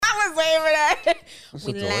was waiting for that. What's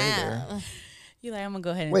We the delay there? live. You like, I'm gonna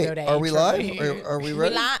go ahead and Wait, throw that. are we intro live? in. Are we We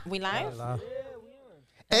ready? live. We live.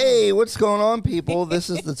 Hey, what's going on, people? This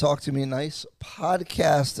is the Talk to Me Nice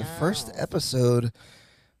podcast, the first episode.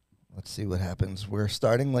 Let's see what happens. We're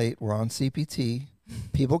starting late. We're on CPT.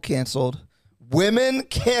 People canceled. Women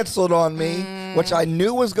canceled on me, which I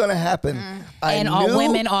knew was going to happen. And all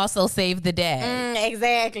women also saved the day.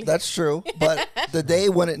 Exactly. That's true. But the day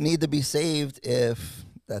wouldn't need to be saved if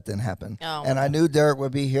that didn't happen. Oh. And I knew Derek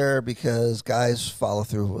would be here because guys follow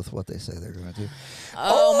through with what they say they're going to do.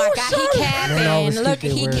 Oh my God, sorry. he Men capping. always Look, keep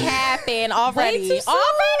their he word. capping already. Way too soon.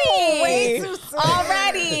 Already. Way too soon.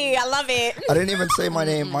 Already. I love it. I didn't even say my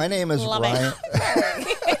name. My name is Love Ryan. it.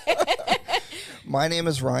 My name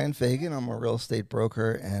is Ryan Fagan. I'm a real estate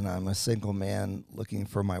broker, and I'm a single man looking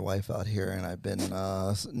for my wife out here. And I've been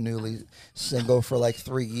newly single for like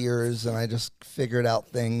 3 years, and I just figured out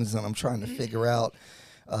things, and I'm trying to figure out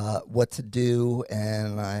what to do.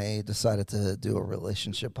 And I decided to do a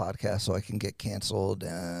relationship podcast so I can get canceled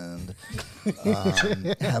and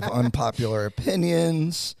have unpopular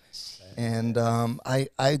opinions. And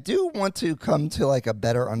I do want to come to like a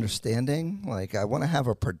better understanding. Like I want to have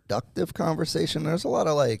a productive conversation. There's a lot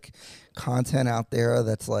of like content out there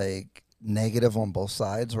that's like negative on both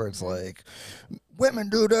sides where it's like women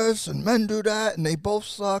do this and men do that and they both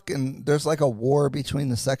suck. And there's like a war between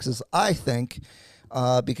the sexes, I think,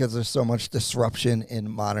 because there's so much disruption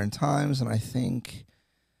in modern times. And I think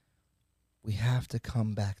we have to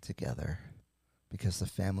come back together because the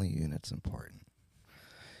family unit's important.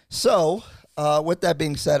 So, with that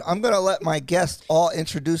being said, I'm going to let my guests all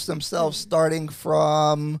introduce themselves, starting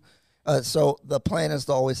from, so the plan is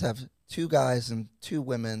to always have 2 guys and 2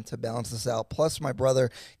 women to balance this out, plus my brother,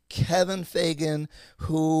 Kevin Fagan,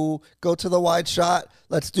 who go to the wide shot.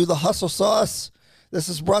 Let's do the hustle sauce. This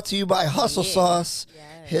is brought to you by Hustle Sauce,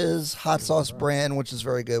 his hot sauce brand, which is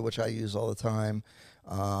very good, which I use all the time.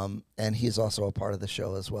 And he's also a part of the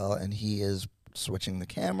show as well, and he is switching the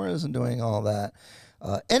cameras and doing all that.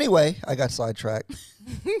 Anyway, I got sidetracked.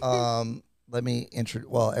 Let me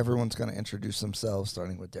everyone's going to introduce themselves,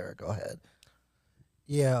 starting with Derek. Go ahead.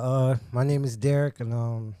 Yeah, my name is Derek, and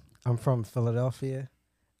I'm from Philadelphia.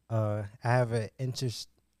 I have a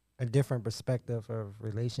different perspective of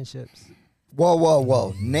relationships.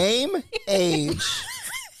 Whoa. Name, age,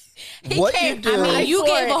 what you do. I mean, you For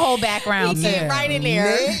gave it. a whole background He too. came right in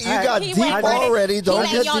there. Name, you got He deep went right in. already. Don't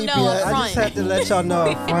let get y'all deep know up yet. front. I just had to let y'all know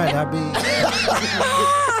up front.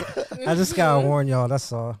 I just gotta warn y'all.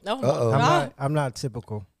 That's all. Uh-oh. I'm not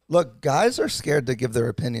typical. Look, guys are scared to give their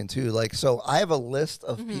opinion too. Like, so I have a list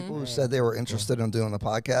of people who said they were interested in doing the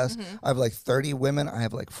podcast. I have like 30 women. I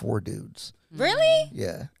have like 4 dudes. Really?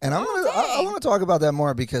 Yeah, and I want to talk about that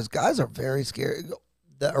more because guys are very scared.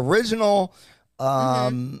 The original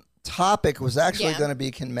topic was actually Yeah. going to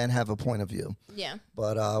be, can men have a point of view? Yeah.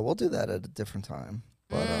 But we'll do that at a different time.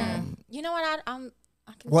 But You know what?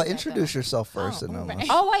 I can well, do that, introduce yourself first, and though. then Oh,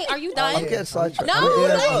 oh, wait, are you done? I'm getting sidetracked. No,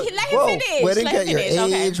 let him finish. We didn't Let get him your finish.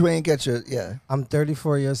 Okay. age. We didn't get your I'm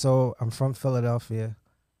 34 years old. I'm from Philadelphia.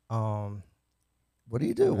 What do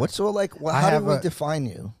you do? What's so like? Well, I how do have we a- define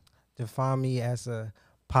you? Define me as a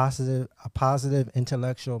positive,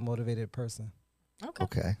 intellectual, motivated person,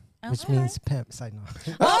 Okay. which means pimp. Side note.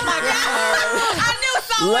 Oh my God! I knew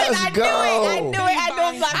someone. Let's I go. knew it.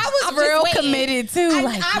 I was I was real just waiting. committed too.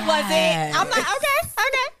 I wasn't. I'm like, okay,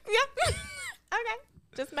 yeah, okay.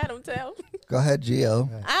 Just met him too. Go ahead, Gio.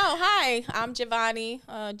 Oh, hi. I'm Giovanni.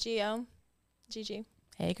 Gio, Gigi,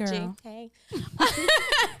 Hey girl. G. Hey.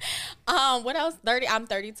 What else? I'm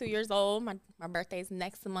 32 years old. My birthday's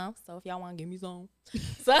next month, so if y'all want to give me some.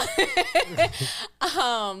 So,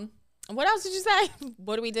 what else did you say?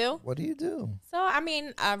 What do we do? What do you do? So, I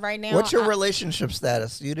mean, right now. What's your relationship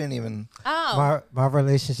status? You didn't even My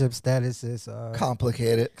relationship status is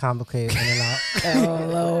complicate it. complicated in and out. Oh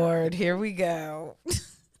Lord, here we go.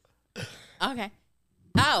 Okay.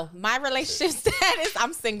 Oh, my relationship status.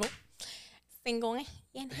 I'm single. Single and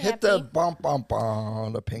happy. Hit the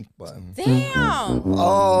the pink button. Damn.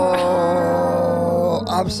 Oh,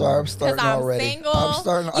 I'm sorry. I'm starting Because I'm already. single. I'm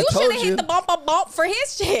starting. I You should told have you. hit the bump for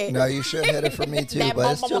his shit. No, you should hit it for me too. That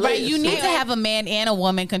But it's bump, too bump, late. bump. You It's need too to late. have a man and a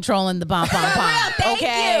woman controlling the bump. Thank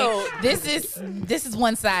Okay, you. this is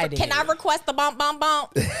one sided. Can I request the bump?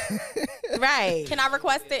 Right. Can I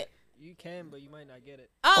request it? You can, but you might not get it.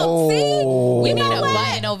 Oh, see? Oh. We You need know a what?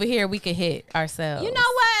 button over here we could hit ourselves. You know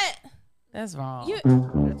what? That's wrong.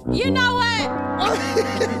 You know what?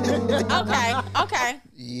 Okay.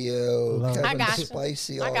 Yo, Love it. Kevin I got you.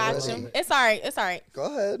 Spicy I already. got you. It's all right. Go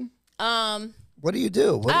ahead. Um, What do you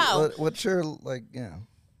do? Oh. What's your like? Yeah.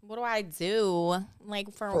 what do I do?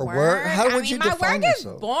 Like for For work? work? How I would mean, you my define work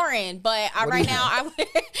yourself? is boring, but What do right you- now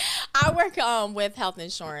I work with health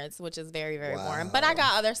insurance, which is very, very boring. But I Wow.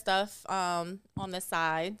 got other stuff on the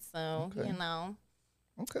side, so Okay.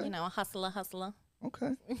 Okay. hustler.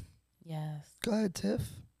 Okay. Yes. Go ahead, Tiff.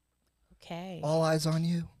 Okay. All eyes on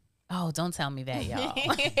you. Oh, don't tell me that, y'all.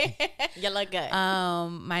 You look good.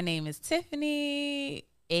 My name is Tiffany.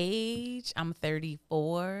 Age, I'm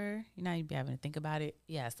 34. You know, you'd be having to think about it.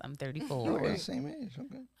 Yes, I'm Oh, 34. we're the same age.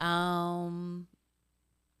 Okay. I'm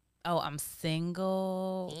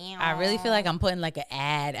single. Damn. I really feel like I'm putting like an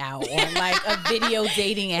ad out on like a video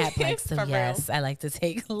dating app. Like, so For real. yes, I like to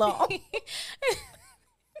take long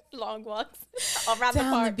Long walks around the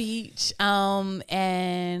down the park. beach.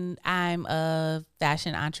 And I'm a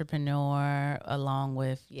fashion entrepreneur along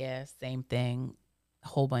with, same thing. A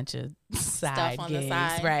whole bunch of side on the gigs.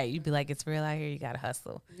 side. Right. You'd be like, it's real out here, you gotta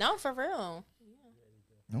hustle. No, for real.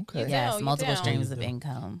 Okay. You Yes, you multiple do. streams of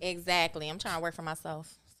income. Exactly. I'm trying to work for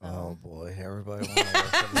myself. So. Oh boy, everybody want to work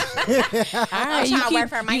for themselves. All right, trying to work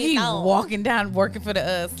for you keep myself. walking down working for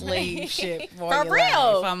the slave ship for For your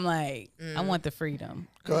real. life. I'm like, I want the freedom.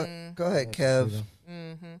 Go ahead, Kev.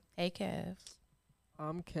 Mm-hmm. Hey, Kev.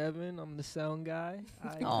 I'm Kevin. I'm the sound guy.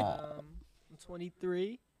 Aw. I'm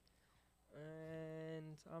 23,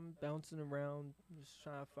 and I'm bouncing around, just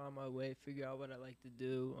trying to find my way, figure out what I like to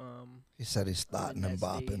do. He said he's I'm starting in and that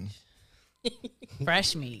bopping. stage.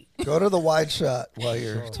 Fresh meat. Go to the wide shot while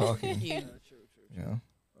you're talking. True. You know?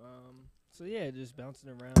 So yeah, just bouncing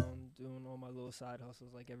around, doing all my little side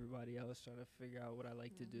hustles like everybody else, trying to figure out what I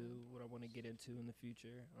like to do, what I want to get into in the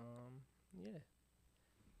future. Yeah.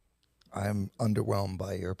 I'm underwhelmed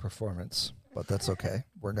by your performance, but that's okay.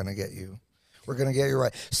 We're gonna get you. We're gonna get you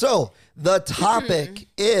right. So the topic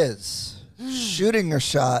is shooting your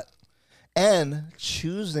shot and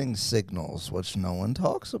choosing signals, which no one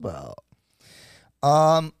talks about.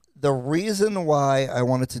 The reason why I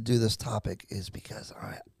wanted to do this topic is because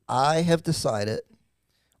I have decided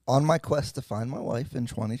on my quest to find my wife in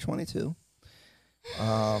 2022.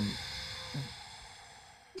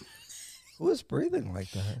 Who is breathing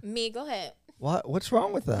like that? Me, go ahead. What's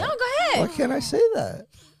wrong with that? No, go Why ahead. can't I say that?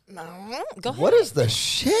 No, go ahead. What is the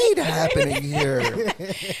shade happening here?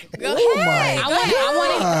 Go Oh ahead. my Go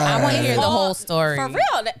ahead. I want to hear the For- whole story. For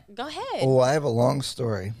real. Go ahead. Oh, I have a long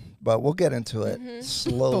story, but we'll get into it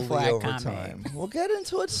slowly Before I over comment. time. We'll get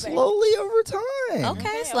into it slowly over time.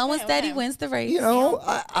 Okay, slow and steady okay. wins the race. You know,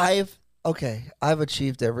 I've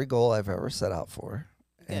achieved every goal I've ever set out for.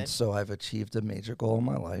 And Good. so I've achieved a major goal in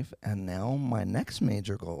my life. And now my next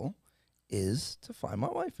major goal is to find my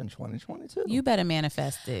wife in 2022. You better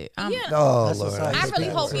manifest it. Yeah. Oh, That's Lord. society. I hate really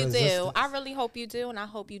that hope word. you do. Resistance. I really hope you do, and I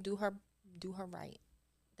hope you do her right.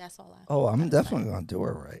 That's all I. Oh, I'm definitely going to do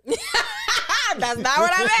her right. That's not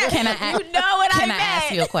what I meant. Can I? You know what I Can I meant.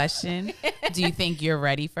 ask you a question? Do you think you're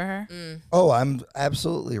ready for her? Oh, I'm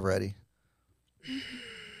absolutely ready.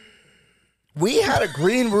 We had a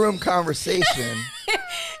green room conversation,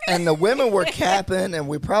 and the women were capping, and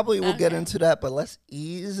we probably will get into that, but let's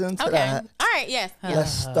ease into Okay. that. All right. Yes. yes.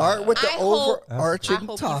 Let's start with the I hope- overarching I hope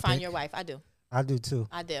you topic. find your wife. I do. I do too.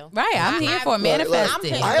 I do. Right, I'm here for it. Look, Manifest I'm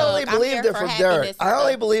it. here. I only Look, I'm believed here it for from happiness Derek. and I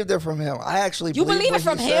only stuff. believed it from him. I actually You believe believe what it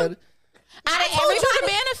from he him? said. I told told you you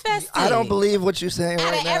to manifest it. I don't believe what you're saying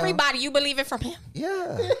Out right of now. everybody, you believe it from him.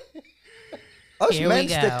 Yeah. Us Here men we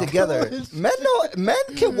stick go. together. Men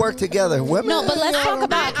can work together. Women. No, but let's talk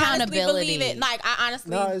about I honestly accountability. believe it. Like I honestly,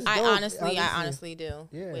 No, it's I dope, honestly honestly. do.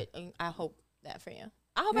 Yeah. I hope that for you.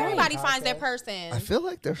 I hope Right. everybody finds Okay. their person. I feel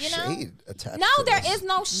like there's You know? shade attached. No, to there this. is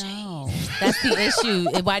no shade. No, that's the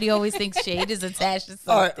issue. Why do you always think shade is attached to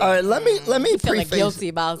something? All right. Let me Feeling preface. guilty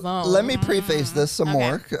about something. Let me preface this some Okay.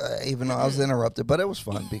 more, even though I was interrupted, but it was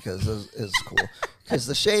fun because it's cool. Because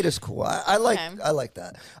the shade is cool. I like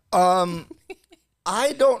that.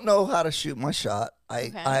 I don't know how to shoot my shot.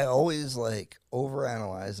 I always like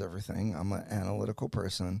overanalyze everything. I'm an analytical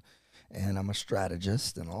person, and I'm a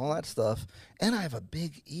strategist and all that stuff. And I have a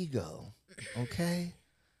big ego. Okay.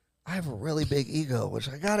 I have a really big ego, which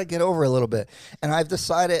I got to get over a little bit. And I've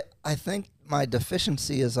decided, I think my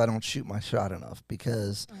deficiency is I don't shoot my shot enough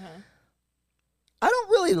because I don't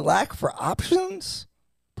really lack for options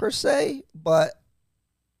per se, but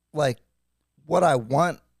like what I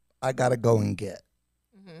want, I got to go and get.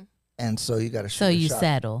 And so you got to shoot So your you shot.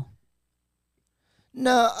 settle.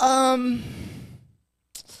 No,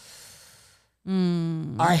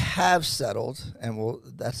 Mm. I have settled, and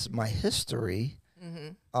that's my history.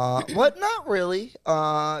 But not really.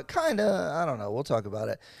 Kind of. I don't know. We'll talk about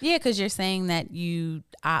it. Yeah, because you're saying that you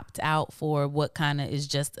opt out for what kind of is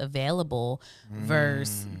just available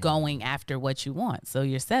versus going after what you want. So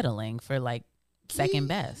you're settling for like second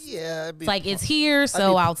best. Yeah. It's like it's here,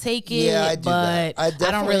 so I'll take it, Yeah, I do but that.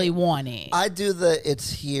 I don't really want it. I do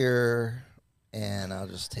it's here, and I'll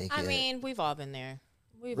just take it. I mean, we've all been there.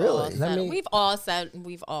 We've Really? all Let settled. me- We've all settled.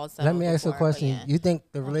 We've all settled. Let me ask you a before, but question. yeah. You think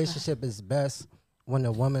the relationship is best when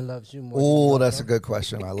a woman loves you more? than you Oh, love that's a them? good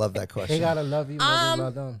question. I love that question. They gotta love you more than you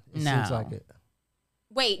love them. It No. seems like it.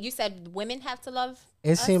 Wait, you said women have to love?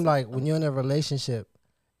 It us? seemed like when you're in a relationship,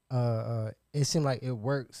 it seemed like it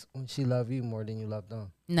works when she love you more than you love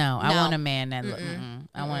them. No, I No. want a man that.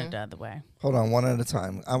 I want it the other way. Hold on, one at a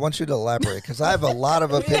time. I want you to elaborate because I have a lot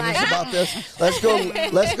of opinions about this. Let's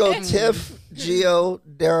go. Tiff, Gio,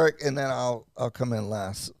 Derek, and then I'll come in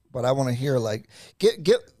last. But I want to hear like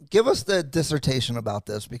give us the dissertation about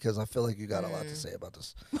this because I feel like you got a lot to say about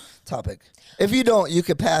this topic. If you don't, you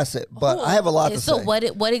could pass it. But I have a lot to So say.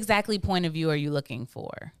 what exactly point of view are you looking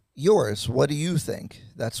for? Yours. What do you think?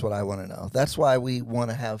 That's what I want to know. That's why we want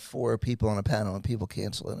to have 4 people on a panel and people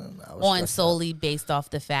cancel it. And I was On stressed out. solely based off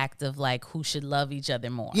the fact of like who should love each other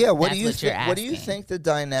more. Yeah, what That's do you think? you're What do you asking. think the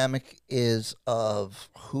dynamic is of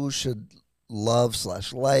who should love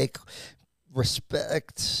 / like,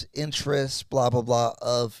 respect, interest, blah blah blah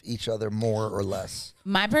of each other more or less?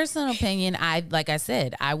 My personal opinion, like I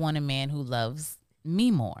said, I want a man who loves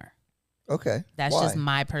me more. Okay, That's why? just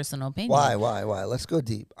my personal opinion. Why? Let's go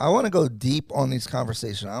deep. I want to go deep on these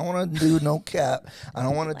conversations. I don't want to do no cap. I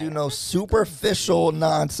don't want to do no superficial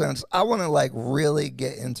nonsense. I want to like really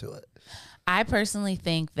get into it. I personally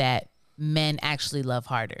think that men actually love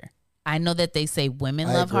harder. I know that they say women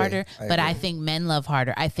I love agree. harder, but I agree. think men love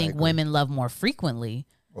harder. I think women love more frequently.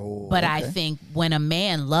 Oh, But I okay. think when a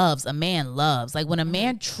man loves. Like when a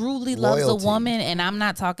man truly loves Loyalty. a woman, and I'm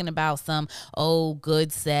not talking about some,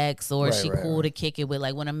 good sex or Right, she right, cool right. to kick it with.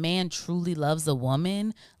 Like when a man truly loves a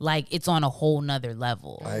woman, like it's on a whole nother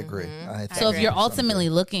level. I agree. So if you're 1,000% ultimately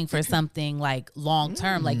agree. looking for something like long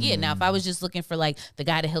term, like now if I was just looking for like the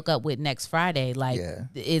guy to hook up with next Friday, like Yeah.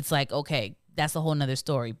 it's like okay, that's a whole nother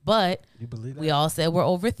story. But You believe that? we all said we're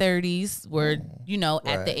over 30s. We're at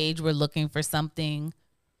Right. the age we're looking for something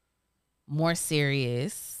more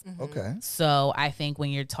serious. Okay. So I think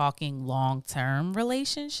when you're talking long term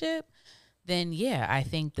relationship, then yeah, I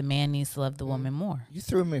think the man needs to love the woman more. You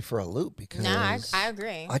threw me for a loop because No, I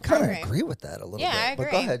agree. I kind of agree with that a little Yeah, bit. I But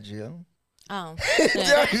agree. go ahead, Gio. Oh.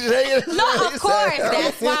 No, No, of course.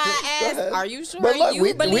 That's why I asked. Are you sure But look, you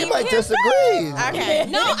we believe might him? disagree. Okay.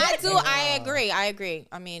 No, I do. I agree.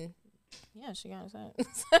 I mean, yeah, she got it.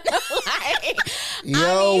 Like,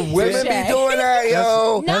 Yo, mean, women touche. be doing that,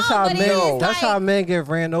 yo. No, That's how but it men. is That's like- how men get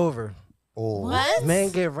ran over. Oh, what? Men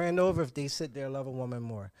get ran over if they sit there love a woman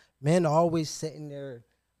more. Men always sitting there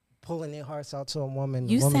pulling their hearts out to a woman.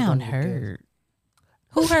 the You woman sound don't even care. hurt.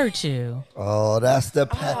 Who hurt you? Oh, that's the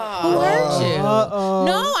Who hurt you?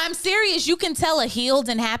 No, I'm serious. You can tell a healed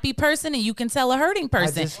and happy person, and you can tell a hurting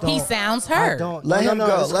person. just He don't- sounds I hurt. don't. Let no, him no,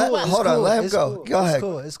 go. it's cool, it's Hold on. cool, Let him it's go. cool, Go ahead. It's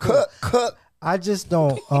cool. It's cool. Cook. I just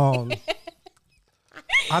don't.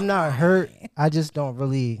 I'm not hurt. I just don't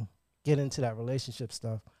really get into that relationship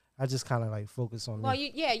stuff. I just kind of like focus on Well,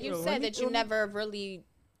 me. you said that you never really.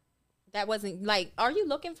 That wasn't like. Are you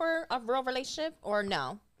looking for a real relationship or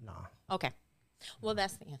no? Nah. Okay. Well,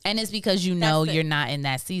 that's the answer. And it's because you know That's it. you're not in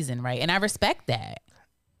that season, right? And I respect that.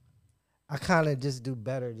 I kind of just do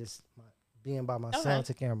better just being by myself, Okay.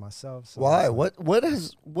 taking care of myself. So Why? it's like-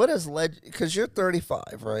 What has led? Because you're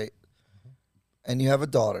 35, right? And you have a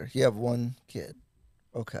daughter. You have one kid.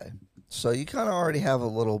 Okay, so you kind of already have a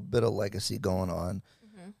little bit of legacy going on.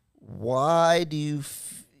 Why do you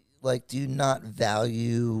do you not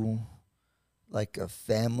value like a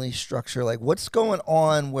family structure? Like, what's going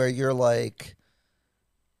on where you're like,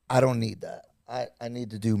 I don't need that. I need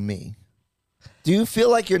to do me. Do you feel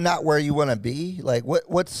like you're not where you want to be? Like,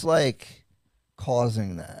 what's like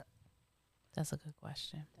causing that? That's a good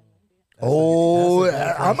question. Oh, that's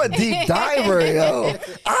a good I'm a deep diver, yo.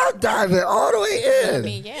 I'll dive it all the way I in.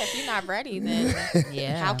 mean, yeah. If you're not ready, then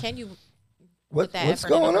Yeah. how can you? What's that effort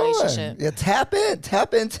in a going on? relationship. Yeah,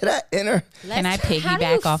 tap into that inner. Can I How do you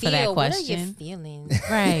piggyback off of that feel? What are question? your feelings?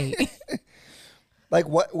 Right. Like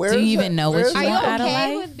what? Where Do you is even it? know what Where is you Are it? you want out of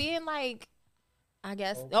okay life? with being like? I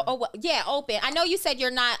guess. Yeah, open. I know you said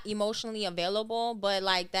you're not emotionally available, but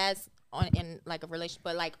like that's in like a relationship,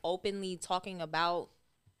 but like openly talking about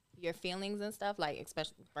your feelings and stuff, like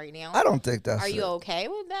especially right now. I don't think that's. Are you it. okay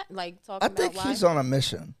with that? Like talking I about think why? he's on a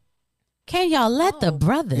mission. Can y'all let the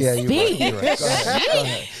brother Yeah, speak? you're right. Go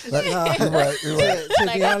ahead. Go ahead. You're right. You're right.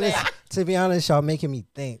 To be honest, y'all making me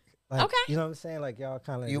think. Like, Okay. You know what I'm saying? Like y'all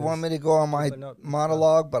kind of. You want me to go on my open up.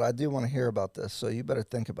 monologue, but I do want to hear about this, so you better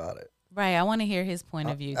think about it. Right. I want to hear his point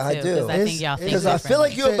of view too. I do. Because I think y'all think Because I feel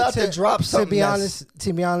like differently. you're about to drop something.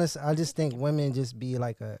 To be honest, I just think women just be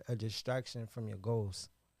like a distraction from your goals,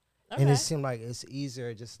 and it seems like it's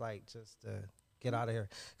easier just to get out of here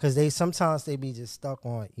because sometimes they be just stuck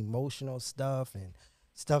on emotional stuff and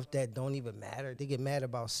stuff that don't even matter. They get mad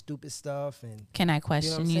about stupid stuff and. Can I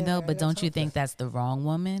question you, though? But don't you think that's the wrong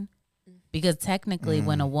woman? Because technically,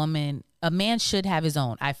 when a man should have his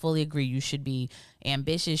own. I fully agree. You should be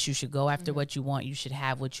ambitious. You should go after what you want. You should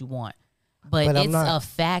have what you want. But it's a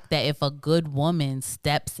fact that if a good woman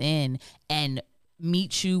steps in and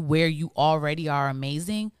meets you where you already are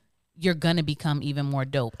amazing, you're gonna become even more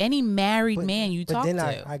dope. Any married man you talk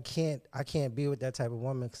to. I can't be with that type of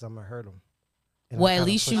woman because I'm gonna hurt him. Well, at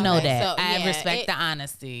least you know that. So, I respect the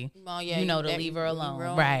honesty. Well, yeah, you know to leave her alone.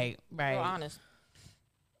 Right. Real honest.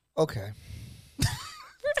 Okay.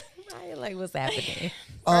 Like, what's happening? First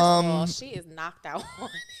of all, she is knocked out.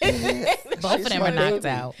 Both of them are knocked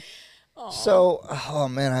out. So, oh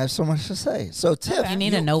man, I have so much to say. So, Tiff, You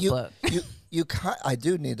need a notebook. I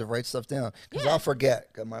do need to write stuff down because I'll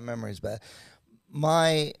forget. 'Cause my memory's bad.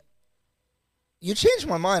 You changed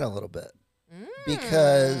my mind a little bit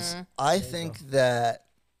because I think that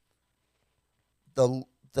the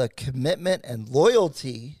commitment and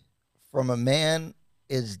loyalty from a man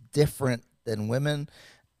is different than women,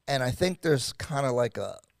 and I think there's kind of like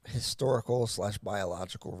a historical /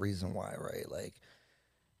 biological reason why, right? Like,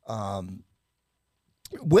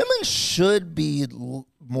 women should be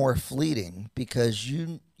more fleeting because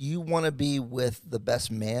you want to be with the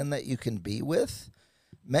best man that you can be with.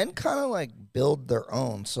 Men kind of like build their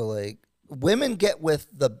own. So like women get with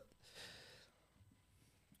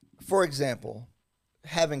for example,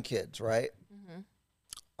 having kids, right?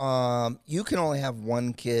 You can only have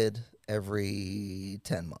one kid every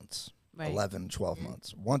 10 months. Right. 11, 12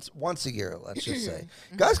 months. Once a year, let's just say.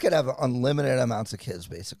 Guys could have unlimited amounts of kids,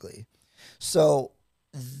 basically. So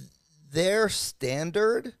their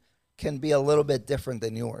standard can be a little bit different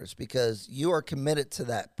than yours because you are committed to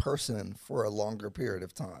that person for a longer period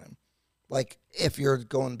of time. Like if you're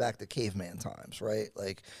going back to caveman times, right?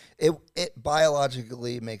 Like it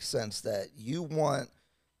biologically makes sense that you want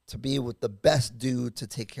to be with the best dude to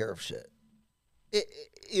take care of shit.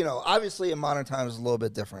 Obviously in modern times it's a little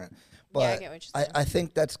bit different. But I get what you're saying. I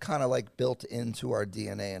think that's kind of like built into our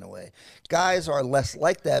DNA in a way. Guys are less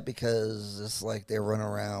like that because it's like they run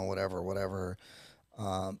around, whatever.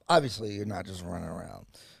 Obviously, you're not just running around.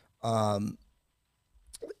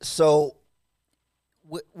 So,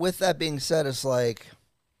 with that being said, it's like,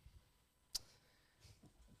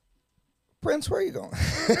 Prince, where are you going?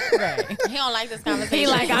 Right. He don't like this conversation. He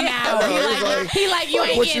like, I'm out. He like, you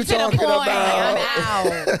ain't getting to the point. I'm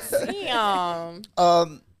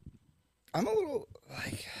out. I'm a little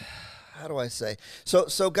like, how do I say?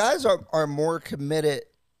 So guys are more committed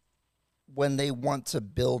when they want to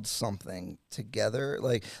build something together.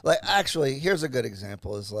 Like actually, here's a good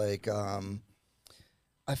example. Is like,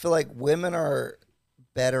 I feel like women are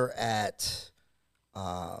better at,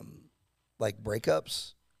 like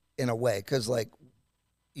breakups in a way, because like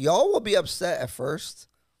y'all will be upset at first.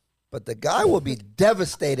 But the guy will be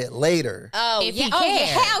devastated later. Oh, if yeah. he Oh, yeah.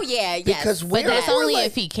 cared. Hell yeah. Yes. Because but that's only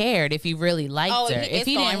if he cared, if he really liked her. If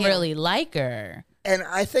he didn't really like her. And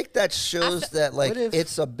I think that shows that like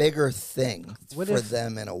it's a bigger thing for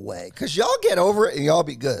them in a way. Because y'all get over it and y'all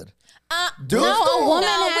be good. No, a woman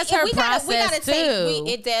has her process too.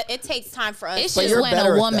 It takes time for us. It's just when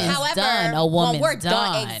a woman's done, a woman's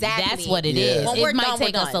done. Exactly. That's what it is. It might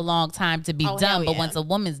take us a long time to be done, but yeah. once a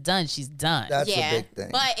woman's done, she's done. That's a big thing.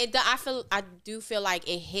 But I do feel like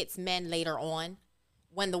it hits men later on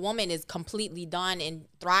when the woman is completely done and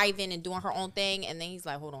thriving and doing her own thing, and then he's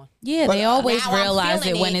like, "Hold on." Yeah, they always realize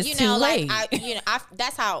it when it's too late.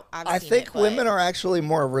 That's how I think women are actually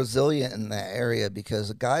more resilient in that area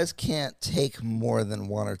because guys can't take more than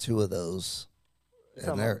one or two of those. You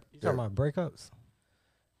talking about breakups?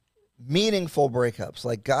 Meaningful breakups.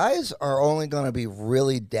 Like guys are only going to be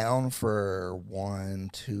really down for 1,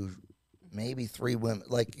 2, maybe 3 women.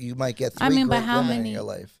 Like you might get 3 great women in your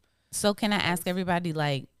life. So can I ask everybody,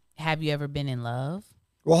 like, have you ever been in love?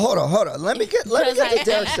 Well, hold on. Let me get to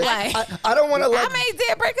Derek's thing. I don't want to like. How many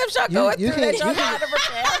dead breakups y'all going through that y'all trying to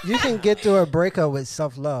prepare? You can get through a breakup with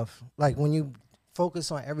self-love. Like when you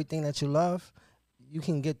focus on everything that you love, you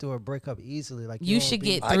can get through a breakup easily. Like you should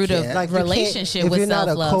get through the relationship with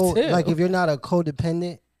self-love too. Like if you're not a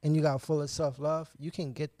codependent and you got full of self-love, you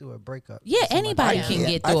can get through a breakup. Yeah, with somebody anybody else. can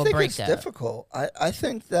get through a I think breakup. it's difficult. I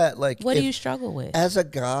think that like What do if- you struggle with? as a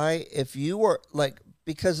guy, if you were like,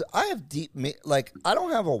 because I have like I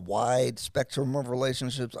don't have a wide spectrum of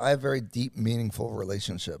relationships. I have very deep, meaningful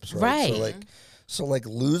relationships, right? Right. So like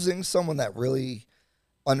losing someone that really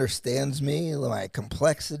understands me, my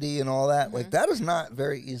complexity and all that, like that is not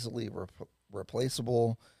very easily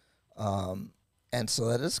replaceable. And so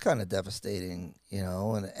that is kind of devastating, you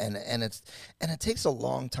know, and it takes a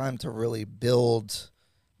long time to really build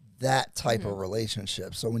that type of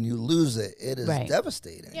relationship. So when you lose it, it is Right.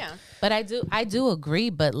 devastating. Yeah. But I do agree,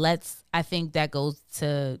 but I think that goes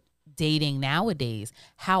to dating nowadays.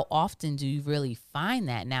 How often do you really find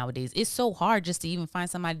that nowadays? It's so hard just to even find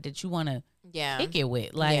somebody that you want to Yeah. kick it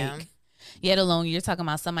with. Like, Yeah. yet alone, you're talking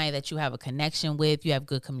about somebody that you have a connection with, you have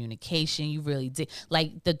good communication, you really did.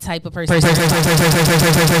 Like, the type of person.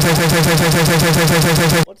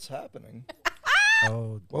 What's happening?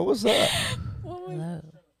 Oh, What was that? Hello.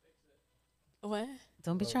 What?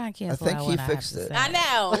 Don't be trying to cancel think out he what I have fixed to it. say. I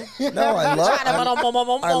know. No, I love.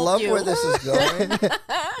 I love you. where this is going.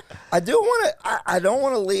 I do want to. I don't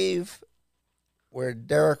want to leave where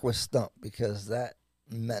Derek was stumped because that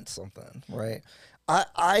meant something, right?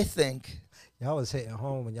 I think. y'all was hitting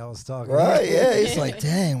home when y'all was talking. Right, yeah. He's like,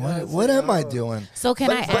 dang, what am I doing? So can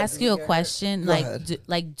But- I but- ask you a question? Go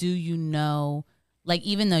ahead. Do you know, like,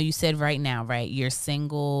 even though you said right now, right, you're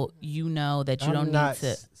single, you know that you I'm don't not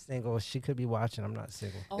need to. single. She could be watching. I'm not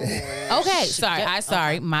single. Oh, Okay, shit.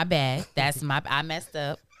 sorry, my bad. That's I messed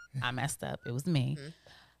up. It was me.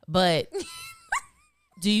 But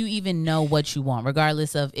do you even know what you want,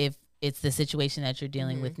 regardless of if it's the situation that you're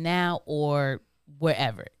dealing with now or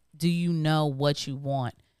wherever? Do you know what you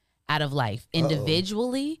want out of life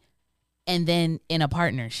individually and then in a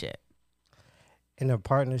partnership? In a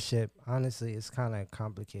partnership, honestly, it's kind of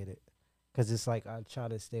complicated because it's like I try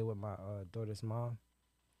to stay with my daughter's mom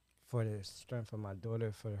for the strength of my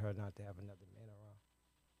daughter, for her not to have another man around.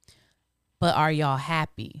 But are y'all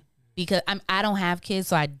happy? Because I don't have kids,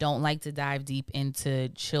 so I don't like to dive deep into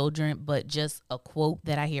children. But just a quote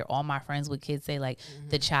that I hear all my friends with kids say, like,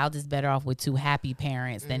 the child is better off with two happy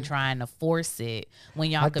parents than trying to force it when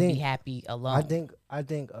y'all could be happy alone. I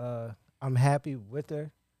think I'm happy with her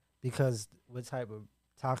because what type of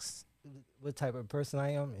person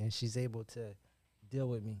I am, and she's able to deal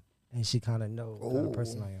with me, and she kind of know what kind of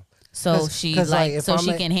person I am. So 'Cause- she 'cause, like, if so I'm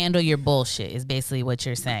she a- can handle your bullshit is basically what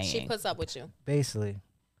you're saying. She puts up with you. Basically,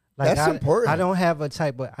 That's important. I don't have a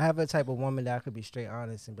type of. I have a type of woman that I could be straight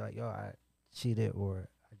honest and be like, yo, I cheated or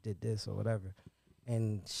I did this or whatever,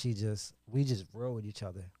 and we just roll with each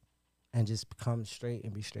other, and just come straight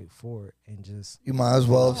and be straightforward and just. You might as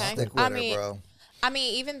well Okay. stick with I her, mean, bro. I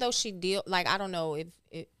mean, even though she like, I don't know if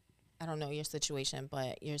I don't know your situation,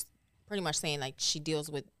 but you're pretty much saying like she deals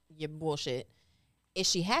with your bullshit. Is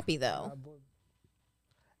she happy though?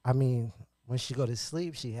 I mean, when she go to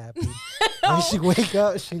sleep, she happy. When she wake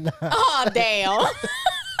up, she not. Oh damn.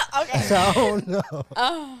 Okay. So I don't know.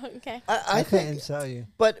 Oh, okay. I think, couldn't tell you.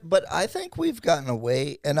 but I think we've gotten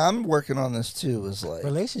away, and I'm working on this too. Is like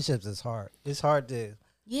Relationships is hard. It's hard to.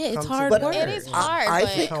 Yeah, it's come hard together. work. It is hard. I but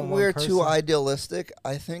think Become one we're too person. idealistic.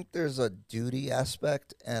 I think there's a duty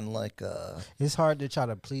aspect and like It's hard to try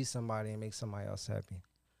to please somebody and make somebody else happy.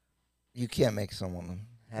 you can't make someone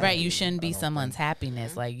happy, Right, you shouldn't I be don't someone's think.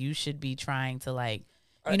 happiness. Like, you should be trying to, like,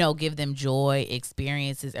 you know, give them joy,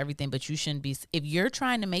 experiences, everything. But you shouldn't be. If you're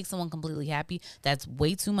trying to make someone completely happy, that's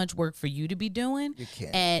way too much work for you to be doing. You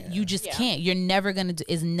can't, and you just Yeah. can't. You're never gonna do.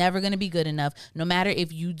 It's never gonna be good enough. No matter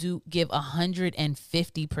if you do give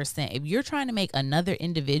 150%. If you're trying to make another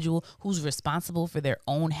individual who's responsible for their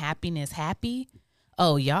own happiness happy,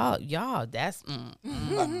 oh y'all, that's.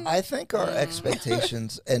 I think our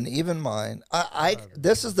expectations and even mine. I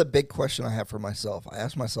this is the big question I have for myself. I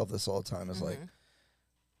ask myself this all the time. Is like,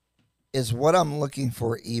 is what I'm looking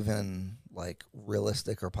for even like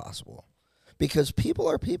realistic or possible? Because people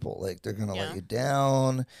are people. Like they're gonna Yeah. let you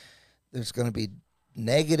down. There's gonna be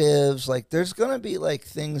negatives. Like there's gonna be like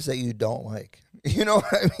things that you don't like. You know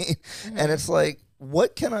what I mean? And it's like,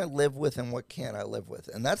 what can I live with and what can't I live with?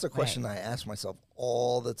 And that's a question I ask myself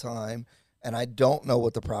all the time. And I don't know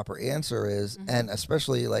what the proper answer is. And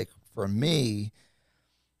especially like for me,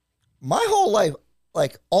 my whole life,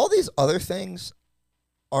 like all these other things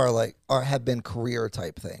have been career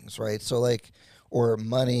type things, right? So like, or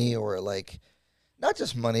money, or like not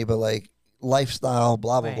just money, but like lifestyle,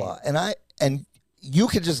 blah, blah, Right. blah. And you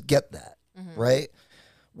could just get that, right?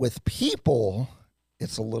 With people,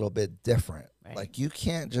 it's a little bit different. Right. Like you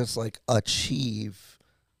can't just like achieve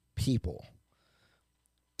people.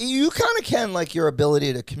 You kind of can, like, your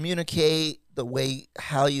ability to communicate, the way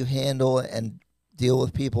how you handle and deal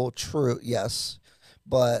with people. True, yes.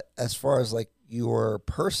 But as far as like your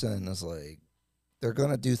person is like, they're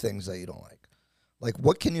gonna do things that you don't like. Like,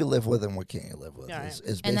 what can you live with and what can't you live with? Right.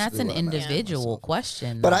 Is And that's basically an what I'm asking individual myself.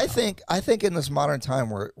 question. But though. I think in this modern time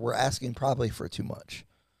we're asking probably for too much.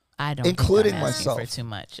 I don't including think I'm asking myself. for too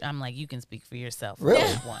much. I'm like, you can speak for yourself. Really?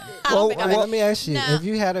 One. Well, think I well, Let me ask you: No. if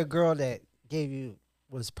you had a girl that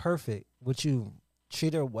was perfect, would you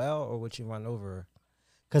treat her well or would you run over her?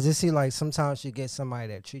 Because it seems like sometimes you get somebody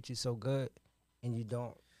that treats you so good and you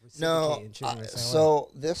don't no. reciprocate and treat them the same way.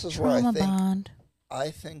 So this is where Trauma bond.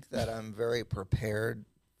 I think that I'm very prepared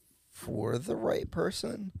for the right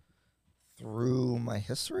person through my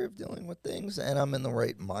history of dealing with things, and I'm in the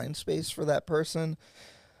right mind space for that person.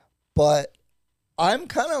 But I'm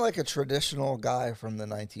kind of like a traditional guy from the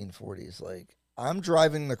 1940s. Like, I'm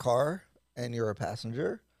driving the car and you're a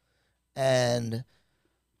passenger, and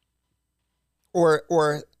or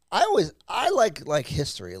I like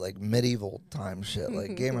history, like medieval time shit,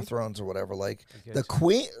 like Game of Thrones or whatever. Like, the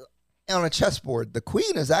queen on a chessboard, the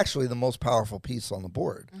queen is actually the most powerful piece on the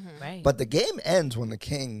board. Right. But the game ends when the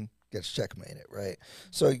king gets checkmated, right?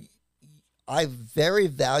 So I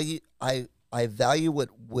value what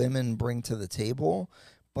women bring to the table,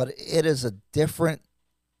 but it is a different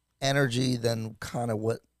energy than kind of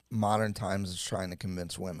what modern times is trying to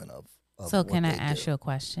convince women of. So can I ask you a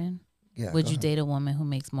question? Yeah. Would go you ahead. date a woman who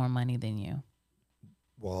makes more money than you?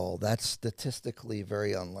 Well, that's statistically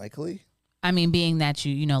very unlikely. I mean, being that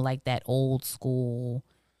you know, like that old school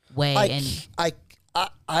way, and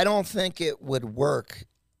I don't think it would work.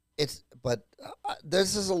 But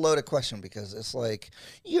this is a loaded question because it's like,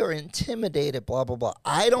 you're intimidated, blah, blah, blah.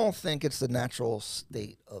 I don't think it's the natural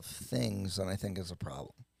state of things, and I think it's a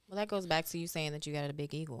problem. Well, that goes back to you saying that you got a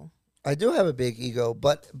big ego. I do have a big ego,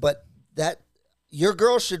 but that your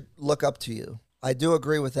girl should look up to you. I do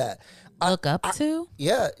agree with that. look up to.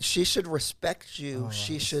 Yeah, she should respect you. Oh,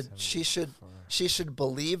 she should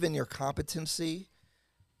believe in your competency.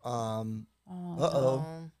 Uh-oh.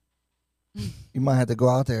 You might have to go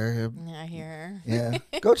out there. I hear her. Yeah.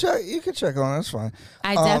 Go check. You can check on it. That's fine.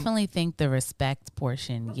 I definitely think the respect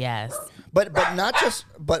portion, yes. But not just,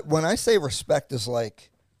 but when I say respect is like,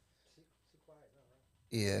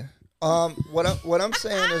 yeah. What I'm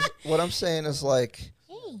saying is like,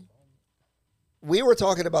 we were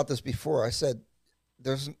talking about this before. I said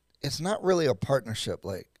it's not really a partnership.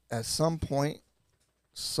 Like, at some point,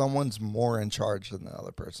 someone's more in charge than the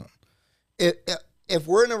other person. If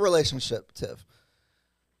we're in a relationship, Tiff,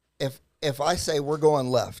 if I say we're going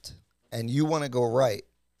left and you want to go right,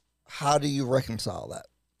 how do you reconcile that?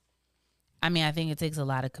 I mean, I think it takes a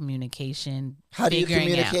lot of communication. How do you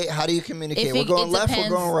communicate? Out. How do you communicate? If we're going it left, depends-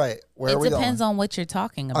 we're going right. Where are we It going? depends on what you're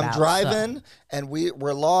talking about. I'm driving and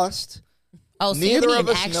we're lost. Oh, so Neither you're of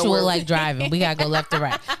being us know actual where like driving. We gotta go left or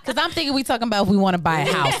right. Because I'm thinking we talking about if we want to buy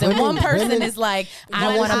a house, and one person is like,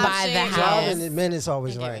 I want to buy the house. Driving in men is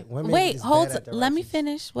always right. Women Wait, is hold. bad at Let me directions.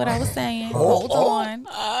 finish what I was saying. Hold Hold on.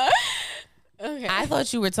 Okay. I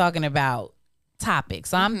thought you were talking about topics.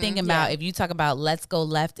 So I'm thinking about if you talk about let's go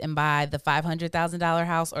left and buy the $500,000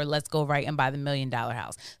 house or let's go right and buy the $1 million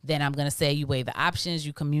house. Then I'm going to say you weigh the options,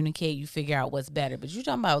 you communicate, you figure out what's better. But you're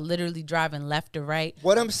talking about literally driving left or right.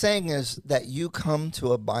 What I'm saying is that you come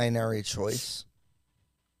to a binary choice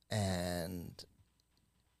and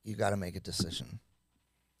you got to make a decision.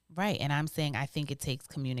 Right. And I'm saying I think it takes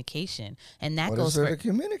communication. And that What goes is there for to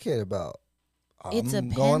communicate about? It I'm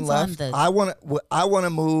depends going left. on the- I want to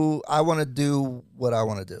move. I want to do what I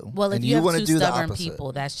want to do. Well, if and you have want two to do the stubborn opposite.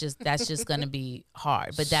 people, that's just going to be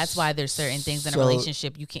hard. But that's why there's certain things in a So-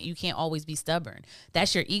 relationship you can't always be stubborn.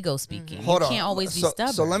 That's your ego speaking. Hold you on. can't always be So-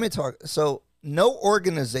 stubborn. So let me talk. So no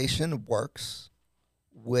organization works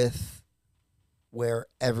with where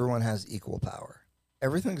everyone has equal power.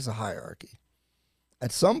 Everything is a hierarchy.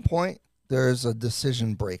 At some point, there's a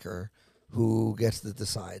decision breaker who gets to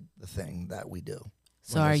decide the thing that we do.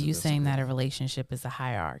 So when are there's a you saying that a disagreement. relationship is a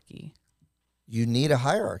hierarchy? You need a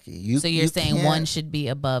hierarchy. So you're you saying can't- one should be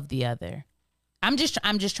above the other. I'm just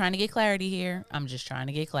trying to get clarity here. I'm just trying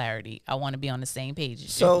to get clarity. I want to be on the same page.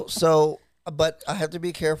 as you. So, but I have to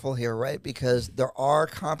be careful here, right? Because there are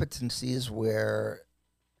competencies where,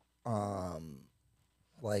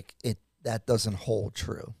 like that doesn't hold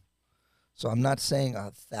true. So I'm not saying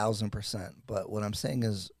 1,000%, but what I'm saying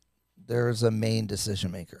is there's a main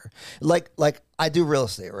decision maker. Like I do real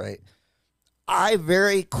estate, right? I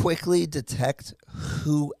very quickly detect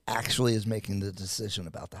who actually is making the decision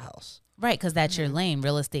about the house. Right, because that's your lane.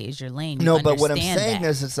 Real estate is your lane. You No, but what I'm understand saying that.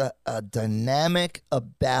 is it's a dynamic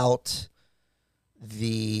about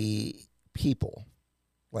the people,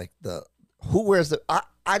 like who wears the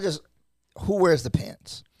who wears the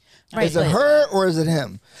pants. Right, is it her or is it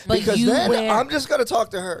him? But Because then I'm just gonna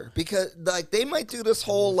talk to her, because like they might do this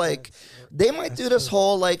whole like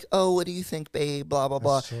oh, what do you think, babe, blah blah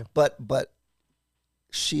blah. But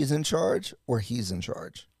she's in charge or he's in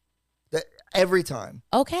charge. That every time.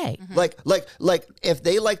 Okay. Like if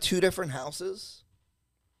they like two different houses,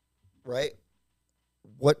 right?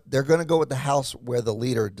 What they're gonna go with the house where the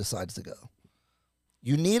leader decides to go.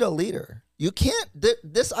 You need a leader. You can't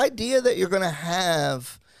this idea that you're gonna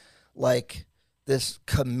have like this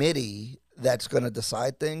committee that's going to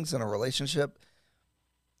decide things in a relationship,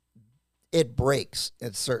 it breaks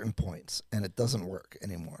at certain points and it doesn't work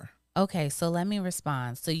anymore. Okay, so let me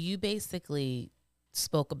respond. So you basically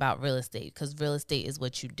spoke about real estate because real estate is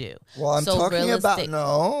what you do. Well, I'm talking about,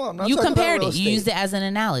 no, I'm not you talking compared about real it. estate. You used it as an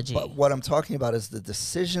analogy. But what I'm talking about is the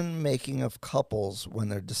decision making of couples when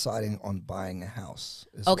they're deciding on buying a house.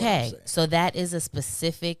 Okay, so that is a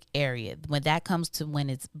specific area when that comes to when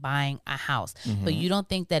it's buying a house. But you don't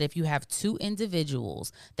think that if you have two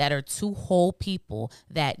individuals that are two whole people,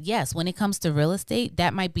 that yes, when it comes to real estate,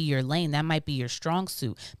 that might be your lane, that might be your strong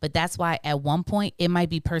suit. But that's why at one point it might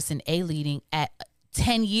be person A leading at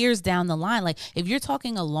 10 years down the line. Like if you're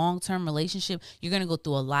talking a long-term relationship, you're going to go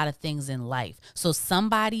through a lot of things in life. So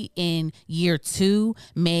somebody in year 2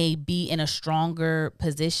 may be in a stronger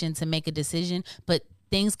position to make a decision, but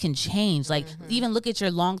things can change. Like even look at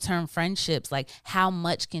your long-term friendships, like how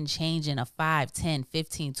much can change in a 5, 10,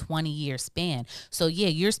 15, 20 year span. So yeah,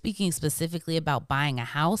 you're speaking specifically about buying a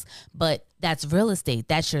house, but that's real estate.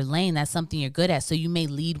 That's your lane. That's something you're good at. So you may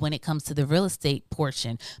lead when it comes to the real estate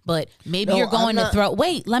portion, but maybe you're going to throw,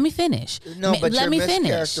 wait, let me finish. No, but let you're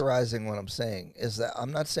mischaracterizing what I'm saying is that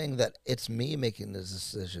I'm not saying that it's me making this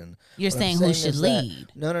decision. You're saying who should lead.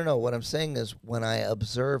 No. What I'm saying is when I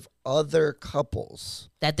observe other couples,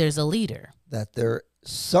 that there's a leader, that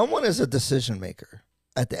someone is a decision maker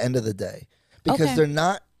at the end of the day, because they're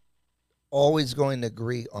not always going to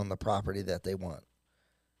agree on the property that they want.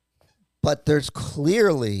 But there's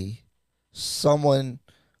clearly someone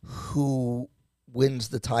who wins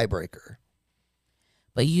the tiebreaker.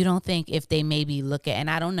 But you don't think if they maybe look at,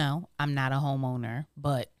 and I don't know, I'm not a homeowner,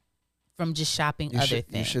 but from just shopping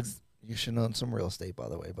things. You should own some real estate, by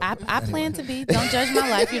the way. But I plan to be. Don't judge my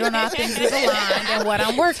life. You don't know how things is aligned and what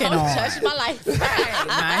I'm working on. Don't judge my life. Right.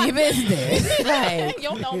 Mind your business. Like, you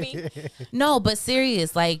don't know me. No, but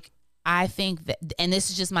serious, like, I think that, and this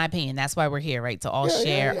is just my opinion, that's why we're here, right? To all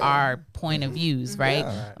share our point of views, right?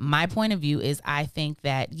 Yeah. My point of view is I think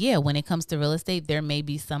that, when it comes to real estate, there may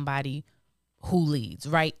be somebody who leads,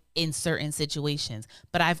 right? In certain situations.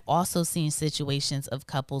 But I've also seen situations of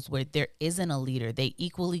couples where there isn't a leader. They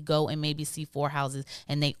equally go and maybe see 4 houses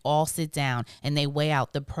and they all sit down and they weigh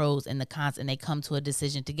out the pros and the cons and they come to a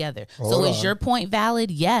decision together. Is your point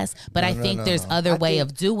valid? Yes. But I think there's other way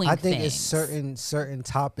of doing things. I think it's certain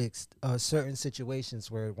topics, certain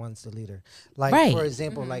situations where one's the leader. Like, for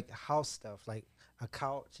example, like house stuff, like a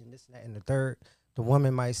couch and this and that and the third. The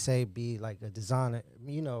woman might say, be like a designer,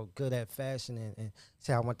 good at fashion and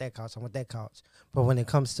say, I want that couch. But when it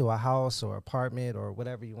comes to a house or apartment or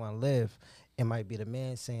whatever you want to live, it might be the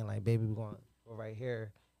man saying like, baby, we're going to go right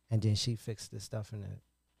here. And then she fixed this stuff in the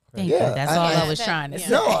Thank you. That's all I was trying to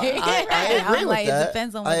say. No, I agree with that. It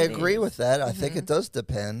depends on what I agree with that. I think it does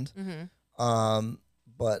depend.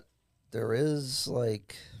 But there is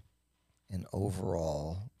like an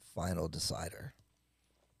overall final decider.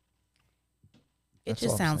 It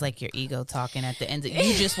just sounds like your ego talking at the end.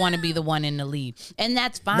 You just want to be the one in the lead, and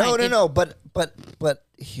that's fine. No. But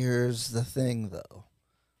here's the thing, though.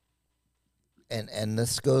 And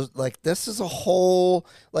this goes like this is a whole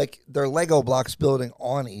like they're Lego blocks building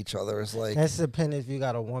on each other. It's like that's depending if you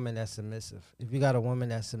got a woman that's submissive. If you got a woman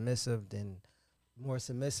that's submissive, then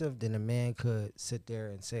a man could sit there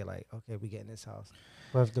and say like, okay, we get in this house.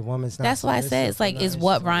 But if the woman's not, that's why I said it's like it's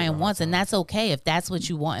what Ryan wants, and that's okay. If that's what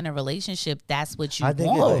you want in a relationship, that's what you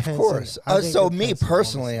want. Of course. So me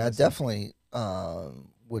personally, I definitely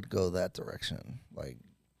would go that direction. Like,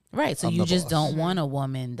 right. So you just don't want a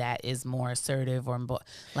woman that is more assertive or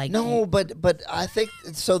like. No, but I think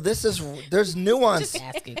so. There's nuance. Just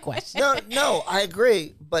asking questions. No, I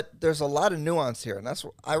agree, but there's a lot of nuance here, and that's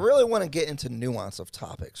I really want to get into nuance of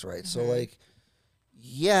topics, right? So like,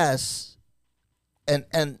 yes.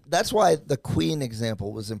 And that's why the queen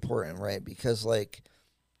example was important, right? Because like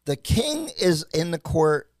the king is in the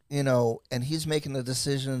court, and he's making the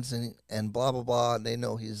decisions and blah, blah, blah. And they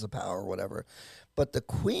know he's the power or whatever. But the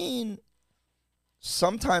queen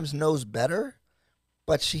sometimes knows better,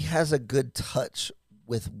 but she has a good touch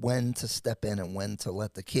with when to step in and when to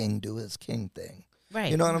let the king do his king thing.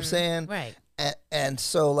 Right. You know what I'm saying? Right. And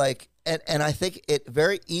so like, and I think it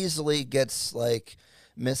very easily gets like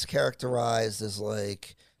mischaracterized as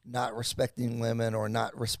like not respecting women or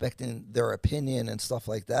not respecting their opinion and stuff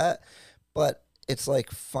like that. But it's like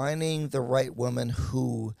finding the right woman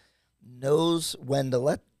who knows when to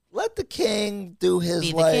let the king do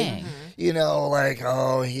his like, king. you know, like,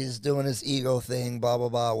 oh, he's doing his ego thing, blah, blah,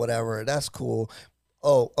 blah, whatever. That's cool.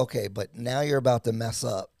 Oh, okay. But now you're about to mess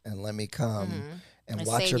up and let me come. And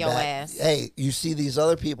watch save your your back. ass. Hey, you see these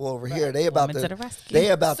other people over here? They about Woman to to, the rescue. they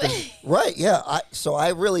about to, right? Yeah. So I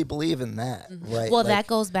really believe in that, right? Well, Like, that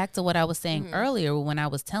goes back to what I was saying earlier when I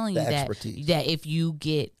was telling you The that expertise. if you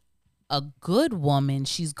get a good woman,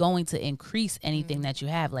 she's going to increase anything that you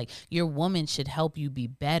have. Like your woman should help you be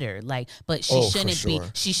better. Like, but she Oh, for shouldn't be. sure.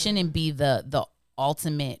 She shouldn't be the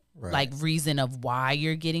ultimate Right. like reason of why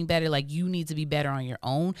you're getting better. Like you need to be better on your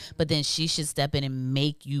own, but then she should step in and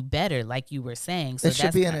make you better, like you were saying. So it should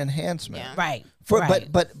that's be an enhancement. Yeah. right. For,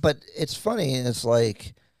 right. But it's funny. It's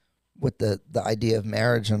like with the idea of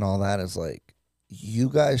marriage and all that is like you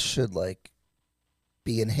guys should like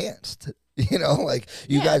be enhanced. You know, like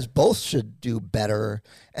you guys both should do better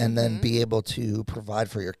and then be able to provide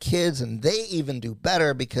for your kids. And they even do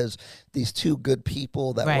better because these two good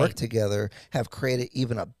people that work Right. together have created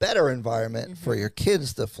even a better environment for your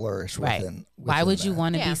kids to flourish Right. within. Why would you that.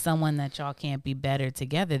 want to Yeah. be someone that y'all can't be better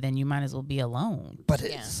together? Then you might as well be alone. But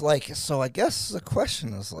it's like, so I guess the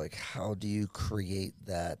question is like, how do you create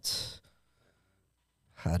that?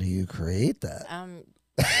 How do you create that?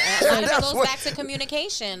 A lot of it That's goes what- back to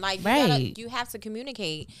communication. Like, Right. you have to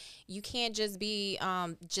communicate. You can't just be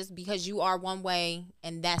just because you are one way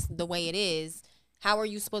and that's the way it is. How are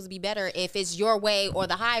you supposed to be better if it's your way or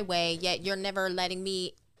the highway? Yet you're never letting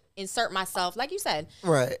me insert myself, like you said.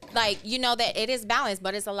 Right. Like, you know that it is balanced,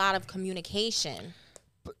 but it's a lot of communication.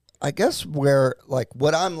 I guess where like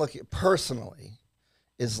what I'm looking personally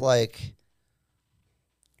is like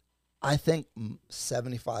I think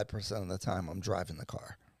 75% of the time I'm driving the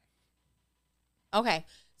car. Okay,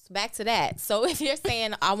 so back to that. So if you're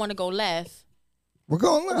saying I want to go left, We're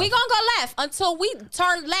going left. we gonna go left until we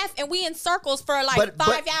turn left and we in circles for like But-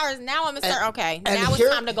 5 hours. Now I'm in circle. Okay, and now here-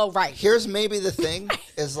 it's time to go right. Here's maybe the thing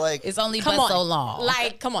is like It's only Come but on, so long.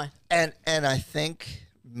 Like, come on. and I think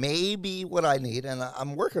maybe what I need, and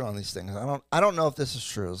I'm working on these things. I don't know if this is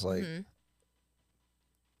true. It's like,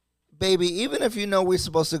 baby, even if you know we're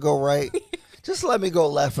supposed to go right, just let me go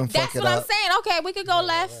left and That's fuck it what I'm up. saying. Okay, we could go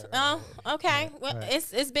left. Okay. Well,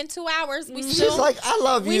 it's been 2 hours. We still She's like, I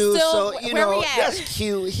love we you, still- so you where know we at? that's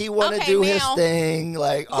cute. He want to Okay, do his now. thing,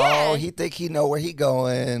 like Yeah. oh, he think he know where he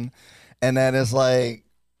going, and then it's like,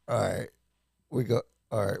 all right, we're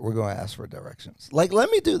going to ask for directions. Like,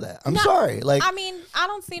 let me do that. I'm No, sorry. Like, I mean, I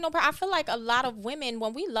don't see no. I feel like a lot of women,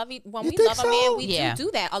 when we love You a think man, so? we Yeah.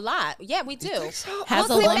 do that a lot. Yeah, we do. think so? Has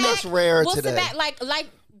We'll a sit woman- back- That's rare we'll today. sit back, like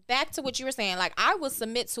back to what you were saying. Like, I will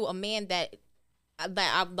submit to a man that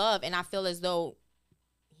I love, and I feel as though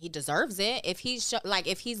he deserves it. If he's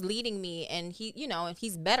if he's leading me and he, if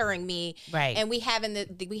he's bettering me, Right. and we have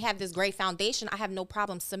this great foundation, I have no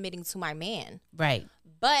problem submitting to my man. Right.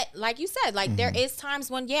 But like you said, like there is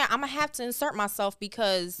times when I'm gonna have to insert myself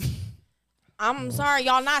because I'm sorry,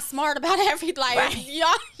 y'all not smart about everything. Like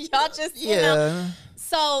y'all just yeah.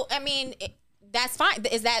 So I mean, that's fine.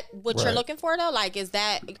 Is that what you're Right. looking for though? Like, is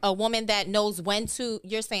that a woman that knows when to?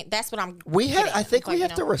 You're saying that's what I'm. We have. getting I at. think Like, we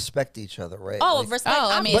have to respect each other, right? Oh, Like, respect.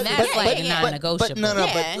 Oh, I mean, I'm- that's yeah, like yeah, not yeah. negotiable. But no,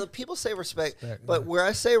 Yeah. but people say respect. Respect, But yeah. where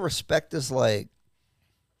I say respect is like,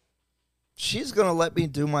 she's gonna let me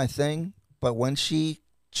do my thing, but when she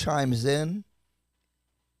chimes in,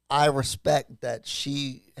 I respect that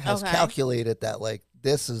she has Okay. calculated that like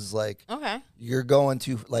this is like Okay. you're going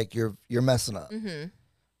to like you're messing up, Mm-hmm.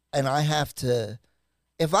 and I have to.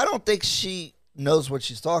 If I don't think she knows what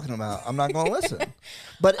she's talking about, I'm not going to listen.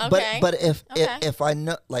 But Okay. but if Okay. if I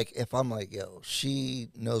know, like if I'm like, yo, she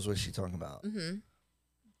knows what she's talking about, Mm-hmm.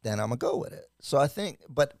 then I'm gonna go with it. So I think,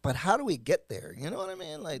 but how do we get there? You know what I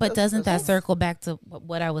mean? Like, But doesn't that that's- circle back to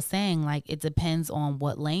what I was saying? Like, it depends on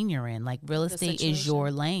what lane you're in. Like, real estate is your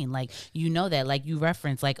situation. lane. Like, you know that. Like, you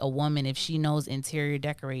reference, like, a woman, if she knows interior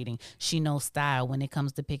decorating, she knows style when it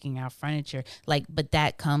comes to picking out furniture. Like, but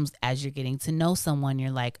that comes as you're getting to know someone.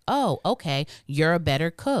 You're like, oh, okay, you're a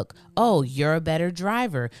better cook. Oh, you're a better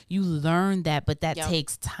driver. You learn that, but that Yep.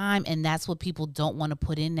 takes time. And that's what people don't want to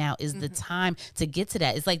put in now is the time to get to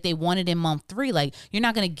that. It's like they want it in month 3. Like, you're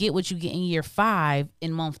not going to get what you get in year 5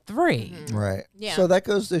 in month 3. right. Yeah. So that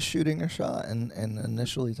goes to shooting a shot and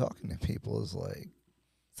initially talking to people is like,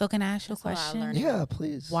 So can I ask you a That's what I question? learned. Yeah,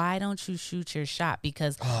 please. Why don't you shoot your shot?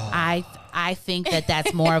 Because I think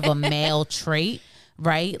that's more of a male trait,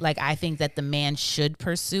 right? Like I think that the man should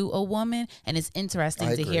pursue a woman, and it's interesting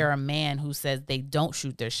I to agree. hear a man who says they don't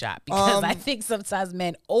shoot their shot because I think sometimes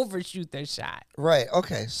men overshoot their shot. Right.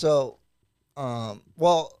 Okay. So,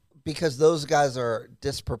 well, because those guys are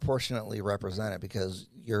disproportionately represented because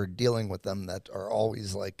you're dealing with them that are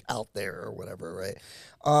always like out there or whatever, right?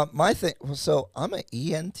 My thing. So I'm an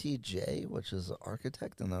ENTJ, which is an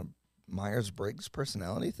architect in the Myers-Briggs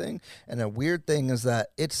personality thing. And a weird thing is that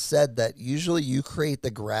it's said that usually you create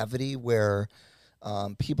the gravity where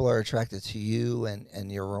people are attracted to you,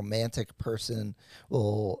 and your romantic person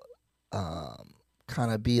will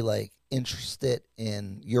kind of be like interested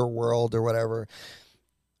in your world or whatever,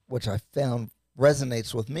 which I found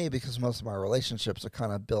resonates with me because most of my relationships are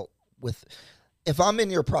kind of built with, if I'm in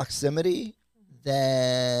your proximity,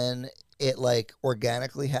 then it like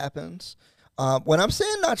organically happens. When I'm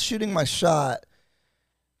saying not shooting my shot,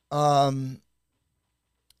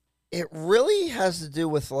 it really has to do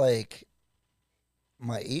with like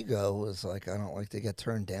my ego is like, I don't like to get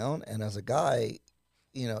turned down. And as a guy,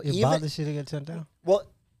 you know, It bothers you to get turned down? well,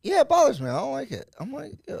 yeah, it bothers me. I don't like it. I'm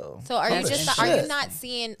like, yo. So are you I'm the just are shit. you not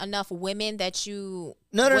seeing enough women that you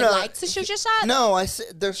No, would no. like to shoot your shot? No, I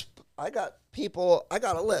got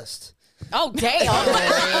a list. Oh damn.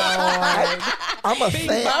 I'm a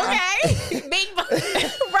fan. Okay. Big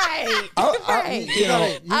right. Right. You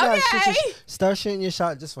know, You gotta Okay. start shooting your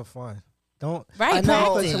shot just for fun. Don't. Right, I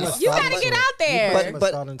know. practice. Put too much You thought gotta into get it. out there. You put too much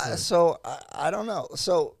but thought into it. so I don't know.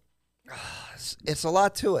 So it's a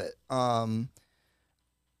lot to it.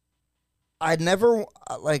 I never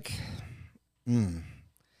like. I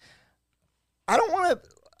don't want to.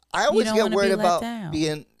 I always don't get wanna worried be let about down.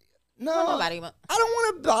 being. No, Nobody. I don't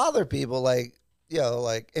want to bother people. Like,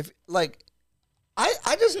 like if like,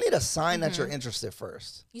 I just need a sign that you're interested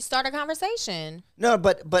first. You start a conversation. No,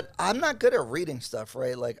 but I'm not good at reading stuff,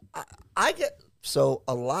 right? Like I get so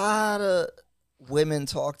a lot of women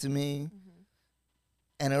talk to me,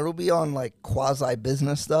 and it'll be on like quasi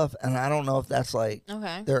business stuff, and I don't know if that's like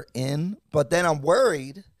Okay. they're in, but then I'm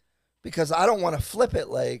worried because I don't want to flip it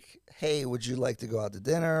like, hey, would you like to go out to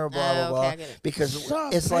dinner? Blah blah okay, blah. I get it. Because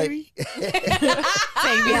it's baby?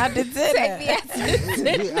 Take me out to dinner. Take me out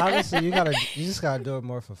to Honestly, you just gotta do it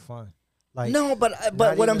more for fun. Like no, but not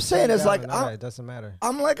what even I'm saying sit is down like and all that, it doesn't matter.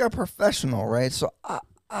 I'm like a professional, right? So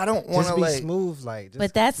I don't want Just to be like. smooth, like. Just,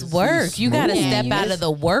 But that's just work. be You got to smooth. step Yeah, out you of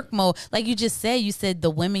the work mode. Like you just said, the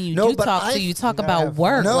women you No, do but talk to, you talk You gotta about have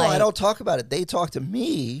work. No, like, I don't talk about it. They talk to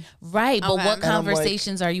me. Right, but Okay. what And I'm like-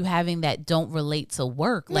 conversations are you having that don't relate to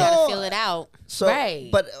work? You Like, gotta No. feel it out. So, Right.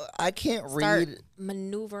 but I can't Start read.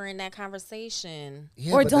 maneuvering that conversation.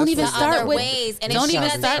 Yeah, or but don't that's even what- The other start with. ways, and Don't if she even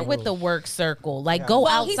doesn't- start with the work circle. Like go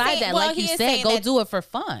Well, he's outside saying- that, well, like he you is said, saying go that do it for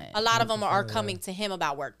fun. A lot of them are coming to him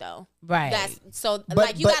about work though. Right. That's so But-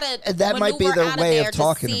 like you but gotta that might be maneuver their out way of there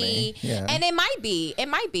talking to see, me. Yeah. And it might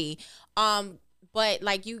be. But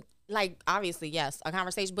like you like obviously yes, a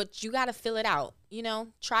conversation, but you gotta fill it out. You know,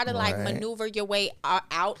 try to like Right. maneuver your way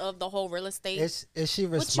out of the whole real estate. Is she you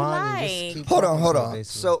responding? like? Just keep Hold talking on. to her,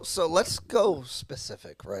 basically. So let's go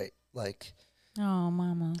specific, right? Like, Oh,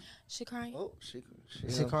 mama. She crying. oh, she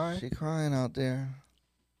crying? She crying out there.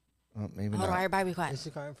 Oh, maybe Hold on, not. everybody be quiet. Is she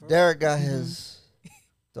crying for? Derek got his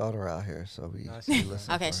daughter out here, so we Nah, she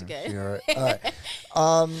listen. Okay, for she her. good. She all right.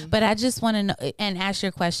 All right. But I just want to know and ask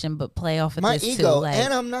your question, but play off of My this ego, too. Like,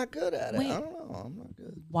 and I'm not good at it. Wait. I don't know. I'm not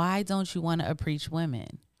good. why don't you want to approach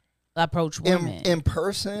women? Approach women, In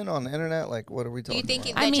person, on the internet, like what are we Do talking you think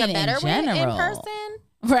about? that I mean, you're in better with in general. person?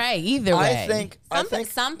 right? Either way, I think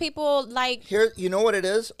Some people like here, you know what it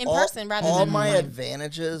is? in all, person rather all than my online.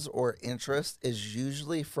 advantages or interest is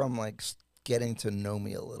usually from like getting to know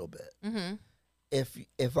me a little bit. Mm-hmm.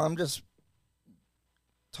 If I'm just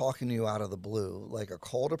talking to you out of the blue, like a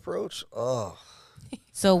cold approach,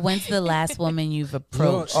 So when's the last woman you've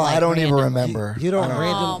approached? I don't even randomly? remember. You don't I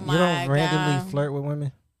Oh my randomly God. flirt with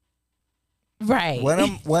women. Right.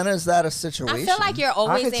 when is that a situation? I feel like you're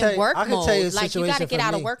always can tell in you- work I can mode. tell you a Like you got to situation get for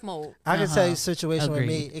out of me. work mode. I can tell you a Uh-huh. situation with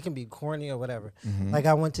me. Agreed. It can be corny or whatever. Mhm. Like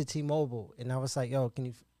I went to T-Mobile and I was like, "Yo, can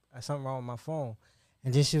you? Something wrong with my phone?"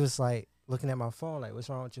 And then she was like, looking at my phone, like, "What's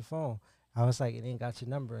wrong with your phone?" I was like, "It ain't got your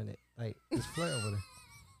number in it." Like, just flirting with her.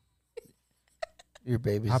 Your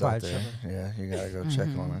baby's How about out there. tripping? Yeah, you gotta go check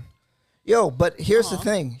on her. Yo, but here's the Aw.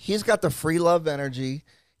 thing. He's got the free love energy.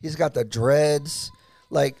 He's got the dreads.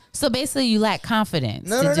 Like, So basically, you lack confidence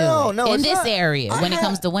No, to no, do no, it no, in it's this not. area when it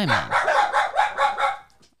comes to women.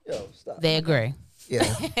 yo, stop. They agree.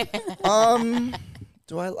 Yeah.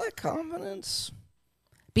 Do I lack confidence?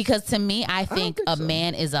 Because to me, I think a so.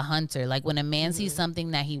 man is a hunter. Like when a man sees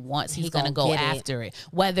something that he wants, he's going to gonna go get it. after it.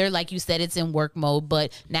 Whether, like you said, it's in work mode,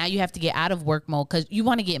 but now you have to get out of work mode because you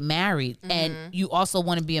want to get married. And you also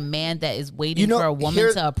want to be a man that is waiting for a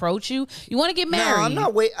woman to approach you. You want to get married.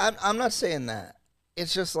 No, I'm not saying that.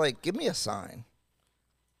 It's just like, give me a sign.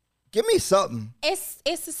 Give me something.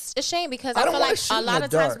 It's a shame because I I don't feel wanna like shoot a in lot the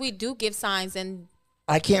of times dark. we do give signs and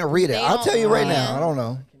I can't read it. They I'll tell you right don't- now. I don't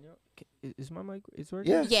know. Is my mic? It's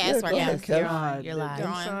working. Yeah, Yeah, it's go working. ahead, You're Kev. on. You're the live. You're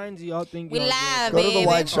on. signs y'all think we y'all live, Go to the baby.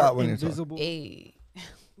 wide shot are when you're talking. invisible, Hey.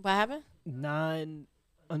 What happened?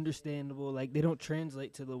 non-understandable. Like they don't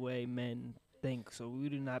translate to the way men think. So we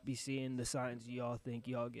do not be seeing the signs y'all think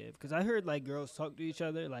y'all give. Because I heard like girls talk to each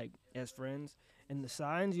other like as friends, and the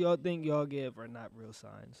signs y'all think y'all give are not real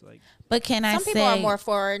signs. Like, But can I Some say, people are more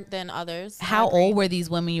forward than others. I how agree. old were these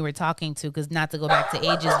women you were talking to? Because not to go back to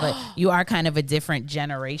ages, but you are kind of a different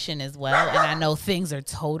generation as well. And I know things are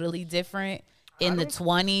totally different in the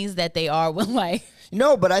 20s that they are when like.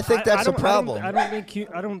 No, but I think that's a problem. I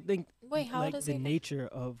don't think. Wait, how old like is the he? nature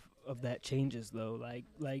of that changes though.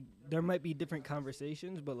 Like there might be different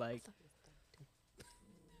conversations, but like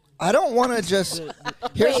I don't want to just.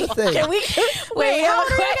 Here's the thing. Can we wait? how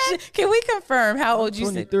old are you Can we confirm how old you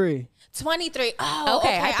said? 23. 23. Oh,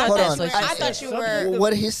 Okay, I thought Hold that's on. what I she thought said. you were.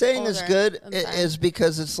 What he's saying is older. good I'm sorry. is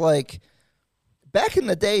because it's like back in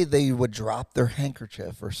the day they would drop their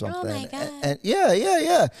handkerchief or something. Oh my God. And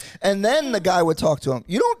yeah. And then the guy would talk to him.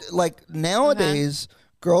 You don't like nowadays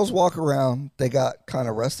girls walk around, they got kind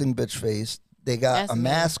of resting bitch face. They got That's a me.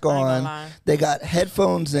 mask I ain't gonna on. lie. They got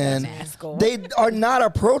headphones in. Mask on. They are not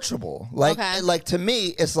approachable. Like Okay. like to me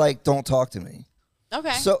it's like don't talk to me.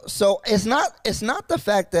 Okay. So it's not the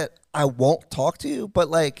fact that I won't talk to you, but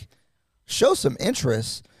like show some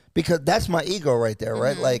interest because that's my ego right there,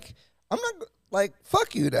 right? Like I'm not like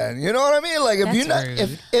fuck you then. You know what I mean? Like if That's you're not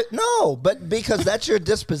rude. if no, but because that's your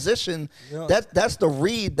disposition, that's the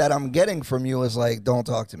read that I'm getting from you is like don't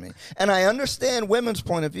talk to me. And I understand women's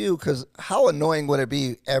point of view cuz how annoying would it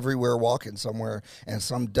be everywhere walking somewhere and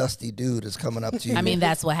some dusty dude is coming up to you. I mean,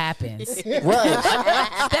 that's what happens.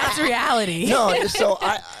 right. That's reality. No, so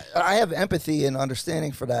I have empathy and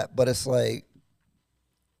understanding for that, but it's like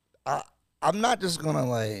I'm not just gonna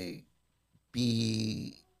like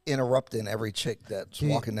be interrupting every chick that's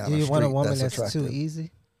walking down do the you street. want a woman that's attractive. too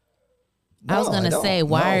easy? I was No, gonna don't. say,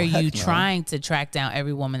 why No, are you heck no. trying to track down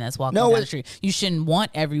every woman that's walking No, down the it- street? You shouldn't want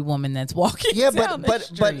every woman that's walking Yeah, down but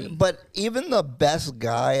the but street. but even the best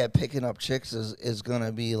guy at picking up chicks is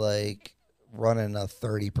gonna be like running a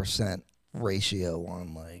 30% ratio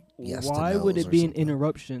on like yes to Why would no's it or be an something.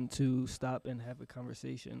 interruption to stop and have a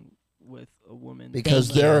conversation with a woman? Because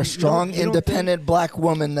Thank they're you. a strong, You don't independent black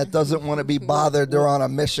woman that doesn't want to be bothered. They're on a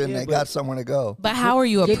mission. Yeah, they but- got somewhere to go. But how are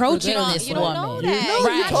you Good for approaching them. this You don't know woman? that. No,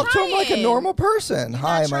 you Right. talk to him like a Trying. normal person.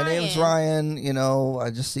 Hi, my name's trying. Ryan. You know, I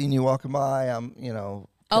just seen you walking by. I'm, you know.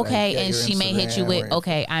 can I Okay, get and your she may hit you Instagram with, or-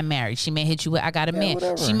 okay, I'm married. She may hit you with, I got a Yeah, man.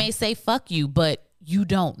 whatever. She may say, fuck you, but you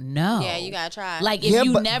don't know. Yeah, you gotta try. Like, if Yeah,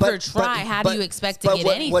 you but- never but- try, but- how but- do you expect to but get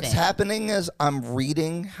what- anything? What's happening is I'm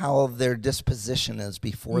reading how their disposition is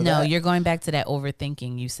before No, that. you're going back to that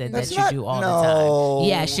overthinking you said That's that not- you do all no, the time.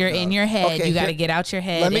 Yes, you're in your head. Okay, you got to here- get out your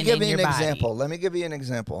head Let me and give in you your an body. example. Let me give you an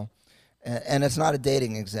example, and it's not a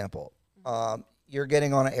dating example. You're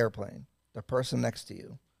getting on an airplane. The person next to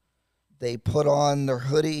you, they put on their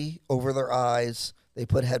hoodie over their eyes. They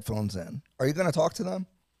put headphones in. Are you going to talk to them?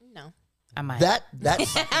 no. I might.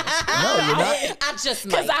 That's no, you're not. I just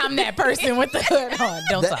Because might. I'm that person with the hood on.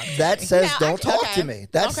 Don't talk. That says Yeah, don't talk okay. to me.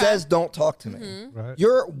 That Okay. says don't talk to me. Right.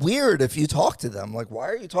 You're weird if you talk to them. Like, why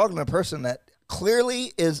are you talking to a person that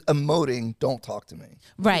clearly is emoting? Don't talk to me.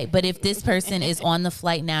 Right, but if this person is on the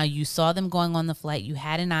flight now, you saw them going on the flight, you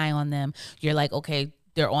had an eye on them, you're like, okay,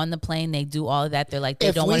 they're on the plane, they do all of that, they're like, they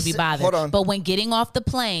If don't we want to be s- bothered. hold on. But when getting off the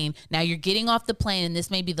plane, now you're getting off the plane, and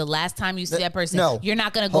this may be the last time you see that person, no. you're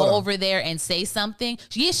not going to go Hold on. over there and say something.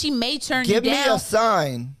 Yes, she may turn Give you me down. a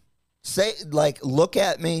sign. Say like, look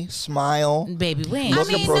at me, smile. Baby, we ain't I Look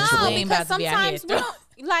mean, approachable. no, We ain't because about to be out here sometimes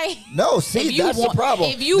we don't like. No, see, If you that's want- the problem.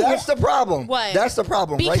 if you That's want- the problem. What? That's the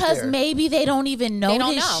problem right Because there. maybe they don't even don't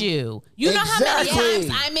notice know. you. You know how many Exactly.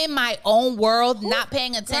 times I'm in my own world, not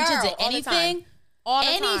paying attention Girl, to all the time. anything? All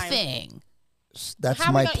the time. Anything. That's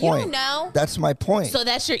How my we gonna- you point. don't know. That's my point. So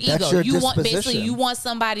that's your ego. That's your You want basically disposition. you want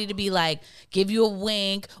somebody to be like, give you a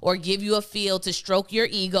wink or give you a feel to stroke your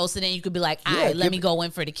ego, so then you could be like, all Yeah, right, let give me me- go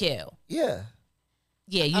in for the kill. Yeah.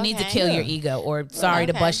 Yeah, you need to Okay. kill Yeah. your ego, or sorry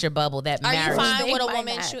to Okay. bust your bubble. That Are you marriage fine thing with a might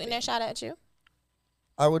woman happen. shooting their shot at you?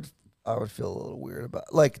 I would I would feel a little weird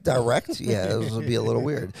about, like, direct. Yeah, it would be a little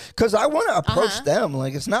weird because I want to approach them.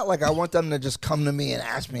 Like, it's not like I want them to just come to me and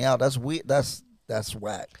ask me out. That's weird. That's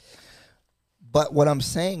whack. But what I'm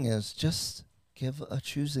saying is just give a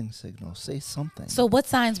choosing signal. Say something. So what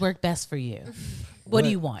signs work best for you? What do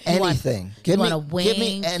you want? Anything. You want a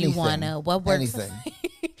wing? You want a what works? Anything.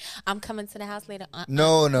 I'm coming to the house later.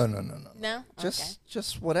 No. No?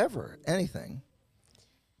 Just whatever. Anything.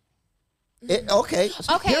 Okay.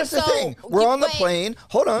 Okay, Here's the so thing. We're on the wait. plane.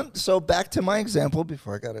 Hold on. So back to my example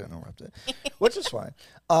before I got interrupted, which is fine.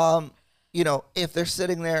 You know, if they're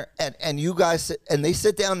sitting there and you guys sit and they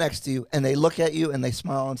sit down next to you and they look at you and they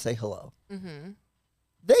smile and say hello,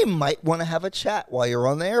 they might want to have a chat while you're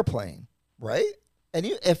on the airplane, right? And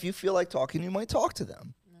if you feel like talking, you might talk to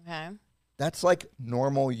them. Okay. That's like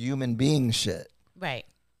normal human being shit. Right.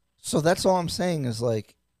 So that's all I'm saying is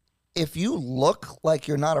like, if you look like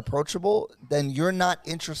you're not approachable, then you're not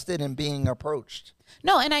interested in being approached.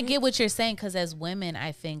 No, and I get what you're saying because as women,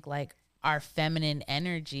 I think like our feminine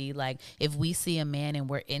energy, like if we see a man and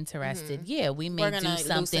we're interested, yeah, we may do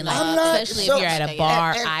something like, especially if you're at a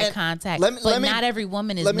bar, eye contact. But not every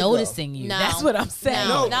woman is noticing you. No. That's what I'm saying.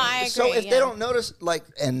 No, I agree. So if they don't notice, like,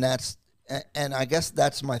 and I guess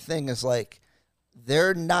that's my thing is like,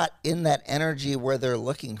 they're not in that energy where they're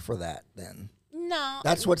looking for that then. No.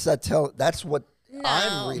 That's what I'm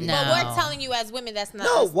reading. But we're telling you as women that's not.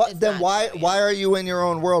 No, why are you in your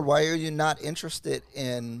own world? Why are you not interested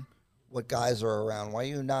in what guys are around? Why are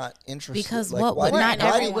you not interested? Because like, not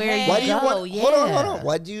everywhere you go. Hold on.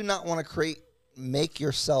 Why do you not want to make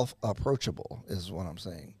yourself approachable is what I'm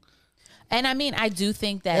saying. And I mean, I do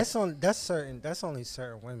think that that's only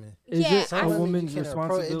certain women. Is Yeah, it a woman's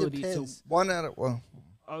responsibility to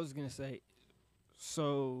I was gonna say,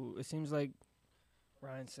 so it seems like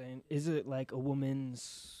Ryan's saying, is it like a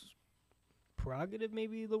woman's prerogative,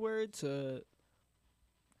 maybe the word, to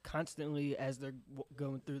constantly, as they're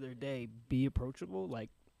going through their day, be approachable, like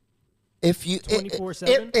if you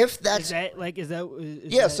 24/7? If that's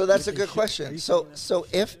so that's a good question. So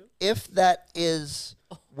if that is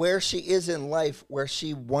where she is in life, where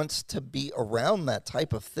she wants to be around that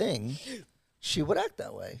type of thing, she would act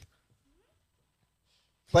that way.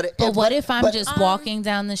 But what if I'm just walking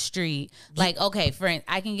down the street? Like, okay, friend,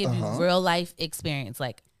 I can give you real life experience.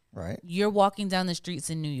 Like, right, you're walking down the streets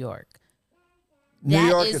in New York. New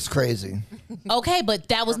York is crazy. Okay, but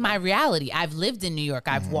that was my reality. I've lived in New York.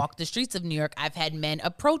 I've walked the streets of New York. I've had men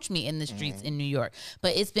approach me in the streets in New York.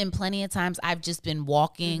 But it's been plenty of times I've just been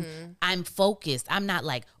walking. I'm focused. I'm not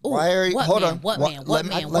like, oh, what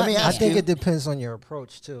man? I think it depends on your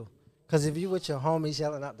approach too. Because if you with your homies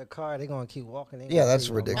yelling out the car, they're gonna keep walking. Yeah, that's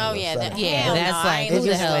ridiculous. Oh yeah, that's like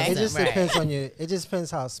it just depends on you. It just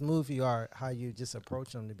depends how smooth you are, how you just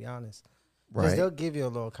approach them. To be honest, because they'll give you a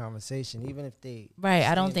little conversation, even if they. Right,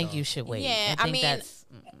 I don't think you should wait. Yeah, I think that's.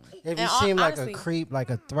 If you seem like a creep, like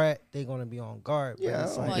a threat, they're gonna be on guard. Yeah,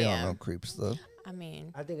 I don't get no creeps though. I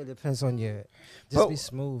mean, I think it depends on your. Just be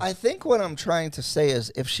smooth. I think what I'm trying to say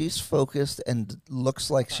is, if she's focused and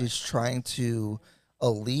looks like she's trying to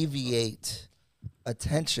alleviate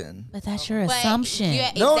attention. But that's your assumption.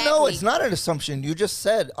 No, it's not an assumption. You just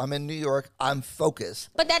said, I'm in New York, I'm focused.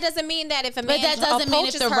 But that doesn't mean that if a man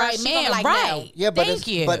approaches the right man, like, right? No. Yeah, but Thank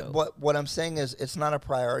you. But what I'm saying is, it's not a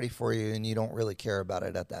priority for you, and you don't really care about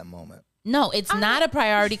it at that moment. No, it's not a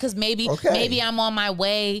priority because maybe I'm on my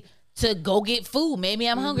way to go get food. Maybe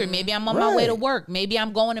I'm hungry. Maybe I'm on my way to work. Maybe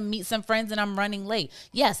I'm going to meet some friends and I'm running late.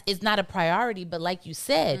 Yes, it's not a priority, but like you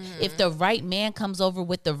said, if the right man comes over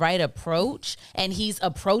with the right approach and he's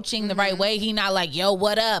approaching the right way, he not like, yo,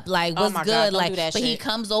 what up? Like, what's good? Like, but he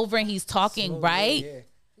comes over and he's talking right. Yeah.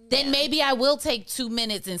 Then maybe I will take 2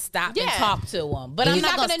 minutes and stop and talk to him. But I'm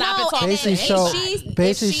not going to stop and talk to him.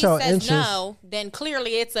 If she says no, then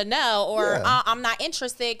clearly it's a no. Or I'm not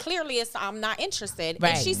interested. Clearly it's I'm not interested.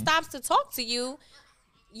 Right. If she stops to talk to you,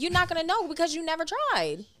 you're not going to know because you never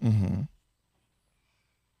tried. Mm-hmm.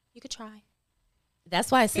 You could try.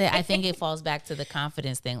 That's why I said I think it falls back to the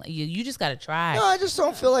confidence thing. Like, you just got to try. No, I just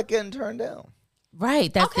don't feel like getting turned down.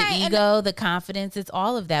 Right. That's the ego, the confidence. It's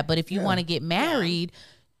all of that. But if you want to get married...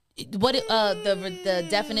 What the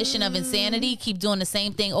definition of insanity? Keep doing the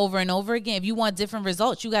same thing over and over again. If you want different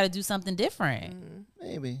results, you got to do something different.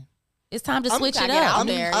 Maybe it's time to switch it up.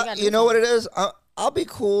 You know what it is? I'll be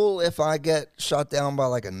cool if I get shot down by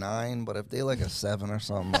like a 9, but if they like a 7 or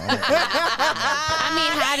something, I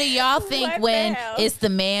mean, how do y'all think when it's the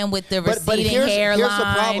man with the receding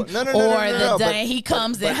hairline and he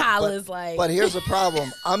comes and hollers like? But here's the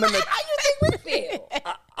problem. I'm in the. How you think we feel?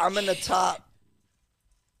 I'm in the top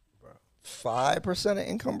 5% of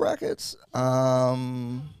income brackets.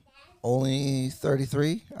 only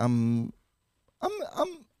 33. I'm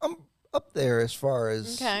up there as far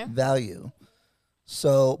as value.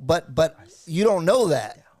 So, but you don't know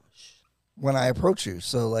that when I approach you.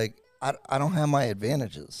 So like I don't have my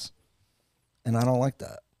advantages, and I don't like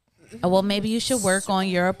that. Well, maybe you should work on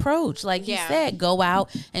your approach. Like you said, go out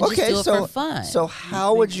and just do it for fun. So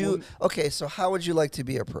how would you? Okay, so how would you like to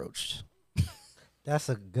be approached? That's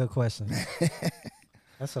a good question.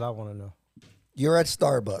 That's what I want to know. You're at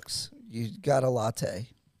Starbucks. You got a latte.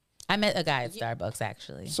 I met a guy at Starbucks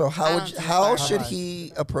actually. So how should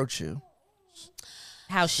he approach you?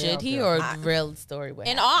 How should he, or real story?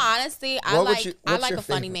 In all honesty, I like a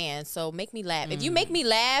funny man. So make me laugh. If you make me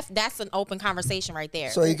laugh, that's an open conversation right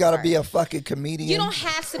there. So you got to be a fucking comedian. You don't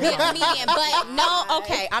have to be a comedian, but no.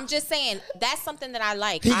 Okay, I'm just saying that's something that I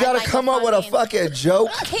like. He got to come up with a fucking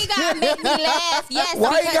joke. He got to make me laugh. Yes.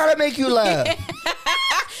 Why he got to make you laugh?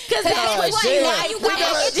 Because that's what now you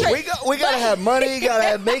got. We gotta have money.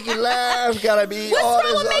 Gotta make you laugh. Gotta be. What's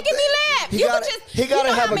wrong with making me laugh? He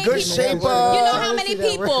gotta have a good shape. You know how many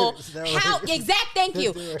people? Thank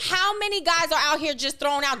you. How many guys are out here just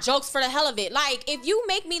throwing out jokes for the hell of it? Like, if you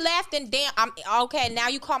make me laugh, then damn, I'm okay. Now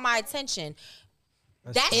you caught my attention.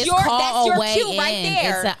 That's your cue right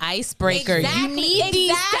there. It's an icebreaker. Exactly. You need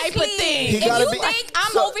these type of things. If you think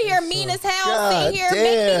I'm over here mean as hell, sit here,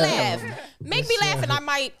 make me laugh, and I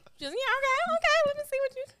might just okay. Let me see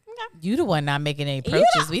what you. You the one not making any approaches.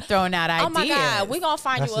 Yeah. We throwing out ideas. Oh my God, we gonna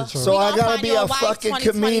find you a. So I gotta be a fucking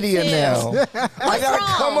comedian now. I gotta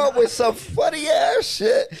come up with some funny ass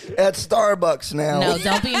shit at Starbucks now. No,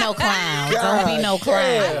 don't be no clown. Don't be no clown.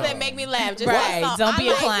 I said make me laugh. Just right. Don't be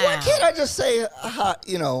a clown. Why can't I just say, you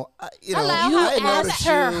asked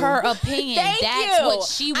her opinion. That's what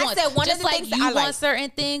she wants. I said just like you want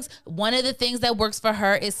certain things. One of the things that works for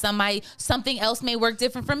her is something else may work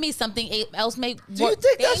different for me. Something else may. Do you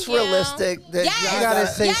think that's realistic? That you gotta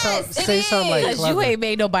say something like because you ain't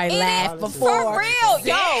made nobody laugh before. For real,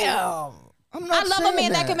 yo. I love a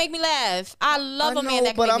man that can make me laugh. I love a man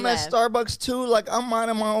that can make me laugh. But I'm at Starbucks too. Like, I'm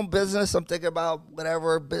minding my own business. I'm thinking about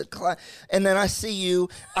whatever. And then I see you.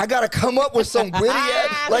 I got to come up with some witty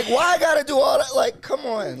ass. Like, why I got to do all that? Like, come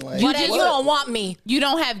on. Like, you don't want me. You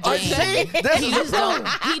don't have game. He just don't.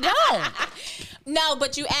 He don't. No,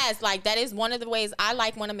 but you asked. Like, that is one of the ways I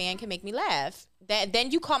like when a man can make me laugh.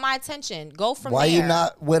 Then you caught my attention. Go from there. Why you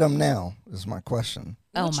not with him now is my question.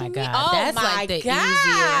 Oh my God. That's like the easiest.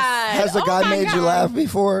 Has a guy made you laugh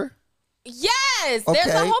before? Yes. There's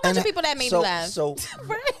a whole bunch of people that made me laugh. So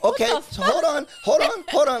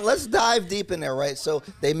hold on. Let's dive deep in there, right? So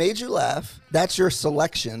they made you laugh. That's your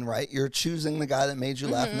selection, right? You're choosing the guy that made you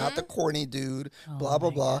laugh, not the corny dude, blah, blah,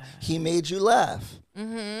 blah. God. He made you laugh.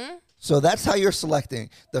 Mm-hmm. So that's how you're selecting.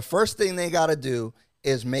 The first thing they got to do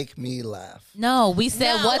is make me laugh. No, we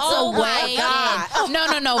said what's a way in.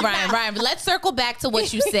 No, Ryan. Let's circle back to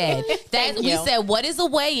what you said. We said what is a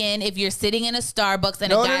way in if you're sitting in a Starbucks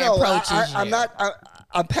and a guy approaches you. I'm not.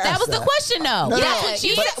 I'm past that was the question, though. That's what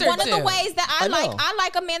she answered one of the ways that I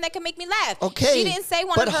like a man that can make me laugh. Okay, she didn't say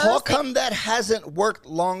one of hers. But how come that hasn't worked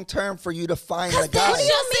long term for you to find a guy? That's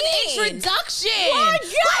just an introduction. My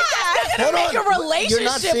God, that's not gonna make a relationship You're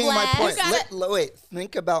not seeing last. my point. Wait,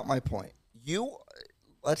 think about my point.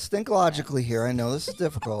 Let's think logically here. I know this is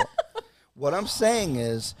difficult. What I'm saying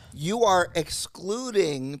is you are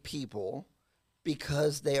excluding people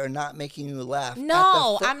because they are not making you laugh.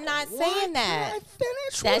 No, I'm not saying that.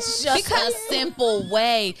 That's just a simple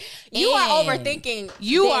way. You are overthinking.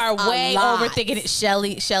 You are way overthinking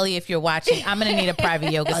it, Shelly. If you're watching, I'm gonna need a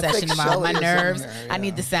private yoga session tomorrow. My nerves. I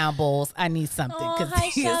need the sound bowls. I need something because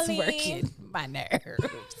it's working my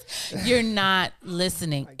nerves. You're not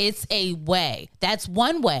listening. It's a way. That's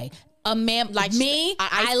one way. A man like me,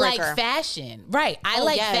 I like fashion. Right. I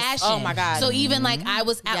like fashion. Oh my God. So even like I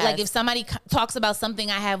was out, like if somebody talks about something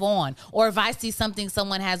I have on, or if I see something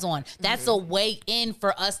someone has on, that's a way in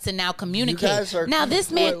for us to now communicate. You guys are, now this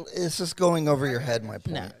man, it's just going over your head, my point.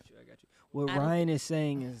 No. I got you. What Ryan is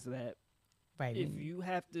saying is that if you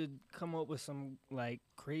have to come up with some like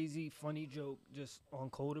crazy funny joke just on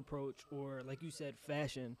cold approach, or like you said,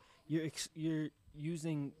 fashion, you're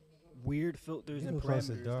using weird filters and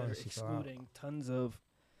parameters that are excluding tons of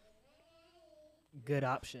good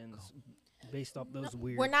options based off those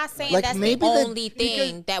weird. We're not saying that's the only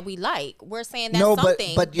thing that we like. We're saying that's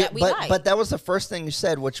something that we like. But that was the first thing you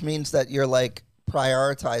said, which means that you're like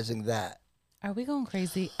prioritizing that. Are we going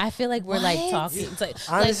crazy? I feel like we're like talking.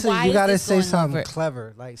 Honestly, why you is gotta this say going something over?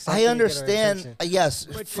 clever. Like something I to get her understand. attention. Yes,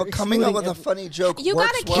 But for you're coming up with a excluding funny joke You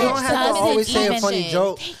works gotta You well. don't have to Doesn't always say a mention. funny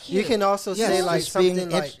joke. Thank You can also Yes, say like just being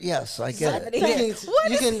something like yes, I get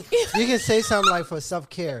it. you can say something like for self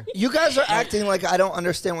care. You guys are acting like I don't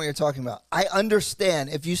understand what you're talking about. I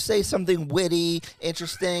understand if you say something witty,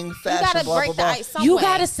 interesting, You fashion, gotta blah break blah the blah. ice some You way.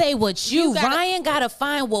 gotta say what you. gotta- Ryan gotta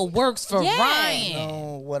find what works for Yeah. Ryan.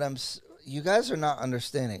 No, you guys are not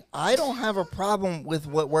understanding. I don't have a problem with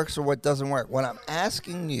what works or what doesn't work. What I'm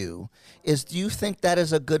asking you is, do you think that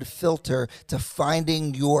is a good filter to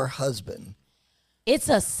finding your husband? It's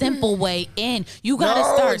a simple way in. You gotta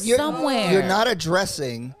No, start you're- somewhere. You're not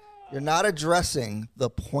addressing the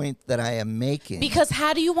point that I am making. Because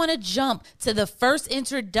how do you want to jump to the first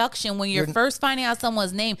introduction when you're first finding out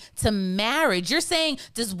someone's name to marriage? You're saying,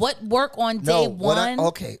 does what work on day one?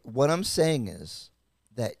 What I'm saying is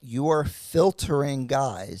that you are filtering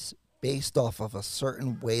guys based off of a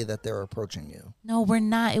certain way that they're approaching you. No, we're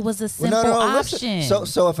not. It was a Well, simple no, option. listen.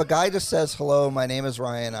 So if a guy just says, "Hello, my name is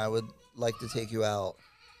Ryan. I would like to take you out."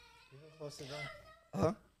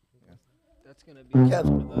 Huh? That's gonna be Kev.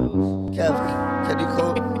 one of those. Kev, can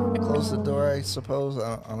you close the door? I suppose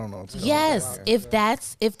I don't know. What's going on Yes, here.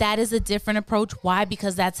 if that is a different approach, why?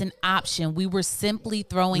 Because that's an option. We were simply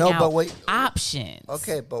throwing No, out but wait. options.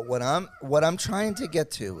 Okay, but what I'm trying to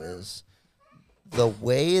get to is the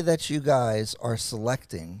way that you guys are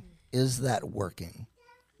selecting. Is that working?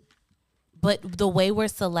 But the way we're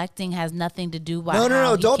selecting has nothing to do with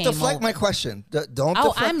No. he Don't came deflect over. my question. Don't.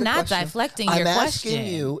 Oh, deflect I'm the not question. deflecting I'm your asking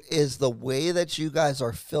question. you: is the way that you guys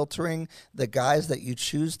are filtering the guys that you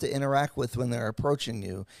choose to interact with when they're approaching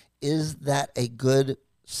you? Is that a good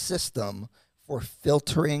system for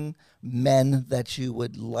filtering men that you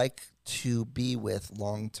would like to be with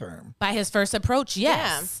long term? By his first approach,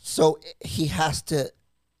 yes. So he has to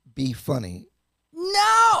be funny.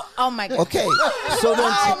 No. Oh my god. Okay, so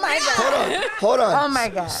then hold on. Oh my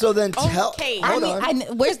God. So then tell. Okay. Hold on.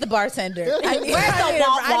 Where's the bartender? Where's the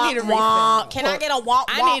womp womp? Can I get a womp womp?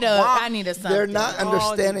 I need a something. They're not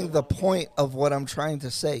understanding the point of what I'm trying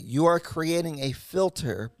to say. You are creating a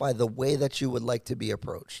filter by the way that you would like to be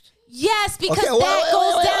approached. Yes, because Okay, that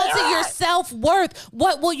goes wait, down to wait. your self-worth.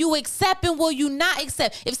 What will you accept and will you not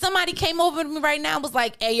accept? If somebody came over to me right now and was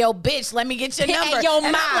like, "Hey, yo, bitch, let me get your Hey, number." yo,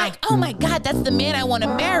 and ma. I'm like, "Oh my God, that's the man I want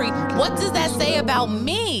to marry." What does that say about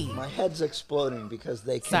me? My head's exploding because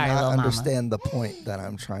they Sorry, cannot little mama. understand the point that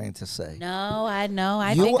I'm trying to say. No, I know.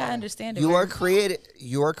 I You think are- I understand it. You are right? creating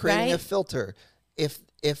a Right? filter. If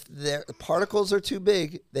the particles are too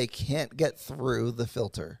big, they can't get through the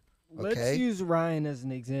filter. Let's Okay. use Ryan as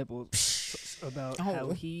an example about Oh. how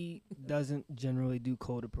he doesn't generally do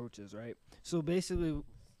cold approaches, right? So basically,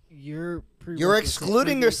 You're prerequisite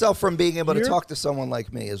excluding for yourself from being able to You're- talk to someone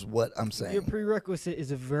like me, is what I'm saying. Your prerequisite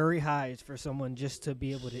is a very high for someone just to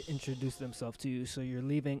be able to introduce themselves to you. So you're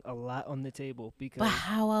leaving a lot on the table because But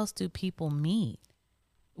how else do people meet?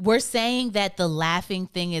 We're saying that the laughing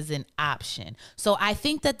thing is an option. So I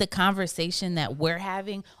think that the conversation that we're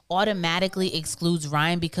having automatically excludes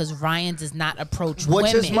Ryan because Ryan does not approach Which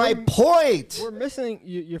women. is my point. we're missing.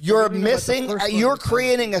 You're You're forgetting about the missing. first part You're of the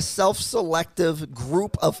creating a self-selective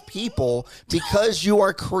group of people because you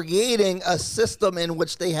are creating a system in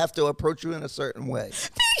which they have to approach you in a certain way.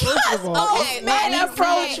 First of all, Okay, men but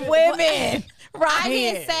approach he said- women. I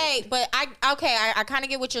didn't say, but I kind of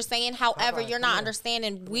get what you're saying. However, you're not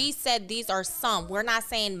understanding. We said these are some. We're not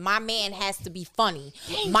saying my man has to be funny.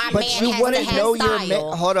 My But man you has to wouldn't have know style. your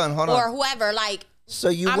man. Hold on. Or whoever. Like, So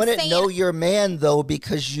you I'm wouldn't saying- know your man though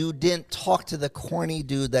because you didn't talk to the corny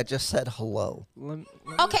dude that just said hello.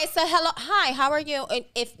 okay, so hello, hi, how are you? And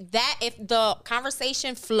if the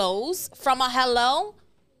conversation flows from a hello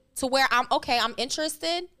to where I'm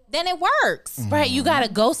interested, then it works. Right, you gotta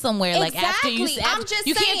go somewhere. Like after you, Exactly. I'm just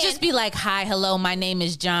you can't saying- just be like, "Hi, hello, my name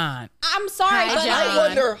is John." I'm sorry, Hi, but John. I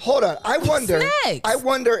wonder. Hold on. I wonder. Next. I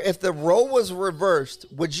wonder if the role was reversed.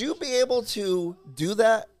 Would you be able to do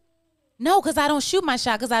that? No, because I don't shoot my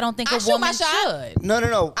shot because I don't think I a shoot my woman shot. should.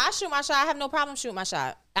 No. I shoot my shot. I have no problem shooting my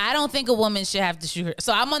shot. I don't think a woman should have to shoot her.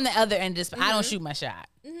 So I'm on the other end of this. I don't shoot my shot.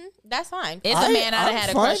 That's fine. It's a man I'm I had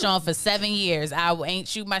a fine. crush on for 7 years. I ain't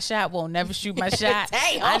shoot my shot. Won't never shoot my shot.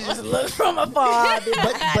 Damn. I just look from afar.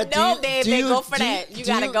 But No, do babe, you, go for do that. You, You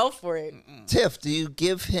do gotta you- go for it. Tiff, do you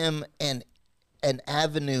give him an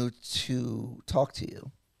avenue to talk to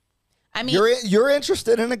you? I mean, You're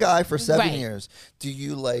interested in a guy for 7 Right. years. Do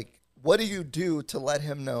you what do you do to let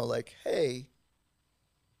him know, like, hey,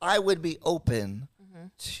 I would be open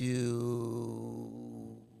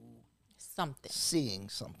to something. seeing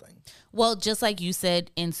something. Well, just like you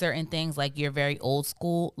said in certain things, like you're very old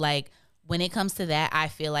school. Like when it comes to that, I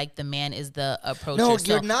feel like the man is the approacher. No,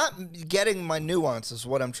 So- you're not getting my nuance is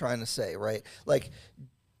what I'm trying to say, right? Like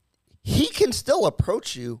he can still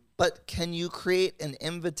approach you, but can you create an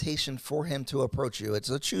invitation for him to approach you? It's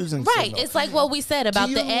a choosing Right. signal. It's like what we said about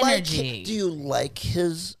Do the you like energy. do you like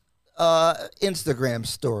his Instagram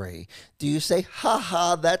story? Do you say,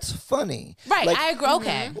 haha, that's funny? Right. Like, I agree.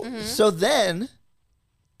 Okay. so then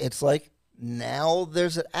it's like now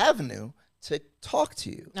there's an avenue to talk to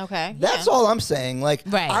you. Okay. That's all I'm saying. Like,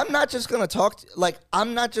 Right. I'm not just gonna talk.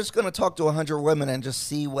 I'm not just gonna talk to 100 women and just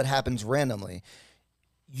see what happens randomly.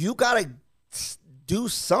 You gotta do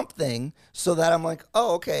something so that I'm like,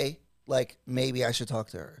 oh, okay. Like maybe I should talk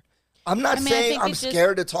to her. I'm not I saying think I'm it's just-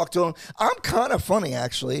 scared to talk to him. I'm kind of funny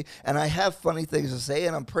actually, and I have funny things to say,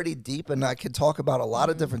 and I'm pretty deep, and I can talk about a lot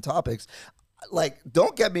of different topics. Like,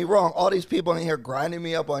 don't get me wrong. All these people in here grinding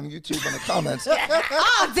me up on YouTube in the comments.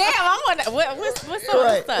 Oh damn! I want what's up?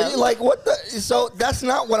 Right. What's up? Like, what the? So that's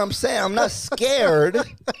not what I'm saying. I'm not scared.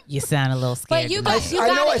 You sound a little scared. But you to got me. you I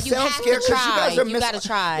know got I it. You sound have scared to 'cause you try. guys are You gotta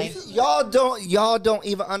try. Y'all don't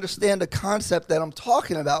even understand the concept that I'm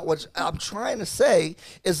talking about. What I'm trying to say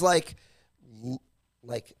is like,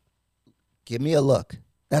 give me a look.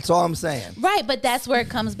 That's all I'm saying. Right, but that's where it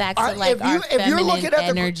comes back to I- like if our you're feminine looking at the-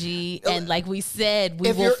 energy, and like we said, we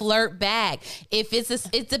if will you're- flirt back. If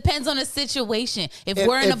it depends on the situation. If If,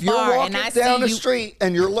 we're in a if you're bar walking and I down see the you, street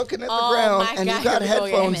and you're looking at the Oh ground my and you God, got here we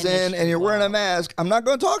go again. headphones in and you're wearing a mask, I'm not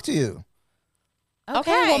going to talk to you.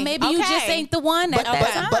 okay, well maybe you just okay. ain't the one at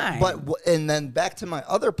that time. And then back to my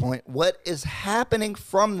other point, what is happening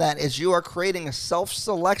from that is you are creating a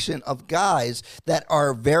self-selection of guys that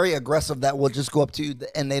are very aggressive that will just go up to you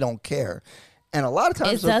and they don't care. And a lot of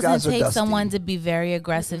times It those guys doesn't are take dusty. someone to be very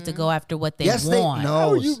aggressive to go after what they Yes, want.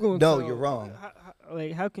 How are you no, gonna tell? you're wrong.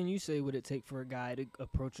 How can you say what it take for a guy to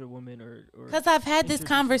approach a woman or? Because I've had this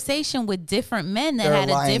conversation with different men that They're had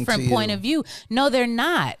a lying different to point you. of view. No, they're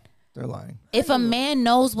not. They're lying. If a man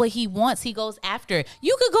knows what he wants, he goes after it.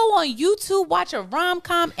 You could go on YouTube, watch a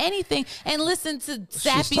rom-com, anything, and listen to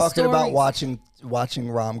sappy She's talking stories. about watching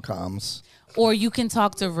rom-coms. Or you can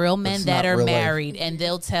talk to real men That's that not are real life. married, and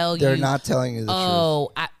they'll tell They're you, not telling you the truth.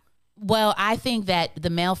 oh, I think that the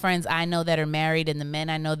male friends I know that are married and the men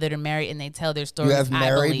I know that are married and they tell their stories. You have I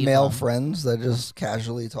married believe male them. friends that just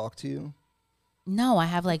casually talk to you, No, I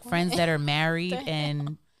have like friends that are married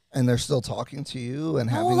and and they're still talking to you and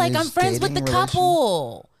having like I'm these friends with the dating relations?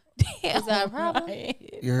 couple. Damn, Is that a problem?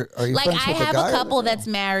 Are you like friends I with the have guy a or the couple girl? that's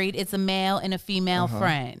married. It's a male and a female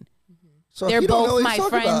friend. So if they're you don't both know what my he's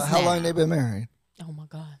talking about, friends how now. long they've been married? Oh my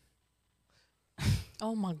god.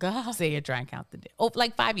 Oh my god. Say you're trying to count the day. Oh,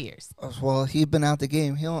 like 5 years. Well, he's been out the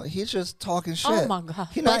game. He's just talking shit. Oh my God.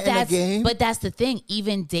 He's not in the game. But that's the thing.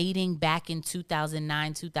 Even dating back in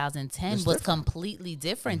 2009, 2010 It's was different. completely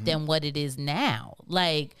different than what it is now.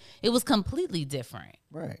 Like it was completely different.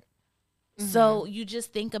 Right. So you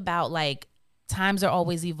just think about like times are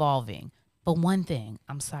always evolving. But one thing,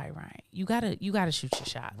 I'm sorry, Ryan, you gotta shoot your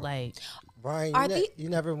shot. Like Brian, Are you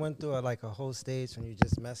never went through a whole stage when you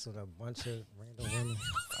just messed with a bunch of random women?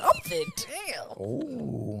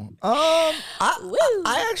 Oh. Woo.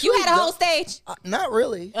 I actually You had a whole don't- stage. Not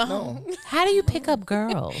really. No. how do you pick up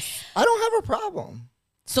girls? I don't have a problem.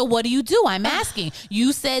 So what do you do? I'm asking.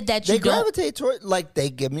 You said that you They don't. gravitate toward, like, they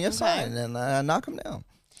give me a sign and I knock them down.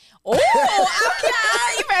 Oh,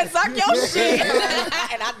 okay. You better suck your shit.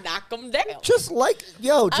 And I knock them down. Just like,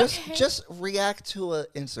 just react to an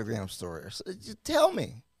Instagram story. Just tell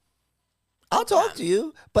me. I'll talk to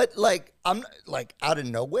you, but like, I'm like out of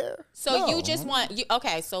nowhere. So No. you just want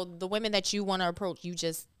okay. So the women that you want to approach,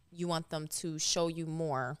 you want them to show you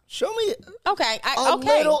more. Show me Okay, a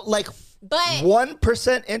okay. little, like, But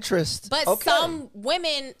 1% interest. but Okay. some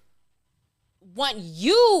women want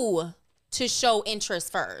you to show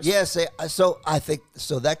interest first. Yes, so I think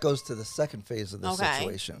so. That goes to the second phase of the Okay.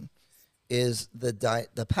 situation, is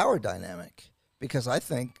the power dynamic, because I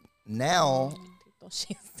think now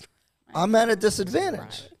I'm at a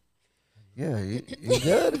disadvantage. Yeah, you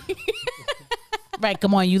good? Right,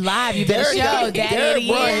 come on, you live. You better show, Derek Daddy.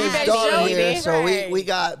 brought Yeah. his better daughter show here, it. so Right. we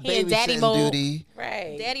got He in daddy babysitting mode. duty.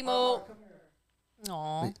 Right. Daddy mode.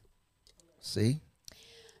 Aw. See,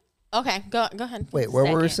 Okay, go ahead. wait, what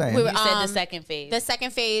were we saying? We You were, said the second phase. The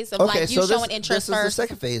second phase of Okay, like you so showing this interest is first. the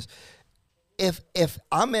second phase. If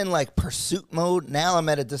I'm in like pursuit mode, now I'm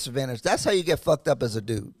at a disadvantage. That's how you get fucked up as a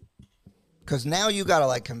dude. Because now you gotta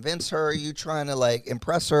like convince her, you trying to like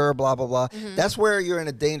impress her, blah blah blah. Mm-hmm. That's where you're in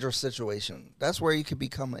a dangerous situation. That's where you could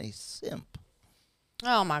become a simp.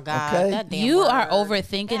 Oh my God. Okay. That damn You word. are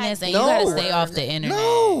overthinking this, and No. you gotta stay off the internet.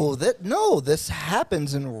 No, this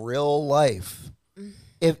happens in real life.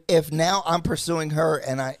 If now I'm pursuing her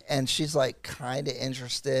and she's like kind of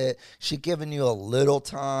interested, she giving you a little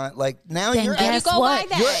time, like now Then you're guess go what?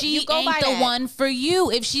 by that. She You go ain't by the that. one for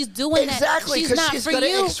you. If she's doing exactly that, she's because not she's for gonna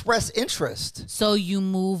you. express interest. So you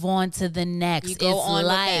move on to the next. You go it's on with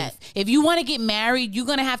life. that. If you want to get married, you're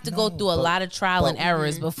gonna have to go through a lot of trial and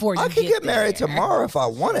errors before you I could get married there. tomorrow if I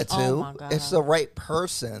wanted to. Oh my God. It's the right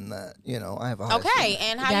person that I have a high Okay, standard.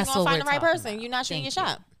 and how That's you gonna what find the we're right talking person? about. You're not shooting your Thank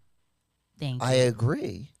you. shot. Thank you. I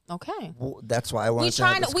agree. Okay. Well, that's why I wanted to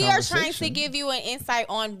have this We are trying to conversation. give you an insight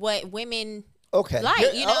on what women. Okay, like,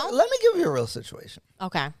 Here- you know? let me give you a real situation.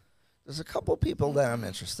 Okay. There's a couple people that I'm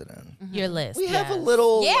interested in. Your list. We have a yes.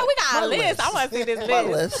 little. Yeah, we got my a list. I want to see this list. My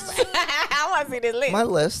list. I want to see this list. My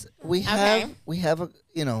list. We have. Okay. We have a.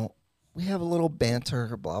 We have a little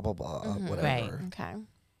banter. Blah blah blah. Whatever. Right. Okay.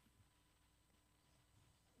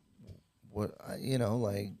 What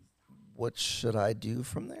like. What should I do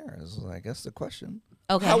from there? Is I guess the question.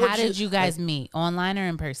 Okay, How how, would did you- you guys meet? Online or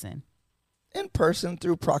in person? In person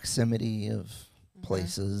through proximity of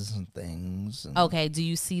places and things. And Okay, do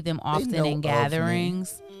you see them often know in of me.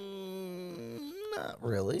 gatherings? Not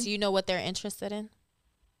really. Do you know what they're interested in?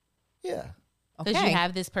 Yeah. Because you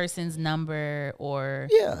have this person's number, or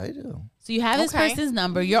Yeah, I do. so you have this Okay. person's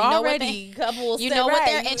number. You're You know what already couple. You know what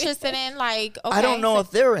they're interested in? Like, okay. I don't know if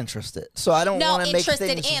they're interested, so I don't No, want to make interested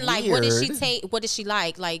things in. Like, what does she weird. take? What does she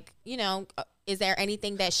like? Like, is there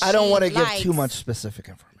anything that she I don't want to give likes? too much specific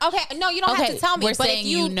information. Okay, no, you don't have Okay, to tell me. we're But saying if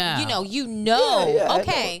you know. you know. Yeah, I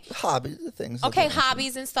Okay. know. Hobbies, the things. that Okay, they're into.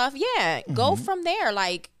 hobbies and stuff. Yeah, go from there.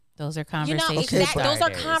 Like, Those are you conversations. know, Okay, exactly. Those are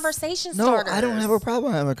starters. conversation No, starters. I don't have a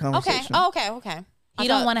problem having a Okay. conversation. Okay. He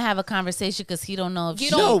don't want to have a conversation because he don't know if You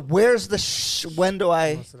she, don't- No, where's the when do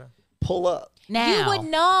I Most of that. pull up?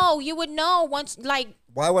 now. You would know once. Like,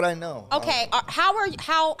 Why would I know? okay, how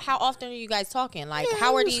often are you guys talking? Like, Yeah,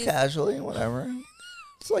 how are just these? casually, whatever.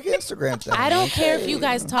 It's like an Instagram thing. I don't Like, care if hey, you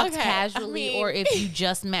guys talked Okay, casually I mean- or if you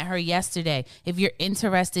just met her yesterday. If you're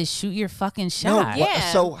interested, shoot your fucking No, shot.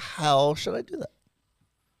 Yeah. so how should I do that?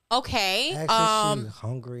 Okay. Ask if she's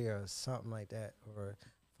hungry or something like that, or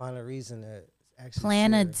find a reason to actually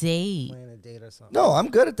Plan a share, date. plan a date or something. No, I'm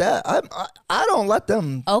good at that. I don't let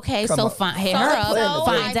them. Okay, Come so up. hit So- her up. so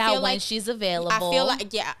Find I out feel when like- she's available. I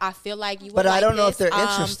feel like you would But I like don't know if this. they're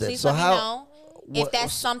interested, Please so let me how- know if what-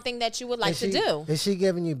 that's something that you would like Is to she, do. Is she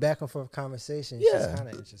giving you back and forth conversation? Yeah. She's kind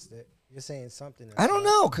of interested. You're saying something. I don't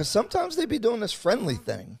know, because sometimes they be doing this friendly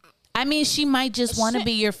thing. I mean, she might just want to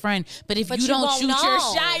be your friend, but if But you you don't won't shoot know. your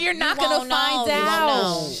shot, you're You not gonna won't know. find You won't out.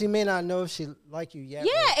 know. She may not know if she like you yet.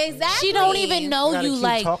 Yeah, but- exactly. She don't even know gotta you keep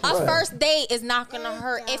like. talking. A Right. first date is not gonna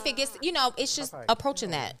hurt if it gets. It's just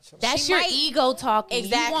approaching that. That's She your might- ego talking.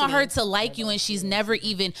 You want her Exactly. to like you, and she's never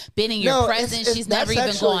even been in your No, it's- presence. it's- She's never that's even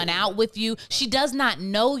actually- gone out with you. She does not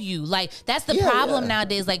know you. Like that's the Yeah, problem yeah.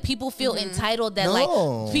 nowadays. Like people feel Mm-hmm. entitled that No,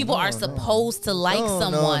 like people are no. supposed to like No,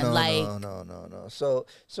 someone. No, like no.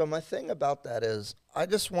 So my thing about that is, I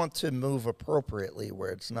just want to move appropriately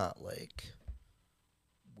where it's not like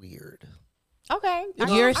weird. Okay.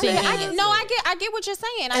 You're thinking- I get what you're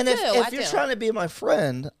saying. And I if do. you're trying to be my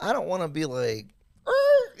friend, I don't want to be like,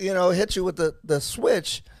 hit you with the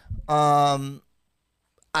switch.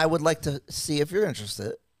 I would like to see if you're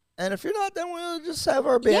interested, and if you're not, then we'll just have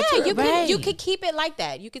our banter. Yeah, you Right. could keep it like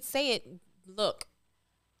that. You could say it. Look,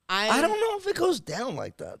 I don't know if it goes down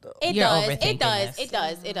like that though. It You're does. overthinking It does. this. It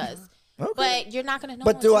does. It does. Okay. But you're not gonna know.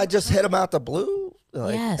 But do until I you just try. hit them out the blue?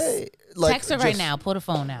 Like, yes. hey, like, Text her right just- now. Pull the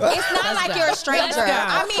phone out. It's not like you're a stranger.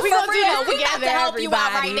 I mean, for real, we got to help you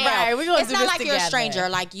out right now. Right, we gonna it's do not this like you're a together. stranger.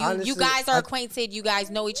 Like you Honestly, guys are I- acquainted. You guys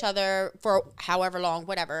know each other for however long,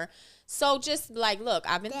 whatever. So just like, look,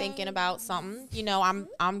 I've been thinking about something.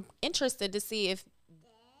 I'm interested to see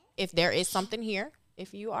if there is something here.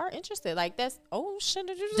 If you are interested, like that's shit.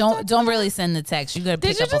 Did you just Don't really send the text. You gotta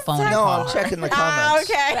pick you up a just phone text and No, call I'm her. checking the comments.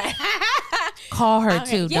 Okay. Call her Okay.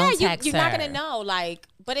 too. Yeah, Don't text you're her. not gonna know. Like,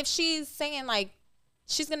 but if she's saying like,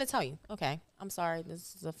 she's gonna tell you. Okay, I'm sorry,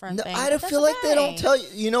 this is a friend No, thing. I don't That's feel like they don't okay. tell you.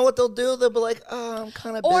 You know what they'll do? They'll be like, "Oh, I'm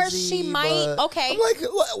kind of Or busy." she might- but-" okay. I'm like,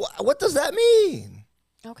 what does that mean?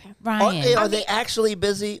 Okay. Ryan. Are they actually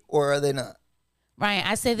busy or are they not? Ryan,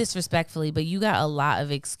 I say this respectfully, but you got a lot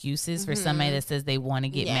of excuses for somebody that says they want to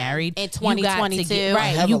get Yeah. married In You got to 2022. get- I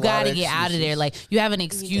right? have You a lot got to of get out of there. excuses. Like you have an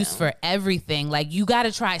excuse do. for everything. Like you got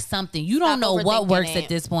to try something. You don't Stop know what overthinking works it. at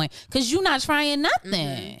this point because you're not trying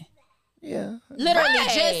nothing. Yeah. Literally, Right.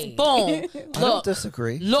 just boom. I don't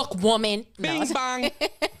disagree. Look, woman. Bing bong.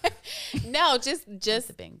 No, just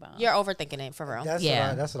The bing bong. you're overthinking it for real.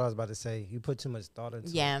 Yeah. That's what I was about to say. You put too much thought into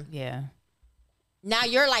it. Yeah. Yeah. Now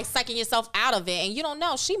you're like sucking yourself out of it, and you don't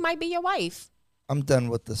know she might be your wife. I'm done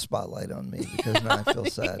with the spotlight on me because now I feel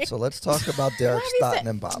sad. So let's talk about Derek Stotting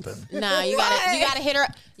and bopping. Nah, you gotta hit her.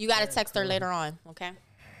 You gotta text her later on. Okay.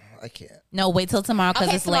 I can't. No, wait till tomorrow because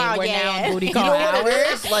Okay, it's late. tomorrow, We're yeah, now yeah. in booty You call know what hour. it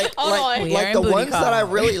is? Like Hold on. We are in the booty ones call that I hour.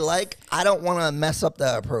 really like, I don't want to mess up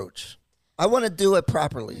the approach. I want to do it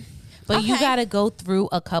properly. But you Okay. got to go through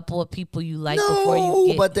a couple of people you like before you No,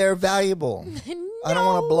 get. but they're valuable. I don't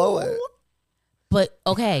want to blow it. But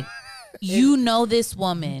okay, you know this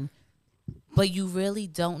woman, but you really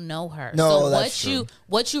don't know her. No, so that's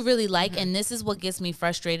what you really like, Mm-hmm. and this is what gets me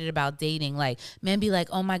frustrated about dating. Like men be like,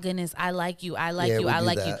 "Oh my goodness, I like you, I like Yeah, you, we I do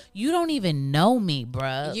like you." that. You don't even know me,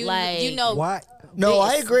 bruh. You like know Why? No,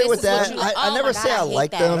 I This- agree this with is what that. you like. I Oh never my say God, I I hate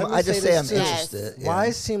like that. them. Let me I just say say I'm this too. interested. Yeah. Why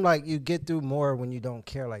it seem like you get through more when you don't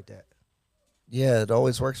care like that? Yeah, it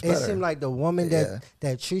always works It better. seemed like the woman Yeah.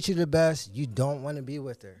 that treats you the best, you don't want to be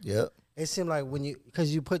with her. Yep. It seemed like when you,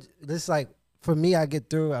 because you put this, like for me, I get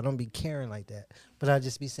through, I don't be caring like that, but I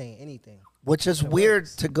just be saying anything. Which is weird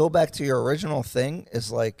to go back to your original thing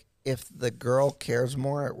is like if the girl cares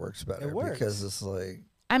more, it works better. It works. Because it's like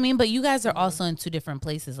I mean, but you guys are also in two different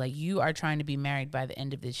places. Like you are trying to be married by the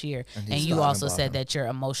end of this year, And and he's you starting also to said bother. that you're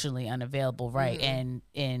emotionally unavailable, right? Mm-hmm.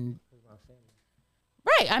 And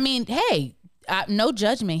right. I mean, hey, no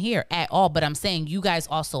judgment here at all. But I'm saying you guys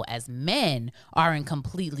also, as men, are in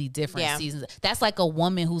completely different Yeah. seasons. That's like a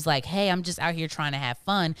woman who's like, "Hey, I'm just out here trying to have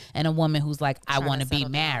fun," and a woman who's like, "I Trying want to to be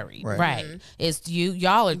settle down. married." Right. Right. It's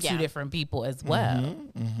y'all are two Yeah. different people as well.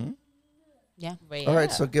 Yeah. But all right,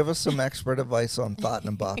 yeah. so give us some expert advice on thought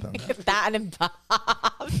and bopping. That and Bob.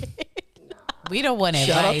 we don't want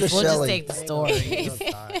Shout out advice. to We'll just Shelley. take the story.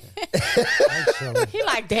 He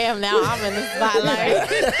like, damn, now I'm in the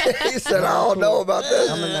spotlight. He said, I don't know about this.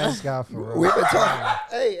 I'm a nice guy for real. We've been talking.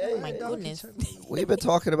 Hey, Oh my goodness. we've been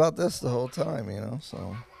talking about this the whole time, you know.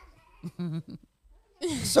 So,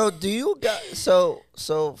 so do you got so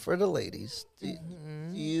for the ladies? Do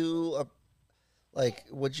you like?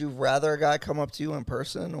 Would you rather a guy come up to you in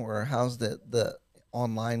person, or how's the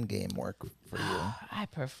online game work for you? I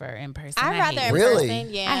prefer in person. I'd rather hate in Really?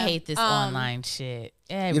 person. Yeah. I hate this online shit.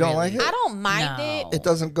 You don't like it? I don't mind No. it. It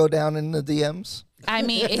doesn't go down in the DMs. I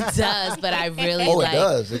mean, it does, but I really Oh, like. it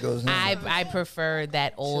does. It goes. In. I prefer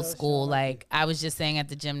that old school. Like I was just saying at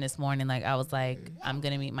the gym this morning. Like I was like, I'm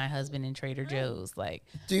gonna meet my husband in Trader Joe's. Like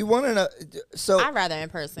Do you want to know? So I'd rather in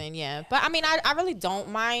person, yeah. But I mean, I really don't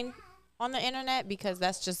mind on the internet because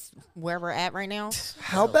that's just where we're at right now.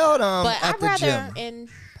 how about But at I'd the rather gym? in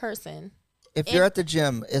person. If you're at the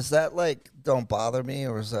gym, is that like don't bother me,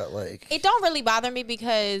 or is that like It don't really bother me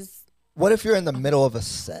because what if you're in the middle of a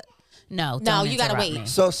set? no, No, don't you gotta interrupt wait. me.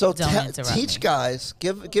 So Don't interrupt teach me. guys.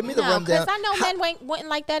 Give me the no, rundown. because I know men wouldn't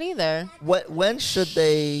like that either. When should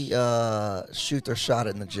they shoot their shot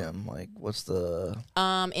in the gym? Like, what's the?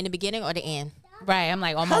 In the beginning or the end. Right, I'm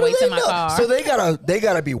like on my How do way they to my know? car. So they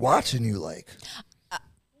gotta be watching you. Like,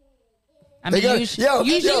 I they mean, gotta,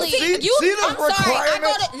 usually, see you- the I'm sorry, I go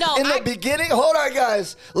requirements to- no, in the I- beginning. Hold on,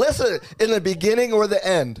 guys. Listen, in the beginning or the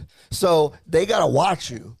end. So they gotta watch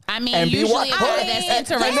you. I mean, and be usually wa- a hold guy on. that's And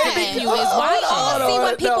interested maybe- in you hold is on, watching. hold on, See when hold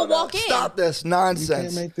on. people No, walk in. Stop this You nonsense.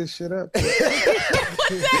 can't make this shit up.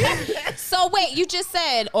 So wait, you just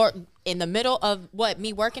said or in the middle of what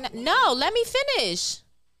me working? No, let me finish.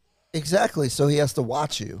 Exactly. So he has to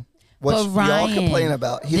watch you. What But y'all Ryan, complain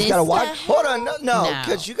about? He's this- got to watch. The Hold on, no, No.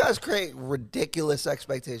 because you guys create ridiculous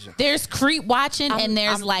expectations. There's creep watching, and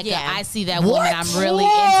there's I'm- like yeah. I see that woman. I'm really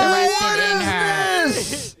What interested in her. is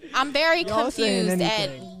this? I'm very Y'all saying confused at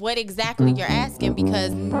anything. what exactly you're asking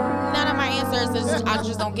because none of my answers is I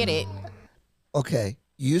just don't get it. Okay,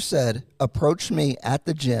 you said approach me at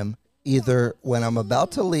the gym either when I'm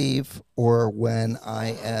about to leave or when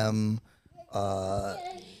I am.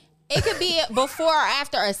 It could be before or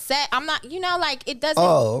after a set. I'm not, like it doesn't,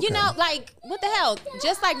 Oh, okay. like what the hell?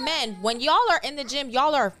 Just like men, when y'all are in the gym,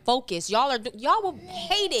 y'all are focused. Y'all will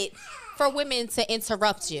hate it for women to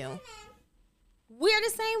interrupt you. We're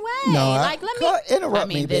the same way. No, like let me. interrupt I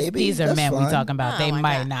mean, me, baby. these are That's men we fine. talking about. Oh They my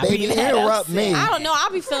might God. not Baby, be that interrupt upset. me. I don't know.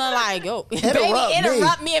 I'll be feeling like, oh, Interrupt baby, me.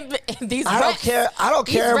 interrupt me. And these I don't reps- care. I don't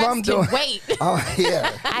these care if reps I'm can doing. Wait. Oh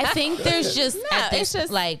yeah. I think there's just No, at this, it's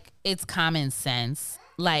just- like it's common sense.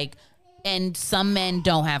 Like And some men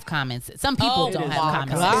don't have common sense. Some people Oh, don't my have common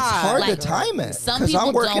God. sense. It's hard Like, to time it. Some 'cause people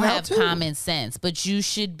I'm working don't out have too. common sense, but you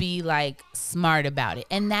should be like smart about it.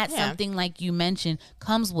 And that's Yeah. something, like you mentioned,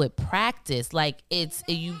 comes with practice. Like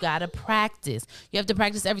you gotta practice. You have to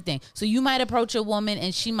practice everything. So you might approach a woman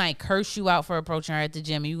and she might curse you out for approaching her at the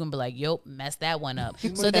gym, and you're gonna be like, "Yo, mess that one up."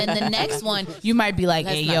 So then the next one, you might be like,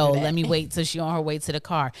 "Hey, not yo, do that. let me wait till she on her way to the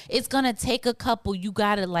car." It's gonna take a couple. You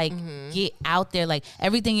gotta like get out there. Like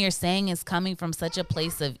everything you're saying is coming from such a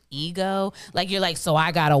place of ego. Like you're like, so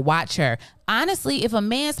I gotta watch her. Honestly, if a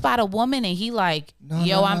man spot a woman and he like,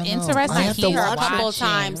 yo, I'm interested, I have he's to Her a watch couple watching.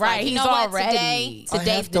 times, right? like, you He's know what, already. today- I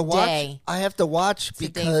Today's have to the watch. day. I have to watch Today's the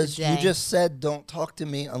because you day. just said don't talk to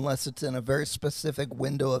me unless it's in a very specific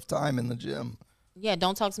window of time in the gym. Yeah,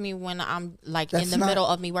 don't talk to me when I'm like That's in the not- middle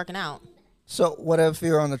of me working out. So what if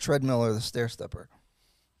you're on the treadmill or the stair stepper?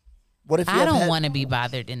 What if you I have don't had- want to be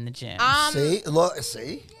bothered in the gym. see? Look,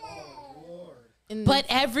 see? But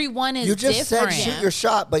everyone is You just different. said shoot your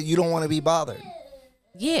shot, but you don't want to be bothered.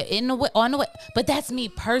 Yeah, in the way, on the way. But that's me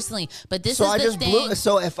personally. But this So is I the just thing. blew.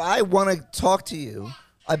 So if I want to talk to you,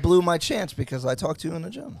 I blew my chance because I talked to you in the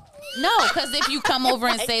gym. No, because if you come over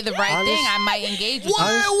and say the right thing, I might engage with you.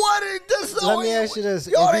 What is this? Let me ask you this: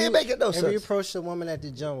 Y'all if ain't making no if you sense. approached a woman at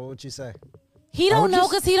the gym, what would you say? He don't would know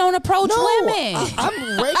just- because he don't approach No, women.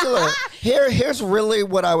 I'm regular. Here's really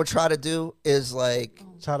what I would try to do is like.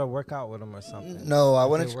 Try to work out with them or something. No, I If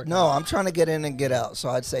wouldn't. they work No, out. I'm trying to get in and get out. So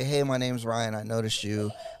I'd say, "Hey, my name's Ryan. I noticed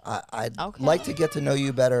you. I'd Okay. like to get to know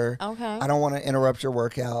you better. Okay. I don't want to interrupt your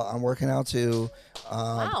workout. I'm working out too.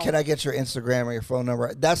 Wow. Can I get your Instagram or your phone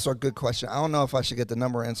number?" That's a good question. I don't know if I should get the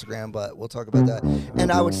number on Instagram, but we'll talk about that.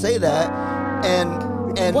 And I would say that,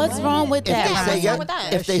 and What's wrong with if that, they say Ryan? yes, with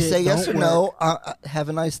that? if they That say shit yes or don't no, have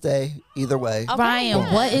a nice day. Either way. Okay, Ryan,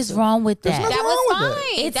 yeah. what is wrong with There's that? nothing That was wrong with fine.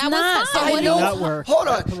 it. It's that not. was So fine. what do do- not work. Hold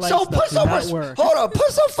on. That polite So stuff put do some not work. hold on.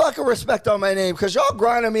 Put some fucking respect on my name because y'all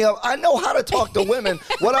grinding me up. I know how to talk to women.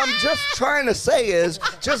 What I'm just trying to say is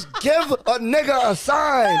just give a nigga a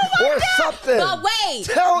sign or something. But wait,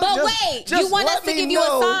 Just you want us let to me give you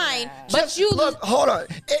know. a sign, but Just you look. Hold on.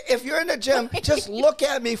 If you're in the gym, just look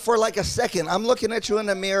at me for like a second. I'm looking at you in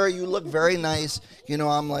the mirror. You look very nice. You know,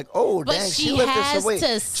 I'm like, oh, But dang, she lifted has some weight.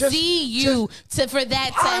 to see you for that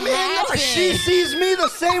to I mean, happen. she sees me the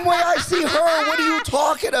same way I see her. What are you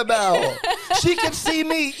talking about? She can see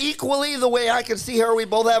me equally the way I can see her. We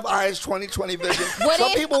both have eyes, 20/20 vision. What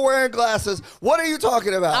Some if- people wearing glasses. What are you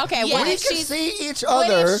talking about? Okay, what we if can she's- see each What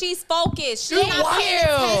other. if she's focused? She's Dude, not why paying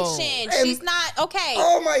you? attention. And- She's not okay.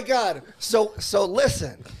 Oh my God! So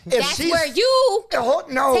listen. If That's she's, where you.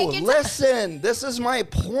 No, Take your time. listen. This is my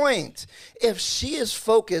point. If she is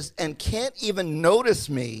focused and can't even notice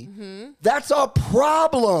me, that's a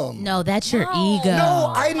problem. No, that's your ego.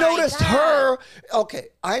 No, I my noticed God. her. Okay,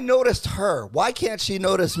 I noticed her. Why can't she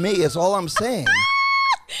notice me? Is all I'm saying.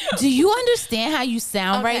 Do you understand how you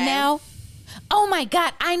sound right Okay. now? Oh my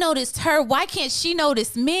God, I noticed her. Why can't she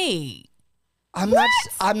notice me? I'm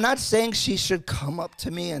not saying she should come up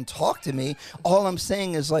to me and talk to me. All I'm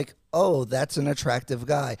saying is like, oh, that's an attractive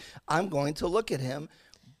guy. I'm going to look at him.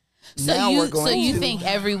 So Now we're you going to- think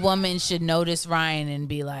every woman should notice Ryan and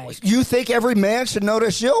be like, You think every man should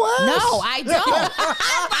notice your ass? no, I don't.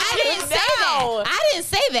 I didn't say that. I didn't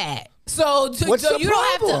say that. So, What's the you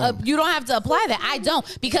don't have problem? to. You don't have to apply that. I don't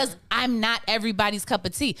because I'm not everybody's cup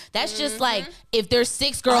of tea. That's just like if there's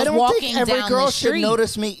 6 I girls don't walking think every down girl the should street.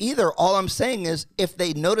 notice me either. All I'm saying is if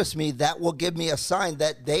they notice me, that will give me a sign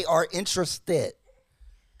that they are interested.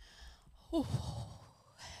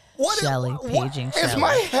 What is- Shelly, what- paging Is Shelly.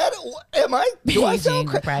 my head? Am I? Do I Paging sound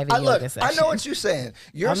the crazy? private Look, yoga I session. know what you're saying.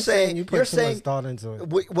 You're I'm saying you you're put too much saying thought into it.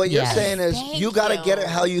 what you're Yes. saying is Thank you got to you. get it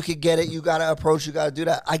how you could get it. You got to approach. You got to do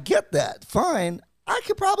that. I get that. Fine. I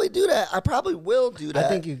could probably do that. I probably will do that. I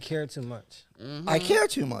think you care too much. I care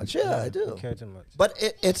too much. Yeah, I do. You care too much. But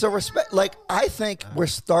it's a respect. Like, I think we're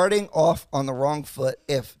starting off on the wrong foot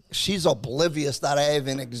if she's oblivious that I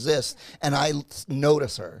even exist and I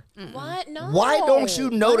notice her. What? No. Why don't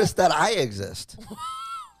you notice that I exist?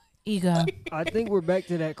 Ego. I think we're back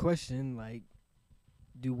to that question. Like,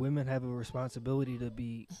 do women have a responsibility to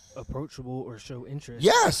be approachable or show interest?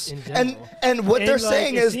 Yes. In And general? what And, they're like,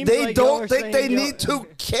 saying it is seems they like y'all don't are think they saying y'all- need to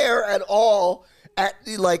care at all at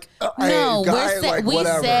like No, a guy like we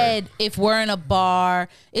whatever. said if we're in a bar,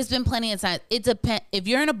 it's been plenty of times. It depends. If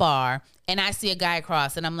you're in a bar and I see a guy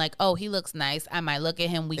across and I'm like, oh, he looks nice, I might look at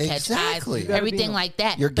him. We catch Exactly. eyes, You everything like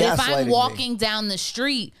that. You're But if gaslighting I'm me. walking down the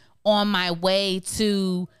street on my way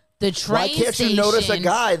to the train Why can't station, you notice a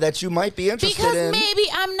guy that you might be interested because in? maybe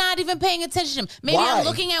I'm not even paying attention to him. Maybe Why? I'm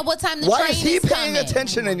looking at what time the Why train is he paying coming.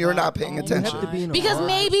 attention and you're not paying You have to attention? be in a Because bar.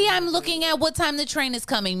 maybe I'm looking at what time the train is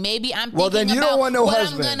coming. Maybe I'm thinking Well, then you about don't want no what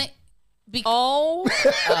husband. I'm gonna. Oh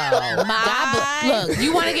my Look,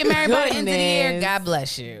 you want to get married by the end of the year? goodness. God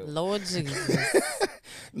bless you. Lord Jesus.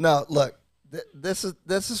 No, look, this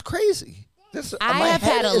is crazy. I my have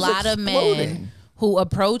had head a is lot of exploding. men who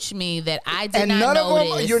approached me that I did And not none of them-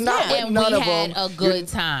 notice. you're not with and none we of had them. a good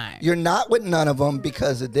time. You're not with none of them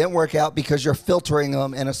because it didn't work out because you're filtering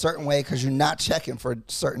them in a certain way because you're not checking for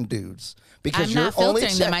certain dudes. Because I'm you're not only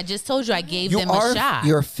filtering them. I just told you I gave you them are a shot.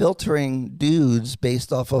 You're filtering dudes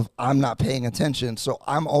based off of I'm not paying attention, so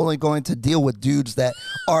I'm only going to deal with dudes that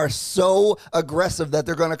are so aggressive that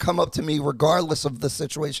they're going to come up to me regardless of the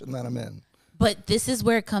situation that I'm in. But this is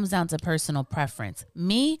where it comes down to personal preference.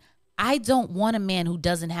 Me, I don't want a man who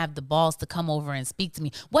doesn't have the balls to come over and speak to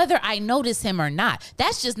me, whether I notice him or not.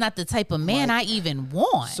 That's just not the type of man I even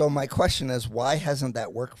want. So my question is, why hasn't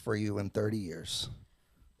that worked for you in 30 years?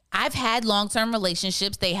 I've had long-term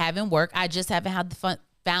relationships. They haven't worked. I just haven't had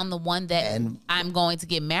found the one that I'm going to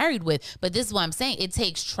get married with. But this is what I'm saying. It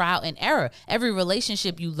takes trial and error. Every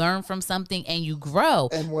relationship, you learn from something and you grow.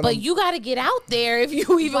 But you got to get out there if you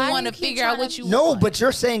even Why do want you to keep figure out trying what to- you No, want. but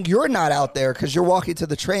you're saying you're not out there because you're walking to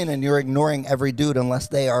the train and you're ignoring every dude unless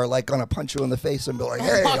they are like going to punch you in the face and be like,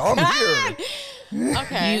 hey, I'm here.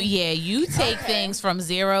 Okay. You take things from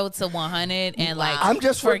 0 to 100 and like I'm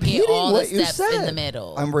just forget repeating all what the you steps said. in the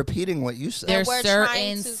middle. I'm repeating what you said. There's we're certain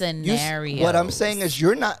trying to- scenarios. What I'm saying is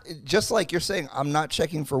you're not, just like you're saying I'm not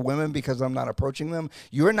checking for women because I'm not approaching them,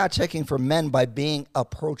 you're not checking for men by being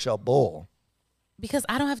approachable. because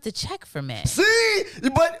I don't have to check for men. See?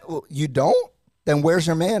 But you don't? Then where's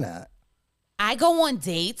your man at? I go on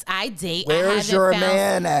dates. I date. I Where's haven't your found,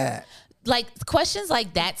 man at? Like questions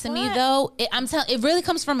like that to me though, I'm telling, it really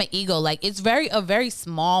comes from an ego. Like it's a very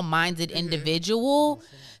small-minded individual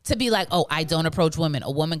to be like, oh, I don't approach women.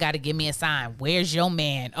 A woman got to give me a sign. Where's your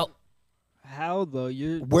man? Oh, How though?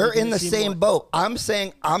 We're in the same boat. I'm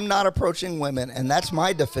saying I'm not approaching women, and that's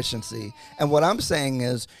my deficiency. And what I'm saying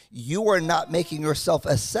is you are not making yourself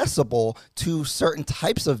accessible to certain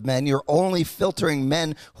types of men. You're only filtering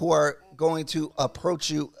men who are going to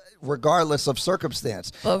approach you regardless of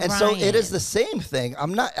circumstance. But and so it Ryan- is the same thing.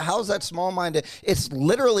 I'm not, how's that small-minded? It's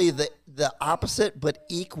literally the opposite but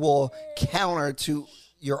equal counter to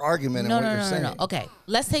your argument and what you're saying. No. Okay,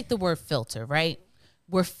 let's take the word filter, right?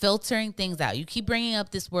 We're filtering things out. You keep bringing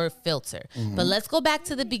up this word filter. Mm-hmm. But let's go back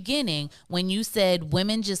to the beginning when you said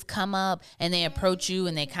women just come up and they approach you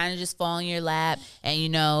and they kind of just fall in your lap and, you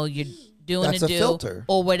know, you're doing That's a a do filter.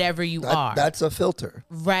 or whatever you are. That's a filter.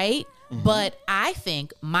 Right? But I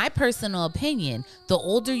think, my personal opinion, the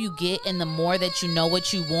older you get and the more that you know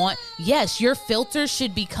what you want, yes, your filter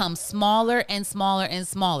should become smaller and smaller and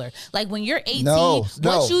smaller. Like when you're 18, No.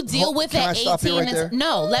 what you deal with Can I at stop you 18 right there?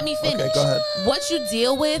 no, let me finish. Okay, go ahead. What you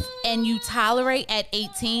deal with and you tolerate at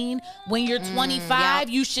 18, when you're 25,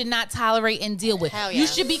 you should not tolerate and deal with. Hell You yeah.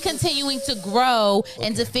 should be continuing to grow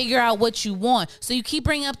and to figure out what you want. So you keep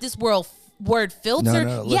bringing up this word filter.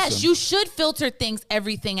 No, Yes, listen. you should filter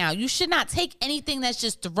everything out. You should not take anything that's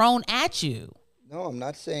just thrown at you. No, I'm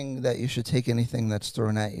not saying that you should take anything that's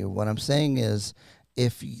thrown at you. What I'm saying is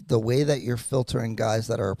if the way that you're filtering guys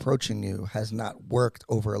that are approaching you has not worked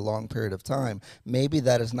over a long period of time, maybe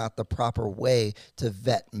that is not the proper way to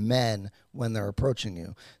vet men when they're approaching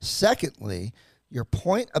you. Secondly, your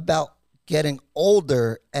point about getting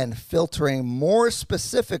older and filtering more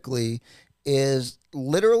specifically is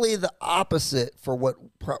literally the opposite for what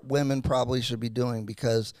women probably should be doing,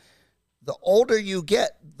 because the older you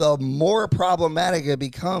get, the more problematic it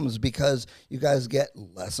becomes because you guys get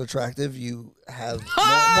less attractive. You have more,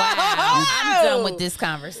 Wow. I'm done with this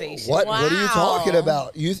conversation. what are you talking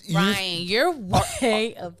about? Ryan, your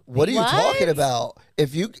way of What are you talking about?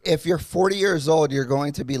 If you're 40 years old, you're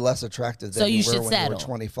going to be less attractive than So you you were should when settle. you were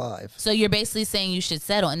 25. So you're basically saying you should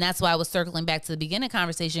settle. And that's why I was circling back to the beginning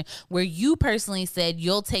conversation where you personally said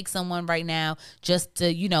you'll take someone right now just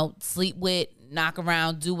to, you know, sleep with, knock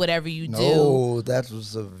around, do whatever you do. No, that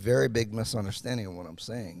was a very big misunderstanding of what I'm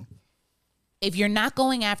saying. If you're not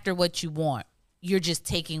going after what you want, you're just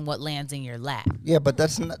taking what lands in your lap. Yeah, but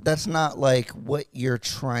that's not like what you're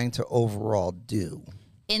trying to overall do.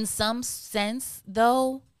 In some sense,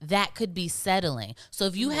 though, that could be settling. So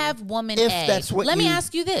if you have woman If A, that's what let me you-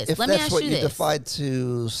 ask you this. If Let me that's ask what you you this. decide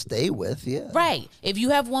to stay with, yeah. Right. If you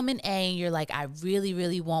have woman A and you're like, I really,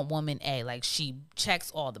 really want woman A. Like she checks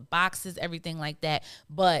all the boxes, everything like that.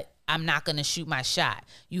 But I'm not going to shoot my shot.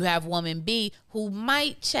 You have woman B who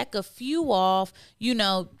might check a few off. You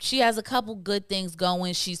know, she has a couple good things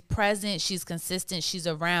going. She's present. She's consistent. She's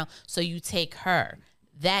around. So you take her.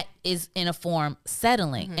 That is in a form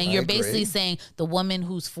settling. And you're basically saying the woman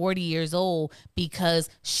who's 40 years old because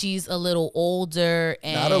she's a little older.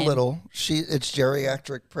 And not a little. It's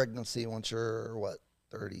geriatric pregnancy once you're,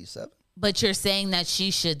 37? But you're saying that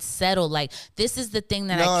she should settle. Like, this is the thing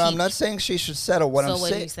that No, I'm not saying she should settle. What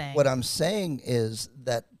I'm saying is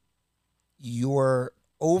that your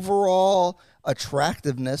overall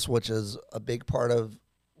attractiveness, which is a big part of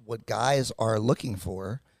what guys are looking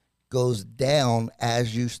for, goes down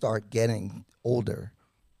as you start getting older.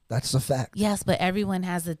 That's a fact. Yes, but everyone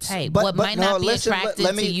has a type. What might not be attractive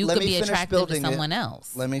to you could be attractive to someone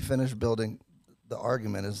else. Let me finish building the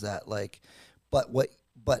argument. Is that like, but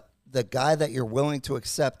the guy that you're willing to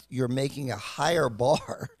accept, you're making a higher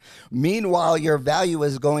bar. Meanwhile, your value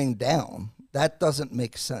is going down. That doesn't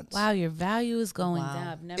make sense. Wow, your value is going down.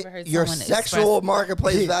 I've never heard your someone sexual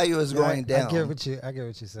marketplace value is going down. I get what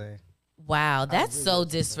you're saying. Wow, that's so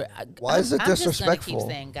disrespectful. Why is it disrespectful? I'm just gonna keep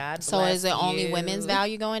saying God so is it only women's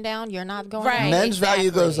value going down? You're not going right. down? Men's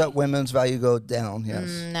value goes up, women's value go down, yes.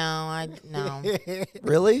 No.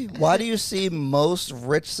 Really? Why do you see most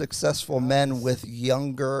rich, successful men with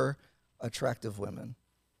younger, attractive women?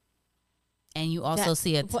 And you also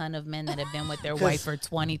see a ton of men that have been with their wife for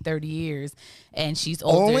 20, 30 years, and she's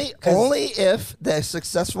older. Only if the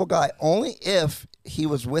successful guy, only if he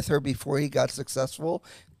was with her before he got successful,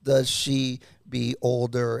 does she be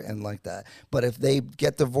older and like that. But if they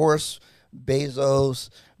get divorced, Bezos,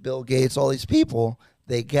 Bill Gates, all these people,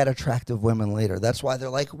 they get attractive women later. That's why they're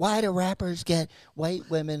like, why do rappers get white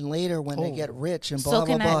women later when they get rich and blah,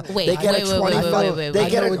 blah, blah. They get a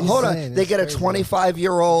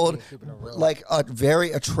 25-year-old, like a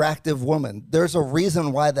very attractive woman. There's a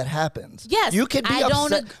reason why that happens. Yes, you could be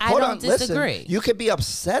upset. I don't disagree. Listen, you could be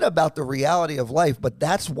upset about the reality of life, but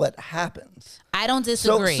that's what happens. I don't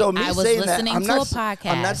disagree. So me I was saying listening that, to a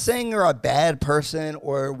podcast. I'm not saying you're a bad person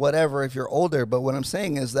or whatever if you're older, but what I'm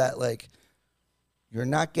saying is that, like, you're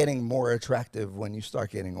not getting more attractive when you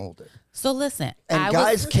start getting older. So listen, and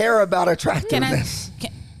guys care about attractiveness.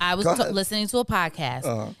 I was listening to a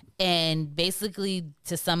podcast, and basically,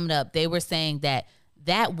 to sum it up, they were saying that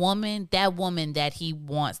woman that he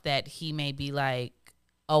wants, that he may be like,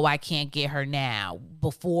 oh, I can't get her now,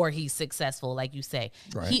 before he's successful, like you say.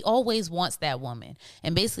 Right. He always wants that woman.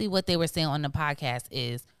 And basically what they were saying on the podcast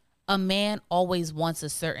is, a man always wants a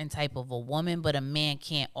certain type of a woman, but a man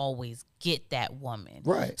can't always get that woman.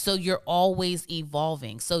 Right. So you're always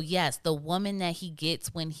evolving. So yes, the woman that he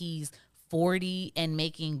gets when he's 40 and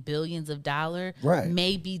making billions of dollars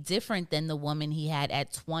may be different than the woman he had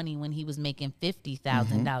at 20 when he was making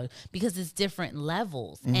 $50,000 because it's different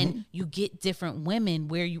levels and you get different women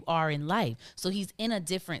where you are in life. So he's in a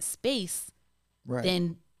different space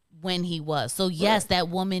than when he was. So yes, that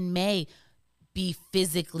woman may be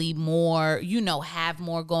physically more, have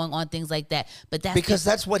more going on, things like that. But that's because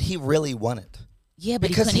that's what he really wanted. Yeah, but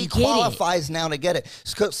because he qualifies now to get it.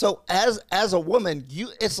 So as a woman,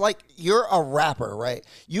 it's like you're a rapper, right?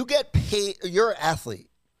 You get paid. You're an athlete.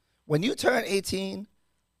 When you turn 18,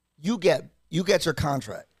 you get your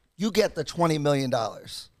contract. You get the $20 million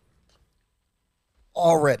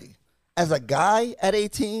already. As a guy at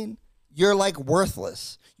 18, you're like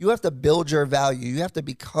worthless. You have to build your value. You have to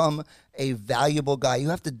become a valuable guy. You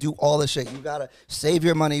have to do all this shit. You got to save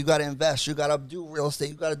your money. You got to invest. You got to do real estate.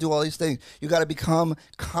 You got to do all these things. You got to become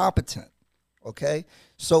competent, okay?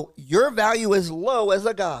 So your value is low as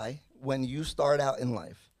a guy when you start out in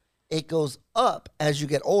life. It goes up as you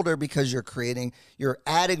get older because you're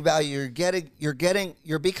adding value.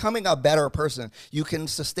 You're becoming a better person. You can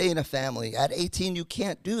sustain a family. At 18, you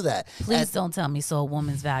can't do that. Please don't tell me so a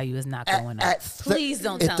woman's value is not going up. Please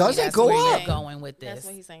don't tell me it doesn't go where up. you're going with this. That's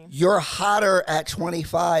what he's saying. You're hotter at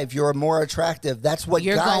 25. You're more attractive. That's what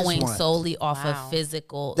you're guys going want. Solely off of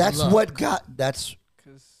physical. That's look. what That's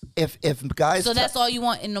if guys. So that's all you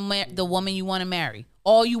want in the woman you want to marry.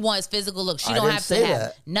 All you want is physical look. She don't have to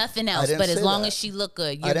have nothing else. But as long as she look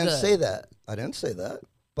good, you're good. I didn't say that.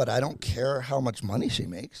 But I don't care how much money she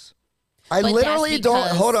makes. I literally don't.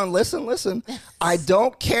 Hold on. Listen. I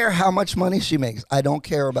don't care how much money she makes. I don't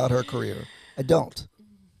care about her career. I don't.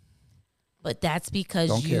 But that's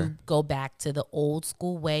because you go back to the old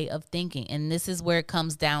school way of thinking. And this is where it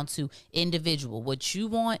comes down to individual. What you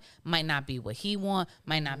want might not be what he want,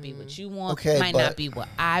 might not be what you want, might not be what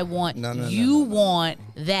I want. You want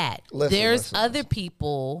that. There's other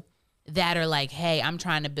people that are like, hey, I'm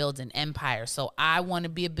trying to build an empire. So I want to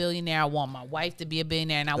be a billionaire. I want my wife to be a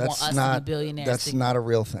billionaire, and I want us to be billionaires. That's not a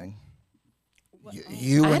real thing. You I and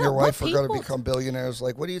your don't- what wife are going to people- become billionaires.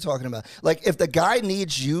 Like, what are you talking about? Like, if the guy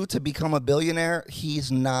needs you to become a billionaire,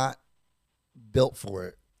 he's not built for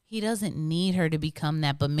it. He doesn't need her to become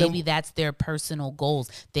that, but maybe that's their personal goals.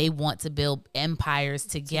 They want to build empires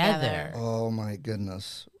together. Oh my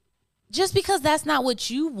goodness. Just because that's not what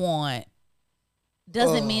you want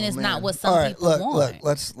doesn't mean it's not what some people want.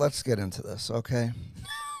 Let's get into this, okay?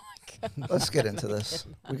 Let's get into this.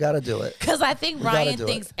 We got to do it. Because I think We gotta Ryan do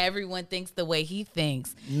thinks it. everyone thinks the way he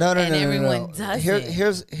thinks. No, and everyone doesn't.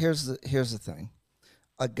 Here's the thing.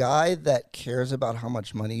 A guy that cares about how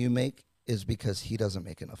much money you make is because he doesn't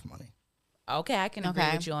make enough money. Okay, I can agree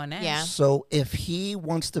with you on that. Yeah. So if he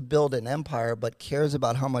wants to build an empire but cares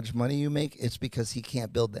about how much money you make, it's because he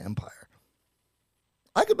can't build the empire.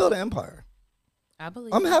 I could build an empire. I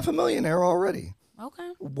believe I'm it. half a millionaire already.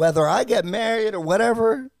 Okay. Whether I get married or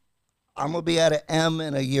whatever, I'm going to be at an M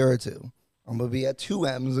in a year or two. I'm going to be at 2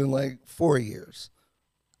 M's in like 4 years.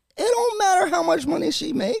 It don't matter how much money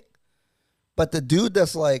she make. But the dude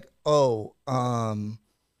that's like, oh,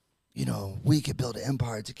 you know, we could build an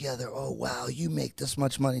empire together. Oh, wow, you make this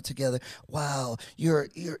much money together. Wow, you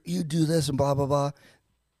do this and blah, blah, blah.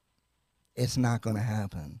 It's not going to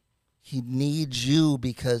happen. He needs you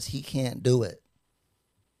because he can't do it.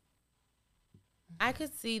 I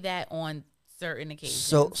could see that on certain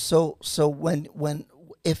occasions. So when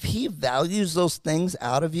if he values those things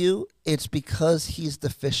out of you, it's because he's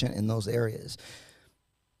deficient in those areas.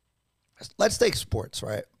 Let's take sports,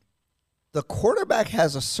 right? The quarterback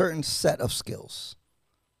has a certain set of skills.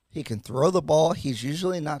 He can throw the ball. He's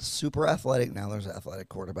usually not super athletic. Now there's athletic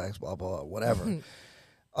quarterbacks, blah, blah, blah, whatever.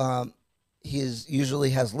 He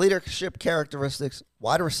usually has leadership characteristics.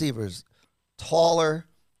 Wide receivers, taller,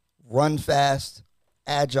 run fast,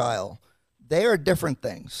 agile. They are different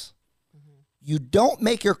things. You don't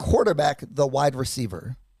make your quarterback the wide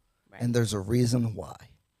receiver. Right. And there's a reason why.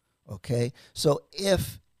 Okay? So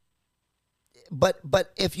if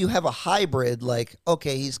you have a hybrid, like,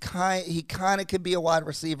 okay, he kind of can be a wide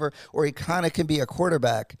receiver or he kind of can be a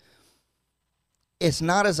quarterback, it's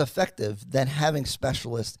not as effective than having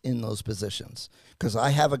specialists in those positions. Because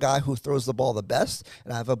I have a guy who throws the ball the best,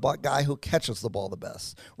 and I have a guy who catches the ball the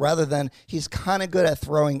best. Rather than he's kind of good at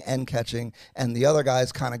throwing and catching, and the other guy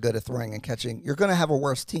is kind of good at throwing and catching, you're going to have a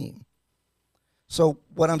worse team. So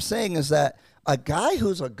what I'm saying is that a guy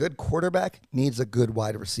who's a good quarterback needs a good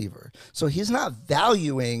wide receiver. So he's not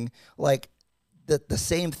valuing like the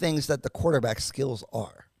same things that the quarterback skills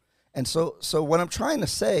are. And so what I'm trying to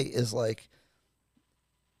say is like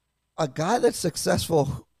a guy that's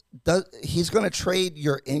successful, he's going to trade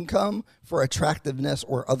your income for attractiveness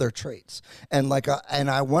or other traits. And and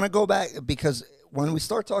I want to go back because when we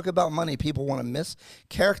start talking about money, people want to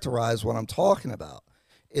mischaracterize what I'm talking about.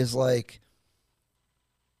 Is like,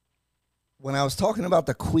 when I was talking about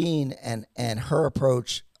the queen and her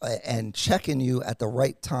approach and checking you at the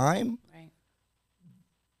right time, right,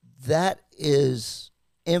 that is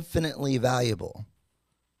infinitely valuable.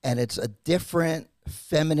 And it's a different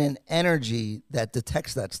feminine energy that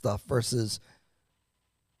detects that stuff versus,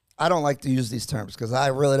 I don't like to use these terms because I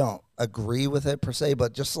really don't agree with it per se,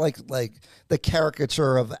 but just like the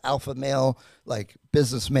caricature of alpha male, like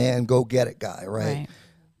businessman, go get it guy, right?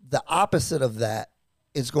 The opposite of that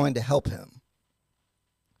is going to help him.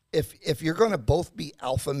 If you're going to both be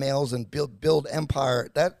alpha males and build empire,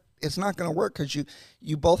 that it's not going to work because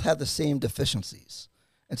you both have the same deficiencies.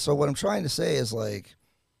 And so what I'm trying to say is like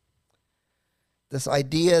this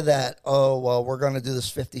idea that, oh, well, we're going to do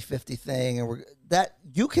this 50-50 thing, and that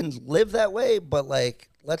you can live that way, but like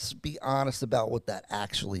let's be honest about what that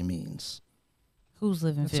actually means. Who's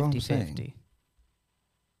living 50-50?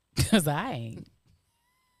 Because I ain't.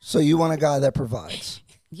 So you want a guy that provides?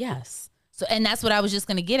 Yes. So, and that's what I was just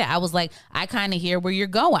gonna get at. I was like, I kind of hear where you're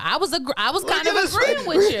going. I was kind of agreeing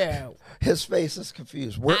with you. His face is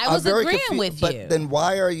confused. I was agreeing with you. But then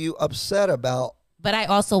why are you upset about? But I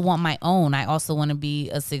also want my own. I also want to be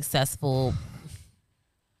a successful.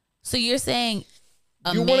 So you're saying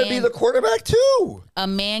you want to be the quarterback too? A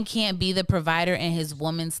man can't be the provider and his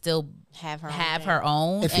woman still have her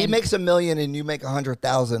own. If he makes $1 million and you make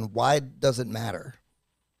 100,000, why does it matter?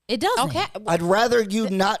 It doesn't. Okay. I'd rather you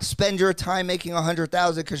not spend your time making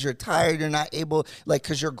 100,000 because you're tired, you're not able, like,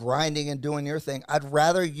 because you're grinding and doing your thing. I'd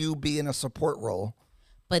rather you be in a support role.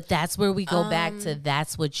 But that's where we go back to.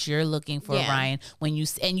 That's what you're looking for, yeah. Ryan. When you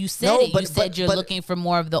said you're looking for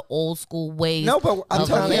more of the old school ways. No, but I'm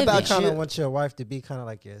talking about you. Kind of want your wife to be kind of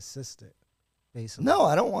like your assistant, basically. No,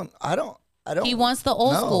 I don't. He wants the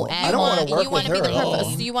old school. I don't want to work with her at all.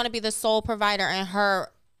 So you want to be the sole provider and her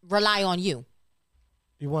rely on you.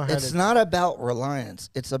 You want her It's not about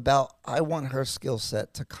reliance. It's about I want her skill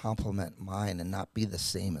set to complement mine and not be the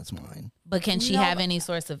same as mine. But can she No, have but- any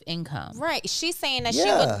source of income? Right. She's saying that Yeah, she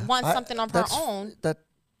would want something of her that's- own.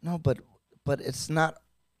 But it's not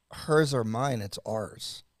hers or mine. It's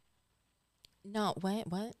ours. No,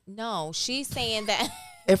 what? No, she's saying that.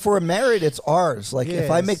 If we're married, it's ours. Like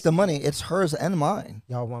if I Yes. make the money, it's hers and mine.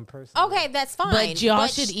 y'all one person. Okay, that's fine. But y'all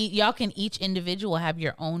y'all can each individual have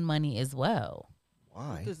your own money as well. What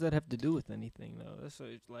Why? does that have to do with anything, though? That's so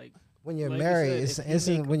it's like When you're Like you married, said, it's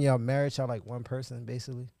if you make- when you're married, y'all like one person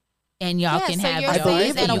basically. And y'all Yeah, can so have you're yours saying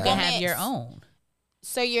and that you a can have woman- your own.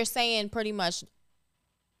 So you're saying pretty much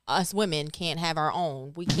us women can't have our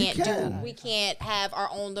own. We can't can. we can't have our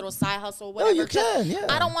own little side hustle, No, whatever. you can. Yeah.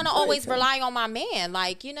 I don't want to No, you always can. rely on my man.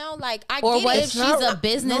 Like, like I Or get what it. if It's she's not- a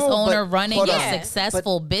business no, owner but running hold a on.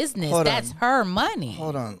 successful business? hold That's on. her money.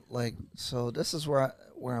 Hold on. Like so, this is where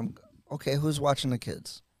I'm. Okay, who's watching the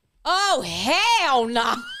kids? Oh hell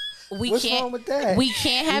no. We What's can't. wrong with that? We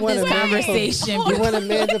can't have You want this a man to conversation. You want a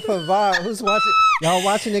man to provide. Who's watching? Y'all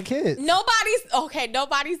watching the kids?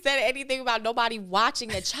 Nobody said anything about nobody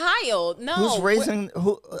watching a child. No. Who's raising?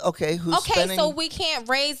 Who? Okay, who's Okay, spending? so we can't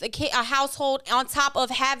raise a household on top of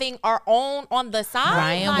having our own on the side.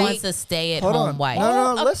 Ryan like, wants a stay-at-home Hold on. wife.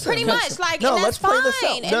 No, Oh, listen. pretty much, like, no, and let's that's play this out.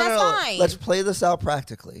 fine, and No, that's no, fine. Let's play this out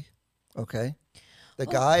practically. Okay, the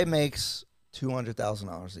Oh. guy makes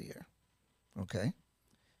 $200,000 a year. Okay,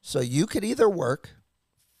 so you could either work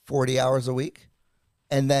 40 hours a week,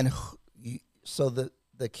 and then so the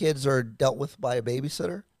kids are dealt with by a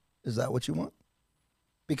babysitter. Is that what you want?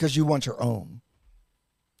 Because you want your own.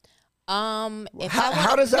 If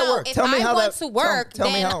How does that work? If Tell me I how want that- to work, tell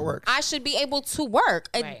me then how it works. I should be able to work.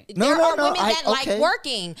 Right. No, There no, are no, women that okay. like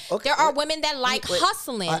working. Okay, There are wait, women that like wait.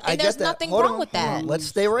 hustling, I and get there's that. nothing Hold wrong on, with hold that. on. Let's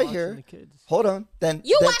stay right watching here. the kids. Hold on. Then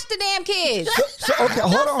You then- watch the damn kids. Okay,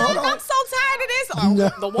 hold on, hold on. I'm so tired of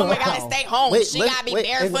this. Oh, the woman gotta stay home. Wait, she let- gotta be wait.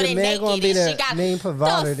 If barefoot the and man naked, gonna be and she the got main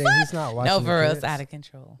provider, the then he's not watching. No, the for real, it's kids. out of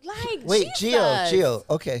control. like. Wait, Jesus. Gio.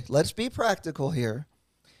 Okay, let's be practical here.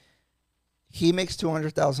 He makes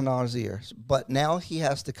 $200,000 a year, but now he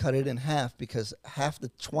has to cut it in half because half the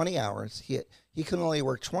 20 hours he can only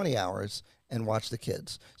work 20 hours and watch the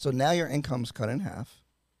kids. So now your income's cut in half.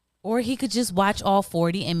 Or he could just watch all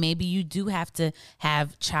 40, and maybe you do have to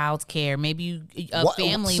have child care. Maybe you a What-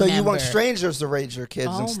 family So member. you want strangers to raise your kids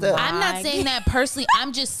Oh instead? my- I'm not saying that personally.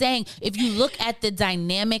 I'm just saying if you look at the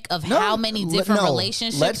dynamic of No, how many le- different no,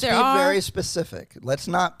 relationships let's there be are. very specific. Let's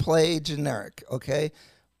not play generic, okay?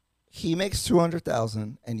 He makes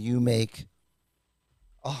 200,000 and you make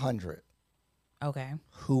 100. Okay.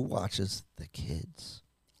 Who watches the kids?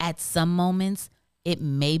 At some moments, it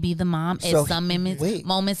may be the mom. So At some wait.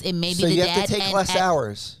 moments, it may be So the you dad. have to take and less at-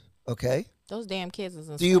 hours, okay? Those damn kids is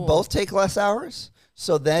in Do you school. both take less hours?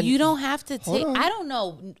 So then You don't have to Hold take. on. I don't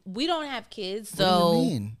know. We don't have kids, What so do you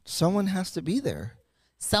mean? Someone has to be there.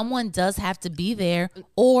 someone does have to be there,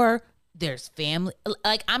 or there's family.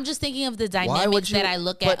 Like, I'm just thinking of the would dynamics you- that I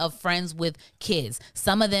look but- at of friends with kids.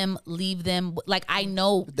 Some of them leave them. Like, I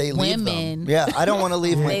know They leave women. them. Yeah, I don't want to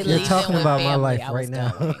leave my They kids. You're leave talking them with about my family. life I was right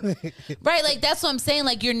now. Right, like that's what I'm saying.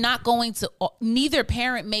 Like, you're not going to. Neither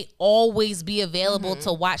parent may always be available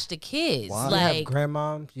to watch the kids. Why? You have Like,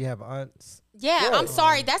 grandmom, you have aunts. Yeah, I'm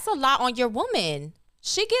sorry. That's a lot on your woman.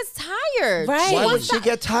 She gets tired. Right. Why would wants she to-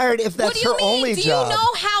 get tired if What that's do you her mean? only Do job? you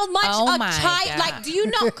know how much Oh a my child God. like? Do you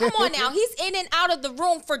know? Come on now, he's in and out of the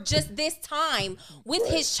room for just this time with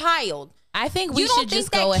his child. I think we You don't should think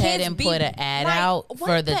just that go ahead kids and be- put an ad like, out what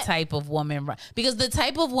for the the- type of woman, because the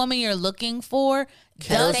type of woman you're looking for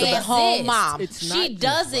Cares does about- exist. Stay-at-home mom. It's She not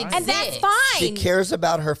does just exist, Ryan. And that's She fine. cares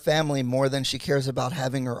about her family more than she cares about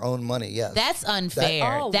having her own money. Yes. That's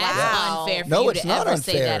unfair. Oh, That's wow. unfair for No, you it's to not ever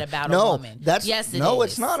unfair. say that about no, a woman. That's, yes, no,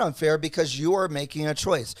 is. it's not unfair because you are making a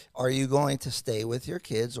choice. Are you going to stay with your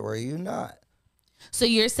kids or are you not? So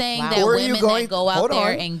you're saying Wow. that Or are you women going- that go out hold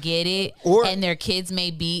there on. and get it, Or- and their kids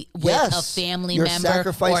may be with Yes, a family you're member or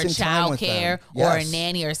sacrificing time child with them. care or a Yes.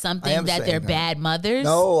 nanny or I something, am that saying they're that. bad mothers?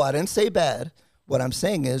 No, I didn't say bad. What I'm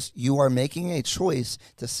saying is you are making a choice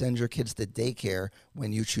to send your kids to daycare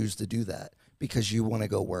when you choose to do that because you want to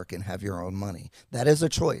go work and have your own money. That is a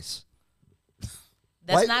choice.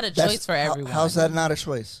 That's Why- not a that's- choice for everyone. How's that not a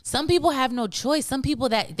choice? Some people have no choice. Some people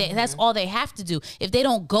that's all they have to do. If they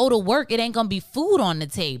don't go to work, it ain't gonna be food on the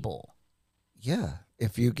table. Yeah,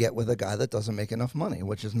 if you get with a guy that doesn't make enough money,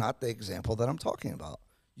 which is not the example that I'm talking about.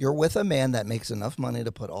 You're with a man that makes enough money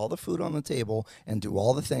to put all the food on the table and do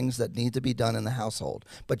all the things that need to be done in the household.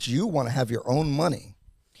 But you want to have your own money.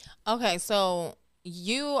 Okay, so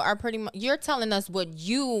you are pretty much, you're telling us what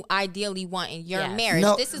you ideally want in your marriage.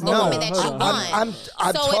 No, This is the no. woman that you want. I'm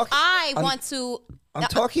so if I want to, I'm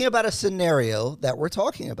talking about a scenario that we're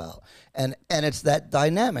talking about, and it's that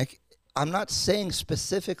dynamic. I'm not saying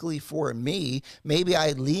specifically for me. Maybe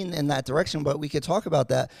I lean in that direction, but we could talk about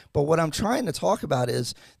that. But what I'm trying to talk about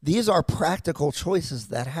is these are practical choices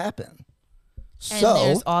that happen. And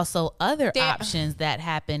there's also other options that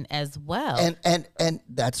happen as well. And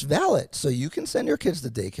that's valid. So you can send your kids to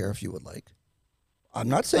daycare if you would like. I'm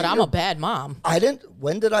not saying, but I'm a bad mom. I didn't.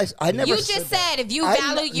 When did I? I never. You just said if you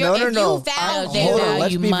value your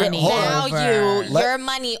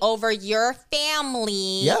money over your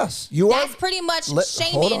family. Yes, That's pretty much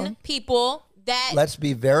shaming people that let's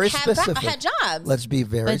be very specific. Had jobs. Let's be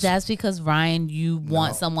very. But that's because Ryan, you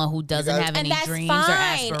want someone who doesn't have any dreams or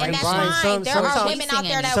aspirations. And that's fine. There are women out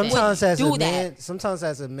there that would do that. Sometimes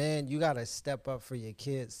as a man, you gotta step up for your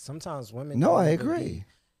kids. Sometimes women. No, I agree.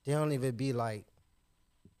 They don't even be like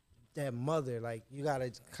that mother. Like you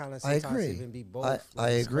gotta kind of sometimes even be both. I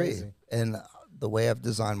agree. Crazy. And the way I've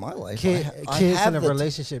designed my life, kids in a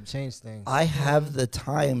relationship change things. I have the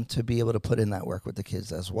time to be able to put in that work with the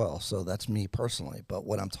kids as well. So that's me personally. But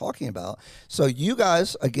what I'm talking about, so you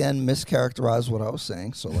guys, again, mischaracterized what I was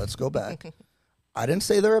saying. So let's go back. I didn't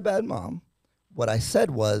say they're a bad mom. What I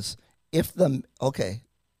said was if the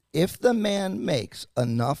man makes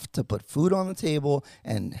enough to put food on the table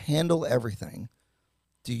and handle everything,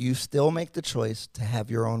 do you still make the choice to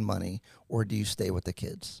have your own money or do you stay with the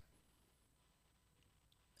kids?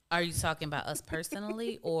 Are you talking about us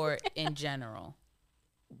personally or in general?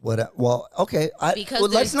 Well, okay.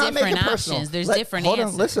 Because let's not make it personal. There's different answers.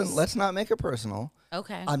 Hold on, listen. Let's not make it personal.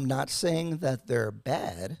 Okay. I'm not saying that they're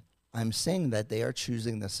bad. I'm saying that they are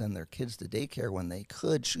choosing to send their kids to daycare when they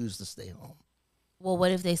could choose to stay home. Well,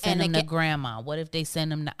 what if they send them to grandma? What if they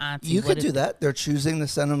send them to auntie? You could do that. They're choosing to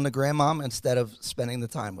send them to grandmom instead of spending the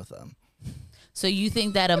time with them. So you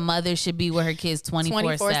think that a mother should be with her kids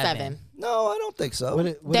 24/7? No, I don't think so.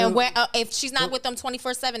 Then if she's not with them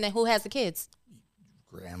 24/7, then who has the kids?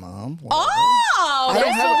 Grandmom. Oh,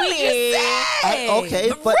 that's what we just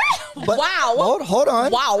okay, but wow. Hold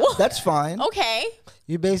on. Wow, that's fine. Okay.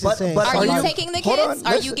 You basically saying, are you taking the kids?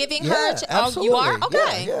 Are you giving her? Absolutely. You are?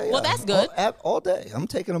 Okay. Yeah. Well, that's good. All day. I'm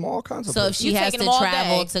taking them all kinds of places. So if she has to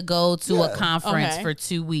travel to go to a conference for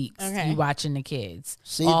 2 weeks, you watching the kids.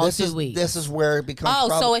 See, all this 2 weeks. This is where it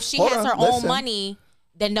becomes so if she has her own money,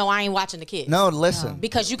 then no, I ain't watching the kids. No, listen.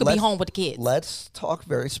 Because you could be home with the kids. Let's talk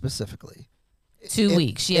very specifically. 2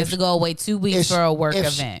 weeks. She has to go away 2 weeks for a work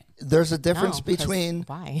event. There's a difference between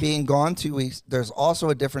being gone 2 weeks. There's also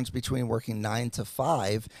a difference between working 9 to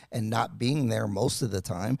 5 and not being there most of the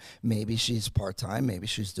time. Maybe she's part-time. Maybe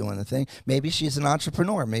she's doing the thing. Maybe she's an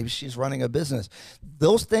entrepreneur. Maybe she's running a business.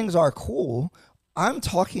 Those things are cool. I'm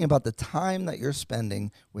talking about the time that you're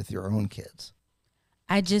spending with your own kids.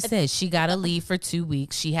 I just said she got to leave for 2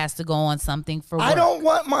 weeks. She has to go on something for work. I don't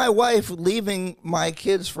want my wife leaving my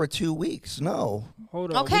kids for 2 weeks. No.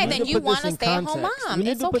 Hold on. Okay, then you want to stay at home mom. We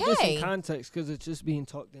need it's to okay. Put this in context because it's just being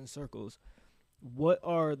talked in circles. What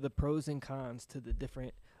are the pros and cons to the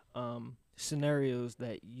different scenarios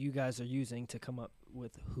that you guys are using to come up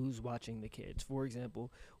with who's watching the kids? For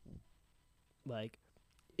example, like,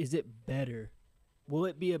 is it better? Will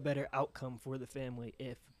it be a better outcome for the family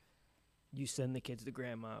if you send the kids to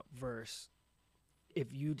grandma versus if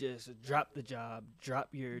you just drop the job, drop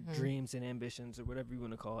your dreams and ambitions or whatever you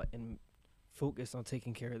want to call it and focus on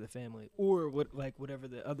taking care of the family or whatever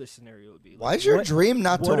the other scenario would be. Why is your dream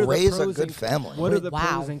not to raise a good family? What are the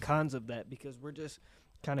pros and cons of that? Because we're just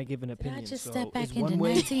kind of giving opinions. Did I just so step back is into one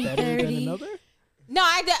way better than another? No,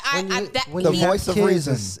 the voice of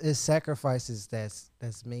reason is sacrifices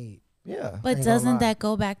that's made. Yeah. But doesn't that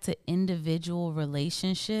go back to individual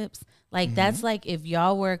relationships? Like that's like if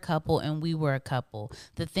y'all were a couple and we were a couple,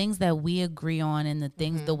 the things that we agree on and the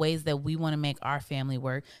things, the ways that we want to make our family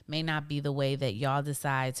work may not be the way that y'all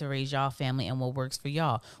decide to raise y'all family and what works for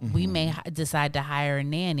y'all. We may decide to hire a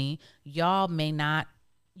nanny. Y'all may not,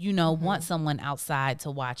 want someone outside to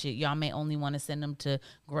watch it. Y'all may only want to send them to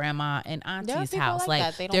grandma and auntie's house.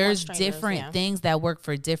 Like there's different things that work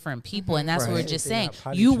for different people. And that's what we're just saying.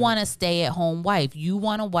 You want a stay at home wife. You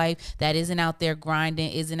want a wife that isn't out there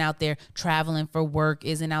grinding, isn't out there traveling for work,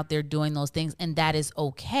 isn't out there doing those things. And that is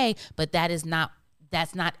okay. But that's not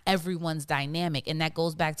everyone's dynamic. And that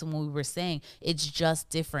goes back to when we were saying it's just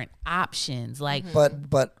different options. Like,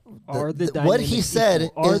 but what he said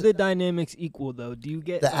are the dynamics equal though? Do you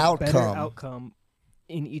get the better outcome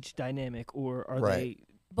in each dynamic or are they?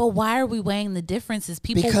 But why are we weighing the differences?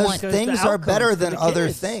 Because things are better than other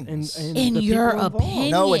things. In your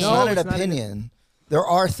opinion. No, it's not an opinion. There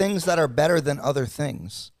are things that are better than other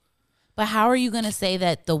things. But how are you going to say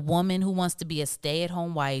that the woman who wants to be a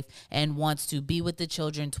stay-at-home wife and wants to be with the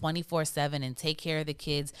children 24/7 and take care of the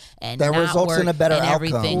kids and that not results work in a better and outcome.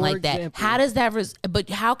 everything For like that? example. How does that? But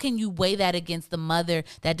how can you weigh that against the mother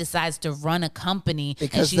that decides to run a company and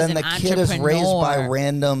Because she's then an the kid is raised by entrepreneur?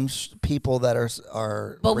 random people that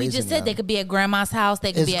are. But we raising just said them. they could be at grandma's house.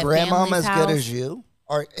 They could Is be at grandmama family's as house. good as you?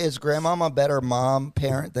 Or is grandmama a better mom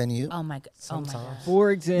parent than you? Oh my god! Oh my god!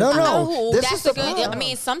 For example, No. Oh, this that's is the a good. problem. I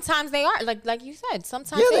mean, sometimes they are like you said.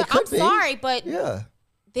 Sometimes Yeah, they they are. I'm could be. sorry, but Yeah.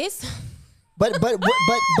 this. But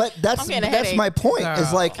that's I'm getting a that's headache. my point. Is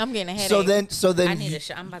Girl. like I'm getting a So headache. then I need a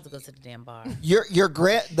shot. I'm about to go to the damn bar. your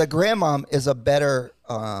the grandmom is a better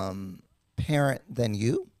parent than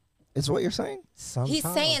you. Is what you're saying? He's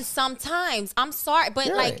saying sometimes. I'm sorry, but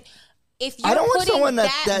You're like right. if you're I don't want putting someone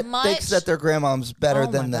that much, thinks that their grandmom's better Oh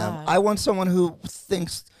my than them. God. I want someone who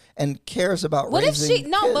thinks and cares about what if raising she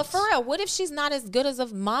no? But kids. for real, what if she's not as good as a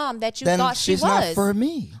mom that you Then thought she she's was? not for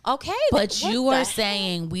me. Okay, But what you the are heck?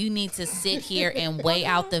 saying we need to sit here and weigh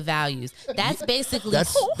out the values. That's basically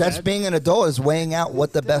That's being an adult is weighing out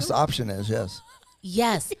what the best option is. Yes.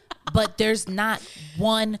 yes. But there's not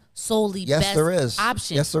one solely Yes, best there is.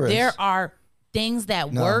 option. Yes, there is. There are things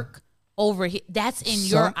that No. work over here. That's in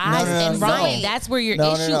your Some- no, eyes. no, no, and no. Ryan, that's where your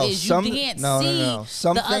No, no, issue no. is. You Some- can't no, no, see no. the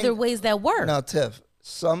Something- other ways that work. No, Tiff.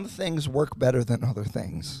 Some things work better than other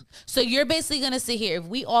things. So you're basically going to sit here. If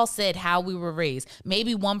we all said how we were raised,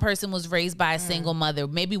 maybe one person was raised by a single mother.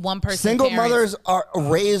 Maybe one person Single parents- mothers are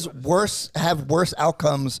raised worse, have worse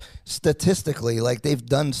outcomes statistically. Like they've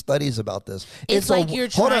done studies about this. It's like you're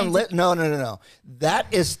hold trying on. to- No. That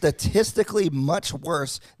is statistically much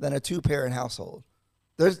worse than a 2-parent household.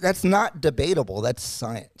 That's not debatable. That's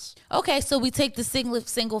science. Okay, so we take the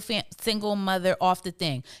single mother off the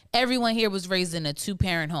thing. Everyone here was raised in a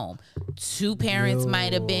 2-parent home. 2 parents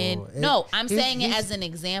might have been. No, I'm saying it as an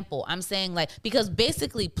example. I'm saying like because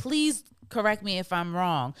basically, please correct me if I'm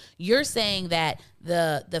wrong. You're saying that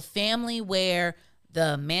the family where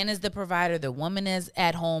the man is the provider, the woman is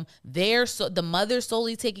at home. The mother's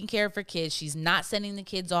solely taking care of her kids. She's not sending the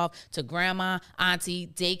kids off to grandma, auntie,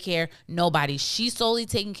 daycare, nobody. She's solely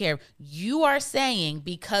taking care of. You are saying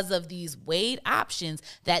because of these weighed options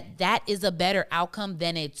that is a better outcome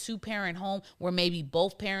than a 2-parent home where maybe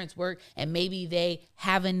both parents work and maybe they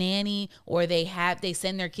have a nanny or they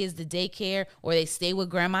send their kids to daycare or they stay with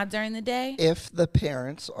grandma during the day. If the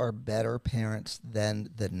parents are better parents than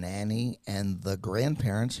the nanny and the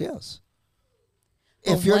grandparents, yes.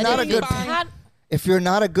 But If you're what not a if good it's- if you're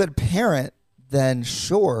not a good parent, then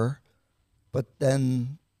sure, but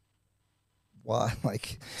then why?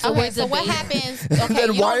 Like, Okay, so what happens? Okay,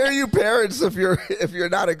 then you why don't- are you parents if you're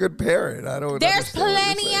not a good parent? I don't. There's understand what you're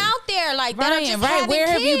plenty saying. out there like that. Are Ryan, just right? having Where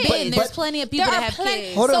have you kids. been? There's But- plenty of people There that are have plenty-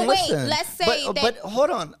 kids. Hold So on, wait, listen. let's say but, that- but hold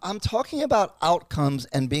on. I'm talking about outcomes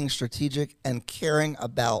and being strategic and caring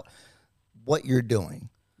about what you're doing.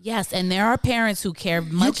 Yes, and there are parents who care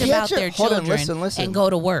much can't about ju- their hold on, children listen. and go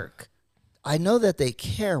to work. I know that they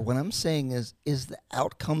care. What I'm saying is the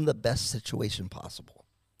outcome the best situation possible?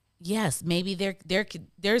 Yes, maybe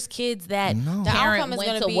there's kids that No. The parent outcome is went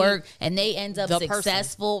gonna to be work and they end up the person.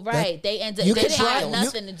 successful. Right. They end up You they could didn't have drive-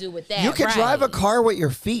 nothing to do with that. You can right. drive a car with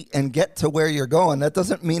your feet and get to where you're going. That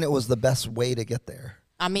doesn't mean it was the best way to get there.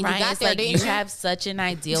 I mean, Ryan, you got it's there, like didn't you you? have such an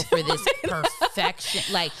ideal for this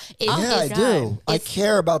perfection. Like it, Yeah, I it's- do. I it's-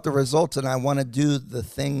 care about the results, and I want to do the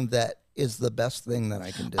thing that is the best thing that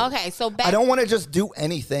I can do. Okay, so back. I don't want to just do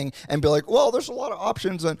anything and be like, well, there's a lot of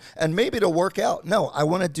options and maybe to work out. No, I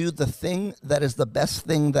want to do the thing that is the best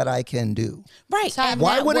thing that I can do. Right. and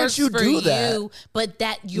Why that wouldn't works you for do that? you, but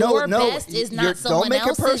that your best is not someone don't make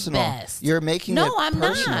else's it personal. best. You're making No, it I'm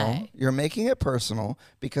personal. not. You're making it personal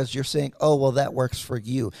because you're saying, oh, well, that works for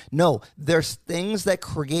you. No, there's things that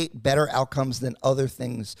create better outcomes than other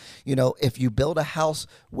things. You know, if you build a house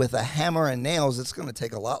with a hammer and nails, it's going to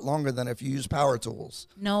take a lot longer than if you use power tools.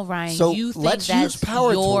 No, Ryan. So you think let's that's use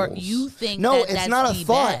power your, tools. You think no, that it's that's not a the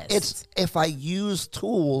thought. best. It's if I use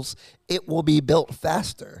tools, it will be built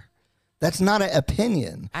faster. That's not an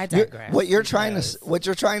opinion. I digress, What you're trying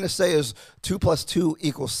to say is 2 + 2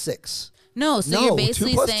 = 6. no. So No, you're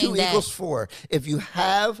basically 2 + saying 2 that. = 4. If you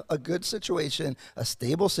have a good situation, a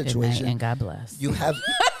stable Good night situation, and God bless. you have.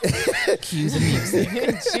 Cues and music.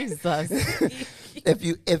 Jesus.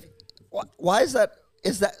 Why is that?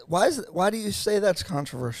 Why do you say that's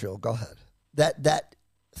controversial? Go ahead. That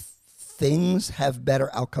things have better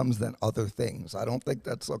outcomes than other things. I don't think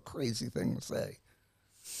that's a crazy thing to say.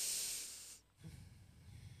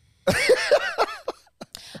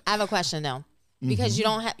 I have a question though, because you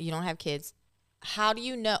don't have kids. how do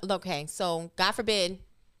you know? Okay, so God forbid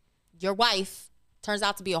your wife turns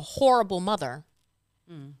out to be a horrible mother.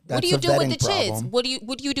 What do you do with the kids? What do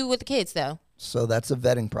you do with the kids though? So that's a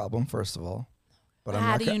vetting problem, first of all. But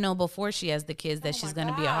how do you know before she has the kids that she's going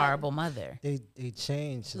to be a horrible mother? They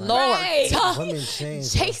change. Like, Lord, women change.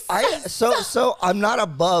 So I'm not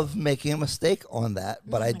above making a mistake on that,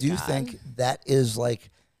 but I do think that is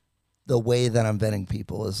like the way that I'm vetting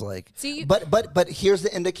people is like. But here's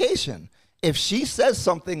the indication: if she says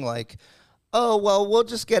something like, "Oh well, we'll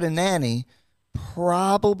just get a nanny,"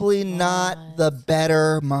 probably not the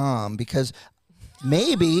better mom, because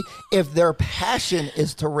maybe if their passion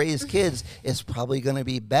is to raise kids, it's probably going to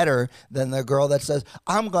be better than the girl that says,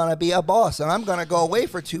 I'm going to be a boss and I'm going to go away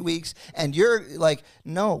for 2 weeks. And you're like,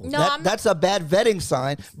 no that's a bad vetting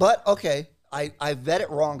sign. But okay, I vet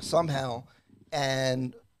it wrong somehow.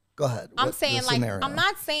 And go ahead. I'm saying like, scenario? I'm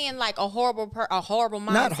not saying like a horrible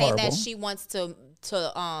mom. Not saying horrible. that she wants to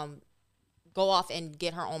go off and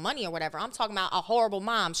get her own money or whatever. I'm talking about a horrible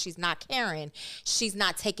mom. She's not caring. She's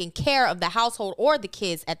not taking care of the household or the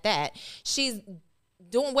kids at that. She's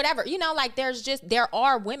doing whatever. You know, like there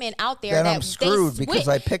are women out there that I'm screwed because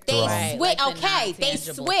I picked wrong. They switch. Like okay, they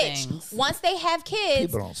switch. Things. Once they have kids.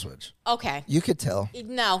 People don't switch. Okay. You could tell.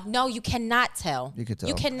 No, you cannot tell. You could tell.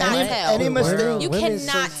 You cannot tell. Any mistake. You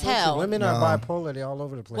cannot tell. Women are bipolar. They're all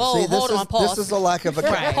over the place. Whoa, hold on, pause. This is a lack of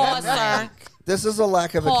accountability. Pause, sir. This is a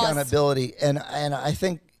lack of accountability, and I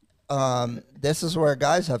think this is where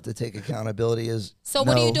guys have to take accountability. So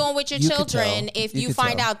what are you doing with your children if you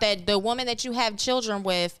find out that the woman that you have children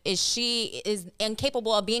with is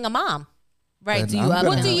incapable of being a mom? Right?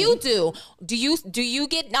 What do you do? Do you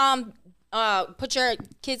get put your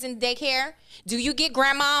kids in daycare? Do you get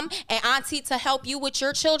grandmom and auntie to help you with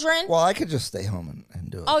your children? Well, I could just stay home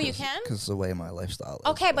and do it. Oh, you can? Because the way my lifestyle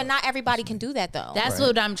is. Okay, but not everybody can do that, though. That's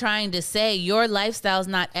what I'm trying to say. Your lifestyle is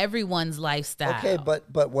not everyone's lifestyle. Okay,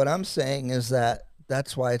 but what I'm saying is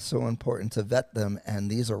that's why it's so important to vet them, and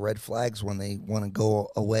these are red flags when they want to go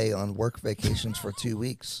away on work vacations for 2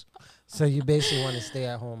 weeks. So you basically want to stay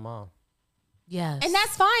at home mom. Yes. And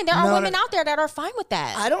that's fine. There are women out there that are fine with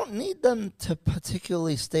that. I don't need them to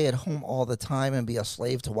particularly stay at home all the time and be a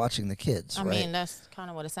slave to watching the kids. I mean, that's kind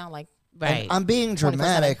of what it sounds like. Right. And I'm being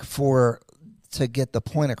dramatic to get the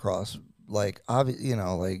point across. Like, obviously,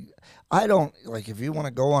 like I don't like if you want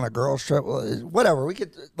to go on a girls trip, whatever. We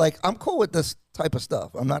could I'm cool with this type of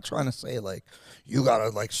stuff. I'm not trying to say like you gotta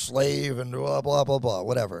like slave and blah blah blah blah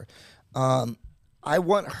whatever. I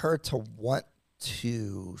want her to want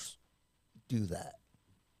to do that.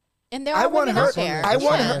 And there are women out there. I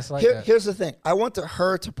want her. Here's the thing. I want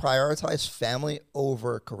her to prioritize family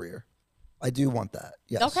over career. I do want that.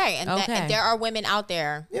 Yes. Okay. And there are women out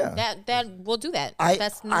there. Yeah. That will do that.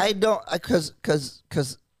 I don't because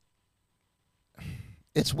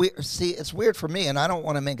it's weird. See, it's weird for me, and I don't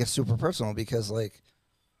want to make it super personal because like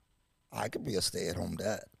I could be a stay-at-home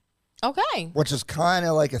dad. Okay. Which is kind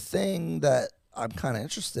of like a thing that I'm kind of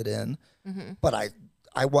interested in, but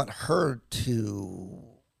I want her to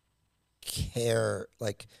care.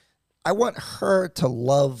 Like, I want her to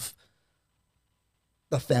love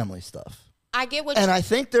the family stuff. I get what and I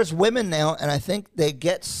think there's women now, and I think they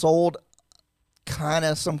get sold kind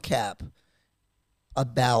of some cap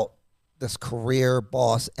about this career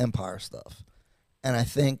boss empire stuff. And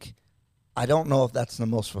I don't know if that's the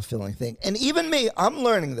most fulfilling thing. And even me, I'm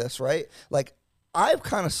learning this, right? Like, I've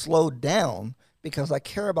kind of slowed down because I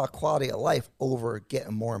care about quality of life over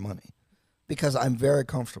getting more money because I'm very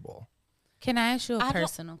comfortable. Can I ask you a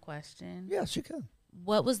personal question? Yes, you can.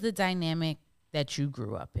 What was the dynamic that you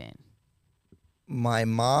grew up in? My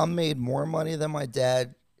mom made more money than my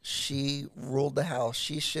dad. She ruled the house.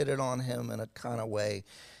 She shitted on him in a kind of way.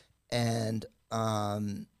 And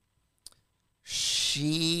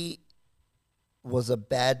she was a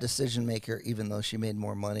bad decision maker even though she made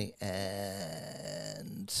more money,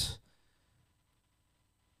 and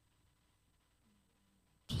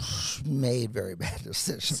made very bad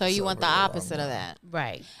decisions. So you want the opposite of that.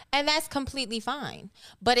 Right. And that's completely fine.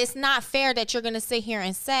 But it's not fair that you're going to sit here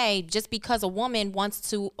and say just because a woman wants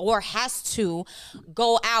to or has to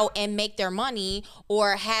go out and make their money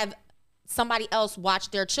or have somebody else watch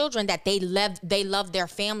their children that they love their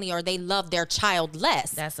family or they love their child less.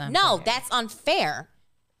 That's unfair. No, that's unfair.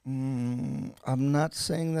 I'm not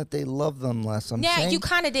saying that they love them less. I'm saying, you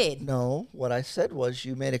kind of did. No, what I said was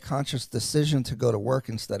you made a conscious decision to go to work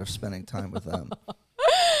instead of spending time with them.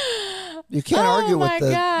 You can't argue with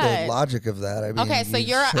the logic of that. I mean, okay, so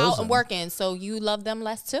you're out and working, so you love them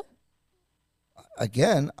less too?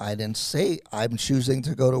 Again, I didn't say I'm choosing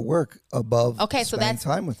to go to work above spending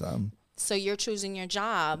time with them. So you're choosing your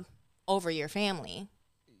job over your family.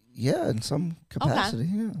 Yeah, in some capacity,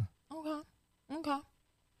 yeah. Okay.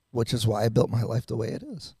 Which is why I built my life the way it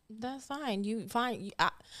is. That's fine.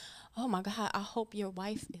 Oh my God! I hope your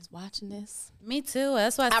wife is watching this. Me too.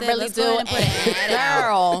 That's why I said really let's go ahead and put an ad out.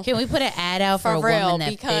 Girl, Can we put an ad out for a real, woman that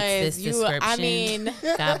because fits this description? I mean,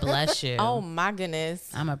 God bless you. oh my goodness.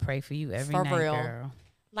 I'm gonna pray for you every For night, real. girl.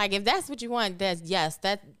 Like if that's what you want,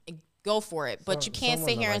 go for it. But you can't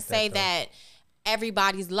sit here and say that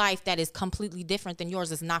everybody's life that is completely different than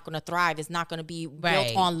yours is not going to thrive. It's not going to be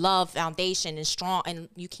built on love foundation and strong. And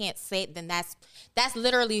you can't say then that's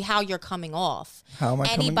literally how you're coming off. How am I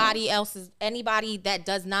Anybody that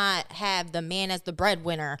does not have the man as the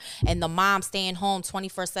breadwinner and the mom staying home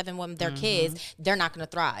 24/7 with their kids, they're not going to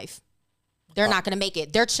thrive. They're not going to make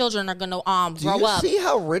it. Their children are going to grow up. Do you see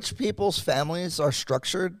how rich people's families are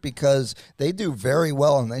structured? Because they do very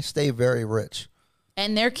well and they stay very rich.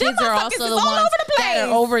 And their kids are also the ones that are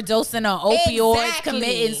overdosing on opioids,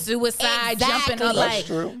 committing suicide, jumping on That's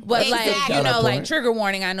true. But That's like trigger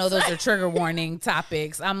warning. I know those are trigger warning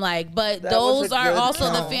topics. I'm like, but That those was a are good also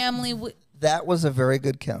count. the family. That was a very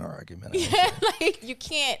good counter argument. Like you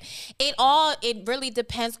can't. It really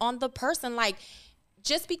depends on the person. Like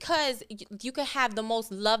just because you could have the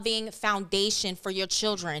most loving foundation for your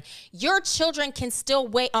children can still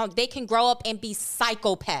they can grow up and be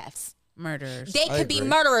psychopaths. Murderers. They could be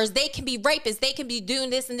murderers. They can be rapists. They can be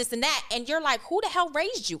doing this and this and that. And you're like, who the hell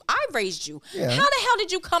raised you? I raised you. Yeah. How the hell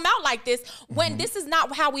did you come out like this when this is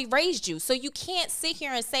not how we raised you? So you can't sit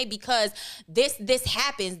here and say because this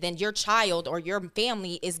happens, then your child or your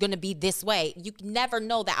family is going to be this way. You never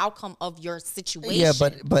know the outcome of your situation. Yeah,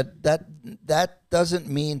 but that doesn't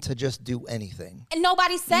mean to just do anything. And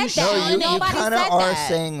nobody said that. You Nobody kind of said are that.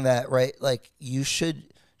 saying that, right? Like you should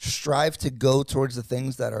strive to go towards the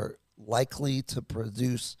things that are likely to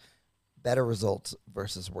produce better results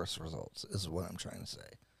versus worse results is what I'm trying to say.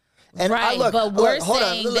 And right, but we're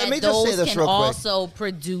saying that those can also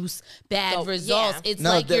produce bad results. Yeah. It's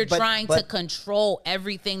like you're trying to control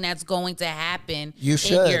everything that's going to happen in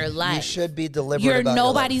your life. You should be deliberate You're about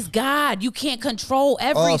nobody's God. You can't control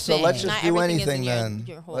everything. Oh, so let's just do anything then.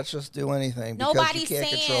 Let's just do anything because Nobody's you can't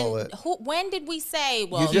control it. When did we say?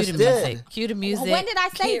 Well, you just did. Cue the music. When did I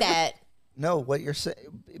say that? No, what you're saying,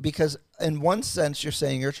 because in one sense you're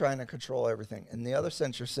saying you're trying to control everything. In the other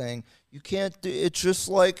sense you're saying you can't do it's just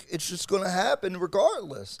going to happen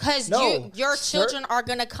regardless. Because your children are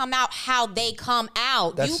going to come out how they come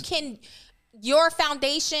out. Your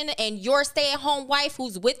foundation and your stay-at-home wife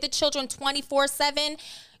who's with the children 24/7,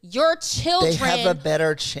 your children. They have a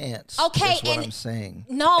better chance. Okay. That's what I'm saying.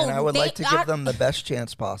 No. And I would like to give them the best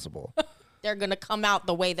chance possible. They're going to come out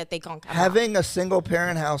the way that they going to come Having out. a single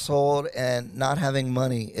parent household and not having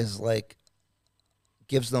money is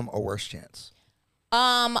gives them a worse chance.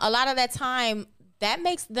 A lot of that time that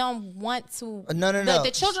makes them want to. No. The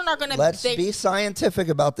children are going to. Let's be scientific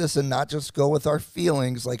about this and not just go with our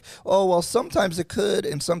feelings. Like, oh well, sometimes it could,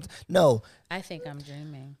 and no. I think I'm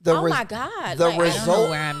dreaming. My God! The I don't know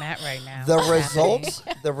where I'm at right now. The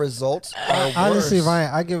results are worse. Honestly,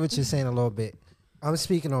 Ryan, I get what you're saying a little bit. I'm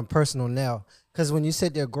speaking on personal now, because when you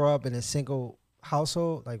sit there, grow up in a single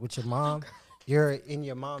household, like with your mom, you're in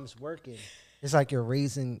your mom's working. It's like you're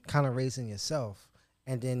raising yourself,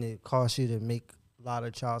 and then it costs you to make a lot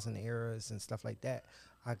of trials and errors and stuff like that.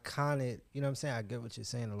 I kind of, you know what I'm saying? I get what you're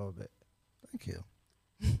saying a little bit. Thank you.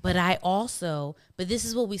 But this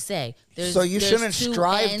is what we say. So you shouldn't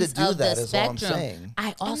strive to do that, is all I'm saying.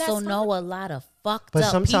 I also know a lot of fucked but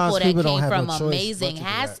up people that don't came have from no choice amazing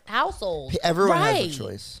households. Everyone has a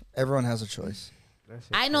choice. Everyone has a choice.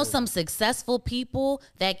 I know some successful people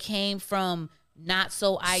that came from not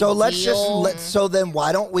so ideal. So so then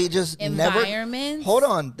why don't we just environments? Hold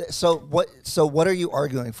on. So what are you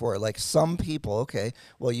arguing for? Like some people, okay,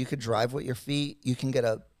 well you could drive with your feet. You can get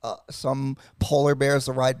some polar bears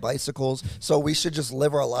to ride bicycles. So we should just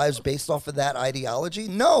live our lives based off of that ideology?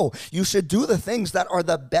 No, you should do the things that are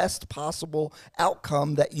the best possible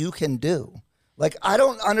outcome that you can do. Like, I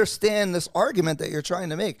don't understand this argument that you're trying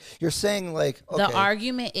to make. You're saying like, okay. The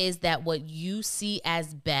argument is that what you see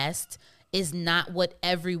as best is not what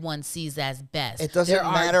everyone sees as best. It doesn't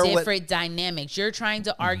matter. There are different dynamics. You're trying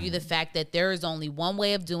to argue the fact that there is only one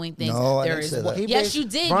way of doing things. No, I didn't say that. Yes, you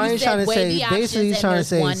did. Brian's you said trying to say, basically he's trying to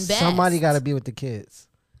say somebody got to to be with the kids.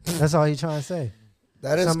 That's all he's trying to say.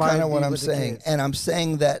 That is kind of what I'm saying. And I'm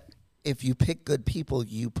saying that if you pick good people,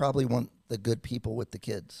 you probably want the good people with the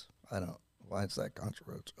kids. I don't know. Why is that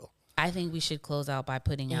controversial? I think we should close out by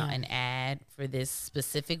putting out an ad for this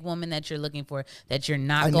specific woman that you're looking for, that you're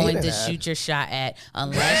not going to shoot your shot at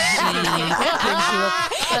unless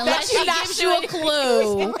she gives you a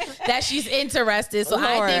clue that she's interested. So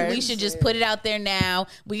I think we Lord. should just put it out there now.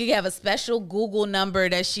 We could have a special Google number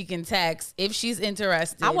that she can text if she's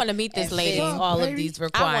interested. I want to meet this and lady. fits all of these I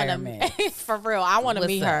requirements. want to, for real. I want to What's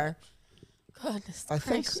meet up? her. Goodness I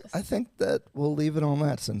think gracious. I think that we'll leave it on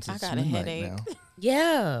that since I it's got a midnight headache. now.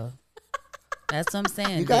 Yeah. That's what I'm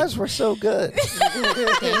saying. You guys were so good.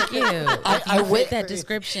 Thank you. I Fit wait. that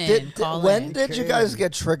description. When in. did you guys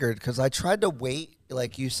get triggered? Because I tried to wait.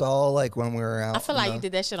 Like you saw, like when we were out. I feel like you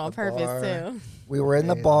did that shit on purpose bar. too. We were in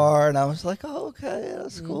the bar, and I was like, "Oh, okay,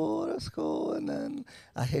 that's cool, that's cool." And then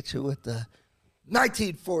I hit you with the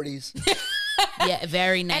 1940s Yeah,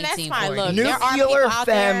 very And that's fine, 1940. look. There are nuclear people out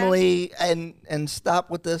there- family, and stop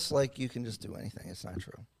with this. Like you can just do anything. It's not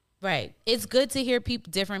true. Right. It's good to hear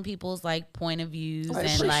different people's like point of views I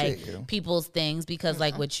and like appreciate you. people's things because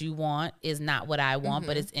like what you want is not what I want,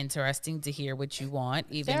 but it's interesting to hear what you want,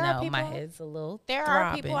 even There are though my people- head's a little There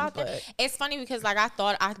throbbing, are people out there. but- It's funny because like I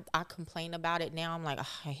thought I complain about it now. I'm like, "Ugh,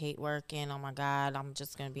 I hate working. Oh my God, I'm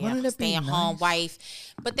just gonna be Wouldn't a it be stay-at-home nice?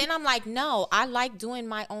 wife. But then I'm like, no, I like doing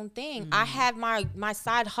my own thing. I have my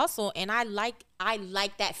side hustle, and I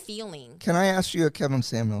like that feeling. Can I ask you a Kevin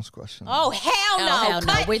Samuels question? Oh hell no! hell no.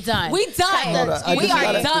 Cut. We're done. We done. Hold on, I We just are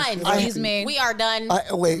gotta- done. Excuse me. We are done.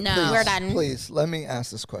 Wait, No. please, We're done. please let me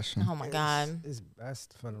ask this question. Oh my God. It's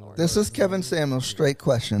best for the Lord. This is Kevin Samuels' straight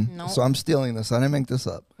question. Nope. So I'm stealing this. I didn't make this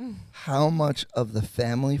up. How much of the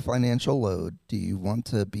family financial load do you want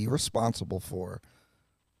to be responsible for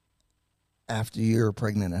after you're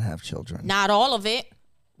pregnant and have children? Not all of it.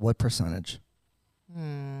 What percentage?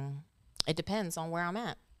 It depends on where I'm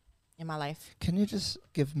at in my life. Can you just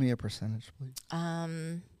give me a percentage, please? I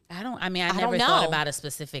mean, I I never don't thought know. about a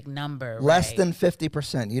specific number. Less right? than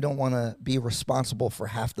 50%. You don't want to be responsible for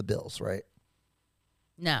half the bills, right?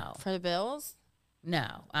 No. For the bills? No,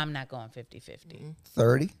 I'm not going 50-50.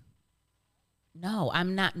 30? No,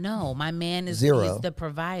 I'm not. No, my man is Zero. he's the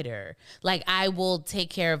provider. Like, I will take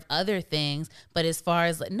care of other things, but as far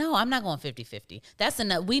as, like, no, I'm not going 50-50. That's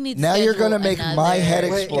enough. We need to Now you're going to schedule make my head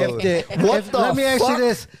another- explode. Let me ask you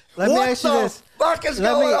this. Let me ask you this. What the fuck is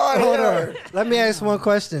Let me going on hold here? on. Let me ask one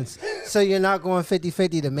question. So you're not going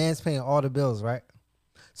 50-50. The man's paying all the bills, right?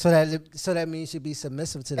 So that means you should be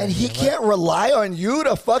submissive to that. And he man, right? can't rely on you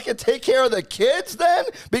to fucking take care of the kids then?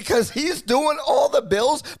 Because he's doing all the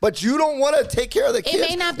bills, but you don't want to take care of the It kids?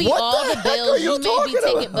 may not be What all the heck bills are you may be talking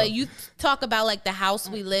taking, about? but you talk about like the house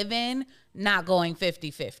we live in, not going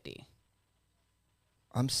 50-50.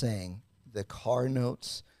 I'm saying the car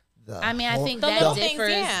notes, the I mean, I home- think The that little differs.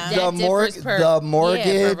 things, yeah. That differs per the mortgage,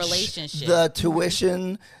 yeah, per relationship. the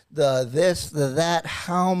tuition, the this, the that.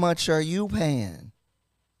 How much are you paying?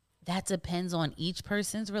 That depends on each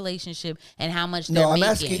person's relationship and how much No, they're I'm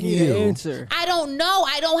making. asking You you. answer. I don't know.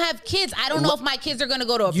 I don't have kids. I don't know if my kids are going to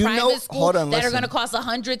go to a You private know- school hold on, that are listen. going to cost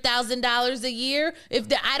 $100,000 a year.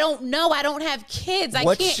 I don't know. I don't have kids. I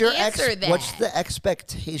What's can't your answer that. What's the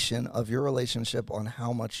expectation of your relationship on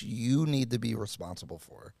how much you need to be responsible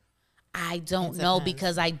for? I don't know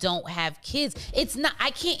because I don't have kids. It's not.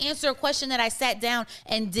 I can't answer a question that I sat down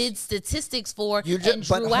and did statistics for You ju- and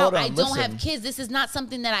but drew hold out. on, I don't listen. have kids. This is not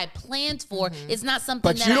something that I planned for. Mm-hmm. It's not something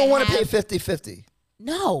But that you don't want want to pay 50-50.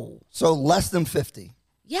 No. So less than 50.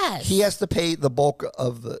 Yes. He has to pay the bulk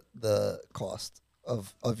of the cost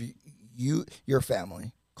of your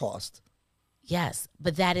family cost. Yes,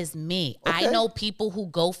 but that is me. I Okay. know people who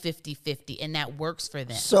go 50-50 and that works for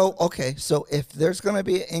them. So so if there's going to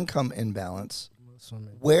be an income imbalance,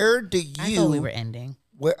 where do you? I thought we were ending.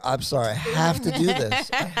 Where I'm sorry, I have to do this.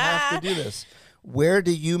 I have to do this. Where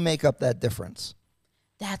do you make up that difference?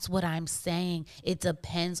 That's what I'm saying. It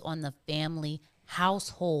depends on the family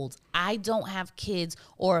households. I don't have kids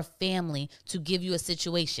or a family to give you a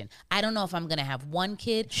situation. I don't know if I'm going to have one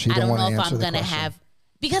kid. She I don't don't know wanna if answer I'm the going to question. have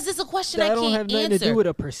because it's a question That I don't have can't nothing answer. to do with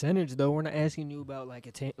a percentage, though. We're not asking you about like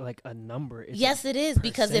a number. It's Yes, it is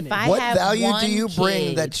because if percentage. I What have value one do you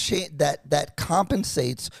bring kid- that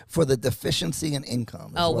compensates for the deficiency in income?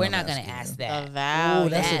 is Oh, what we're I'm not going to asking ask you. that. The value,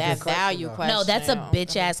 that's a that good question, value though. question. No, that's a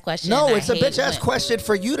bitch ass question. No, and I it's a hate bitch ass when- question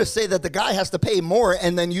for you to say that the guy has to pay more,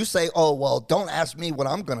 and then you say, "Oh, well, don't ask me what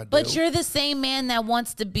I'm gonna do." But you're the same man that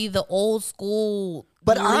wants to be the old school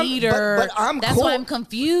But I'm- leader. but I'm That's cool. why I'm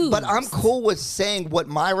confused. But I'm cool with saying what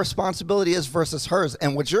my responsibility is versus hers.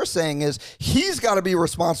 And what you're saying is he's got to be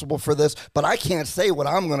responsible for this, but I can't say what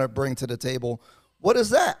I'm going to bring to the table. What is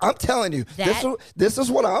that? I'm telling you, this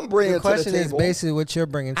is what I'm bringing The to the question is table. basically what you're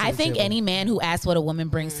bringing to I the think table. any man who asks what a woman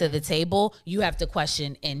brings to the table, you have to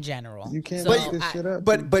question in general. You can't So make this I- shit up.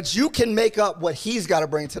 But you can make up what he's got to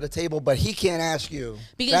bring to the table, but he can't ask you.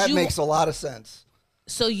 Because that you- makes a lot of sense.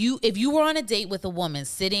 So if you were on a date with a woman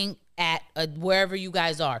sitting at wherever you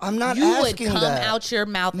guys are. I'm not You would asking come that. out your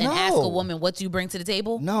mouth and ask No. a woman, what do you bring to the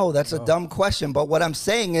table? No, that's a dumb question. But what I'm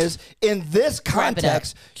saying is, in this Wrap it up.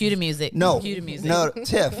 context, Cue the music. no, Cue the music. no,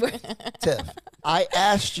 Tiff, I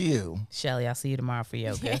asked you, Shelly, I'll see you tomorrow for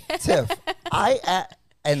yoga. Tiff,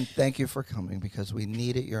 and thank you for coming because we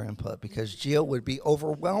needed your input because Gio would be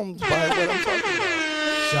overwhelmed by what I'm talking about.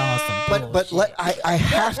 Y'all some bullshit. I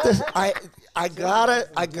have to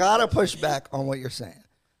I gotta push back on what you're saying.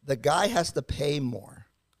 The guy has to pay more,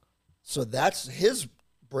 so that's his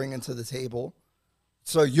bringing to the table.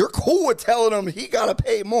 So you're cool with telling him he gotta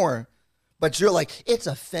pay more, but you're like, it's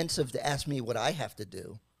offensive to ask me what I have to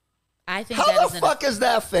do. I think How the fuck is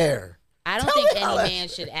that fair? I don't Tell think me how any that- man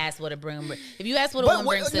should ask what a bring. If you ask what a woman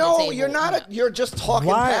brings to the no, table, you're not. You're just talking.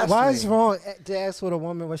 Why past why me. is it wrong to ask what a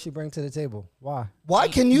woman what she bring to the table? Why? Why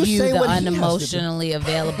can you say the what he has to do? unemotionally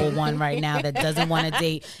available one right now that doesn't want to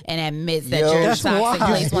date and admits that Yo, you're a that's toxic why.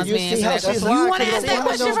 place once You man. see how So she's you lying? want to 'Cause ask a that woman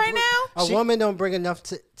question don't right now? A woman don't bring enough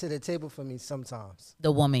to the table for me sometimes.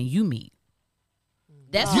 The woman you meet.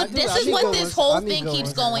 That's No, I what, do- this I is meet what good this ones. whole I meet thing good keeps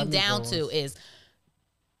ones. going I meet down good to ones. is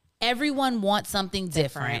everyone wants something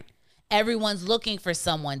different. Everyone's looking for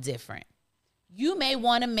someone different. You may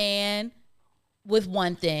want a man with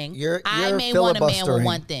one thing. I You're may want a man with filibustering.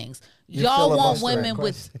 one thing. You're Y'all want filibustering. women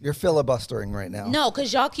with You're filibustering right now. no,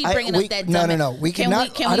 because y'all keep bringing we- up that. no, dumb- no, no. We can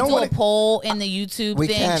cannot- Can I we don't do wanna- a poll in the YouTube We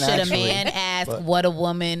thing? can, Should actually, a man ask but- what a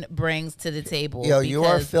woman brings to the table? Yo, you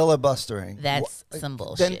are Because filibustering. That's some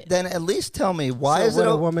bullshit. Then at least tell me why So is it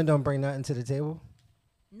a woman don't bring nothing to the table?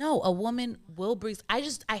 No, a woman will bring. I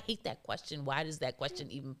hate that question. Why does that question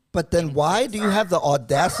even? But then why do you have the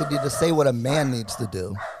audacity to say what a man needs to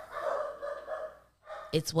do?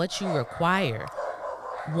 It's what you require.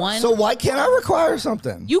 One. So why can't I require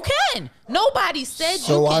something? You can. Nobody said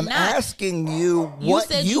So you I'm cannot. asking you what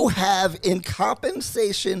said you you- have in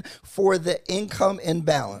compensation for the income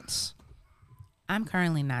imbalance. I'm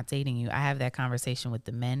currently not dating you. I have that conversation with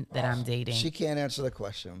the men that I'm dating. She can't answer the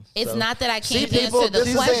question. It's So- not that I See, can't people, answer the this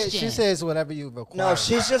is- question. She says whatever you require. No,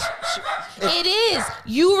 she's just. It is.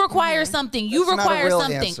 You require something. You That's not a require real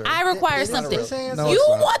something. answer. I require It is not a something. real answer. No, You it's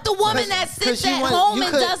not. want the woman that sits at home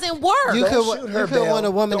and doesn't work. You Don't could, shoot her you could bail. want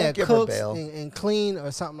a woman Don't that give her cooks bail. and clean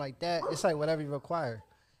or something like that. It's like whatever you require.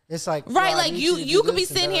 It's like Right, well, I like need you to do could be this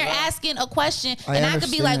and sitting here da, da, da. asking a question, I and I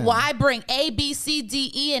could be like, understand. "Well, I bring A, B, C,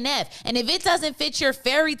 D, E, and F," and if it doesn't fit your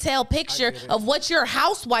fairy tale picture of what your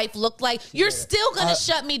housewife looked like, you're still gonna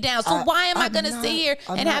shut me down. So why am I I'm gonna not- sit here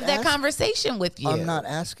I'm and not have that asking- conversation with you? I'm not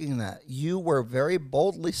asking that. You were very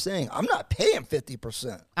boldly saying, I'm not paying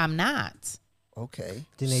 50%. I'm not. Okay.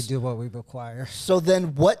 Then they do what we require. So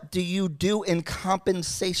then what do you do in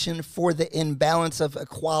compensation for the imbalance of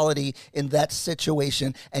equality in that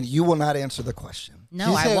situation? And you will not answer the question.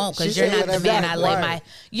 No, She I said- won't, because she you're said not the whatever man you I lay require. my.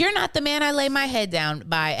 You're not the man I lay my head down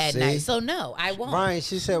by at See? night. So no, I won't. Ryan,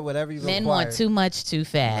 she said whatever you Men require. want too much too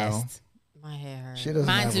fast. My hair hurts. She doesn't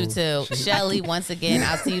Mine have do a- too. Shelly, once again,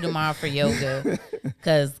 I'll see you tomorrow for yoga.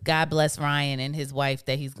 Because God bless Ryan and his wife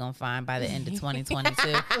that he's going to find by the end of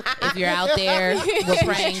 2022. If you're out there, we're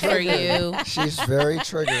praying for you. She's very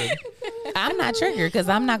triggered. I'm not triggered because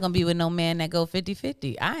I'm not going to be with no man that go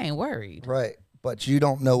 50-50. I ain't worried. Right. But you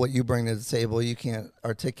don't know what you bring to the table. You can't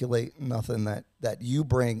articulate nothing that you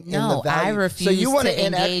bring in the No, value. I refuse you wanna to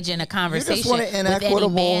engage in a conversation want with an any inequitable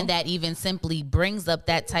man that even simply brings up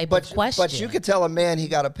that type but, of question. But you could tell a man he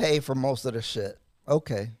got to pay for most of the shit.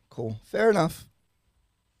 Okay, cool. Fair enough.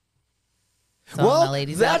 So all my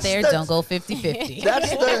ladies out that's there, the- don't go 50-50.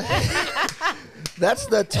 That's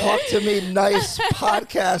the Talk to Me Nice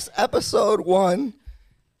podcast, episode 1.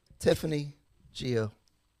 Tiffany, Gio,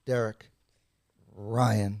 Derek,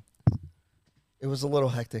 Ryan. It was a little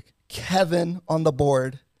hectic. Kevin on the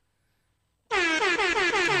board.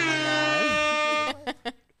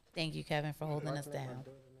 Thank you, Kevin, for holding us down.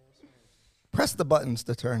 Press the buttons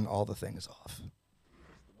to turn all the things off.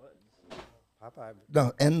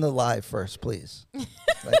 No, end the live first, please.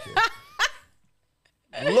 Thank you.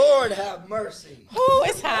 Lord have mercy. Oh,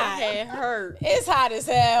 it's hot. It hurt. It's hot as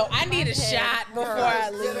hell. I need a shot before I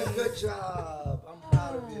You leave. did a good job. I'm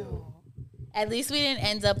proud of you. At least we didn't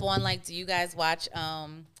end up on like. Do you guys watch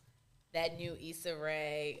that new Issa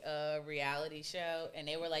Rae reality show? And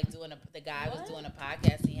they were like the guy was doing a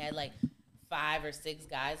podcast. And he had like 5 or 6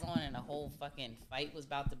 guys on, and the whole fucking fight was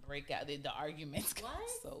about to break out. The arguments got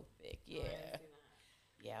so thick. Yeah,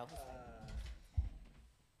 yeah.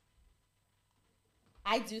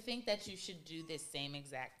 I do think that you should do this same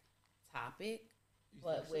exact topic,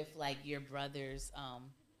 but with like your brother's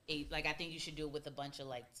like I think you should do it with a bunch of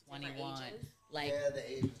like 21, like Yeah,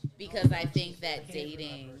 the age. because I think that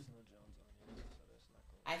dating.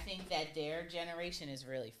 I think that their generation is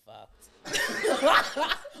really fucked.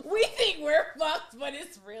 We think we're fucked, but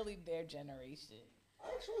it's really their generation. I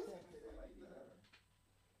actually think they might be better.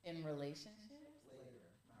 In relationships?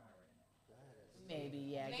 Maybe,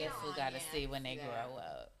 yeah. I guess we gotta see when they grow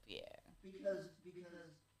up. Yeah. Because when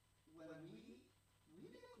we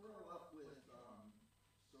didn't grow up with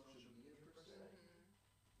social media per se,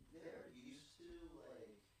 they're used to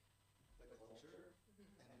like the culture,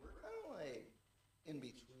 and we're kind of like in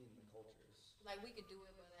between the cultures. Like we could do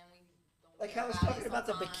it, but then we don't. Like I was about talking it about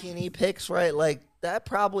the sometimes. bikini pics, right? Like that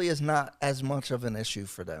probably is not as much of an issue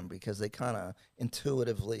for them because they kind of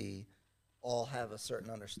intuitively all have a certain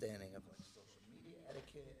understanding of like social media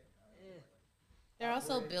etiquette. They're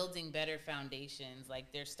also building better foundations.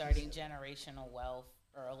 Like they're starting generational wealth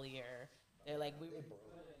earlier. They're like,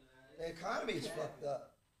 The economy is fucked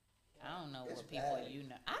up. I don't know It's what people bad. you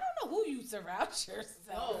know. I don't know who you surround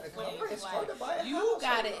yourself with. It's hard to buy a You house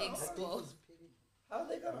gotta right now. expose. How are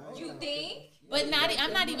they gonna? You think? But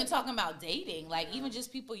I'm not even talking about dating. Like even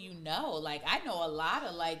just people you know. Like I know a lot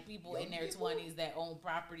of like people in their 20s that own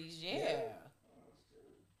properties. Yeah.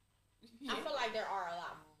 I feel like there are a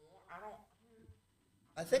lot more. I don't.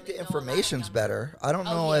 I think the information's better. I don't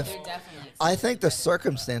know Oh, yeah, if. they're definitely. I think the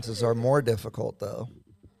circumstances are more difficult though.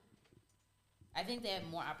 I think they have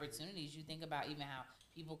more opportunities. You think about even how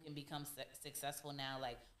people can become successful now,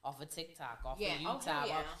 like off of TikTok, off of YouTube.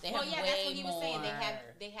 They have that's way what he was more. saying.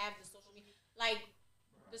 They have the social media. Like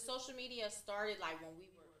the social media started like when we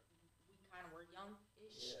kind of were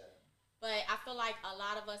young-ish. But I feel like a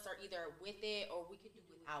lot of us are either with it or we could do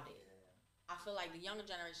without it. I feel like the younger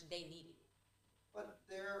generation they need it. But it's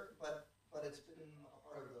been a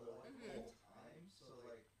part of the whole time, so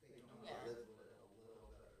like they know how to live with it a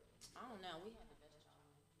little better. I don't know. We had the best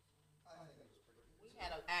childhood. I think it was pretty good. We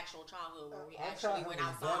had an actual childhood where we Our actually childhood went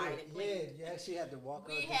was outside better. and played. Yeah, you actually had to walk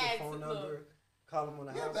We up, get had the phone to number, call them on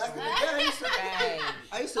the Yeah, house. back in the day, I used to. Right.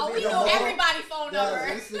 I used to Oh, be we the knew whole. everybody's phone number.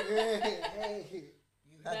 Yeah, Instagram. Hey.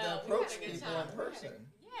 You had to No, we approach had a good people time. in person.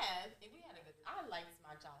 Yeah, we had a good. I liked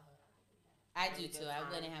my childhood. I do too. I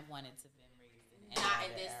wouldn't have wanted to been raised in any Not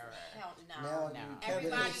in other this. era. Hell, Now no. you No. can't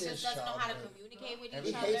Everybody hates just his doesn't know how to childhood. communicate with He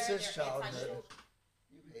each other. hates his They're childhood. antisocial.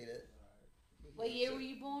 You hate it. What year were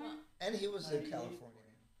you born? And he was in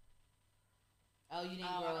California, Oh, you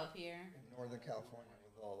didn't grow up here? in Northern California,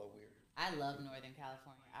 with all the weird. I love Northern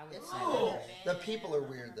California. I would It's say cool. The people are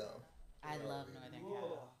weird though. I love Northern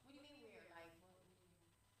California. What do you mean weird?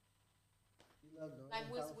 Like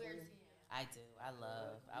what's weird to you? I do.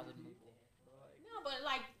 I would move there. No, but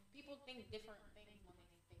like people think different things when they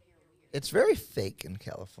think you're weird. It's very fake in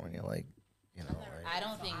California, like Like, I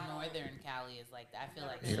don't think Northern Cali is like that. I feel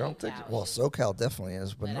like you don't think? SoCal Well, is, SoCal definitely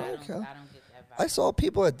is, but but Northern I Cal. don't get that vibe. I saw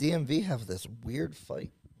people at DMV have this weird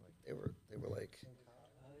fight. Like they were like,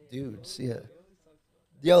 dudes, yeah.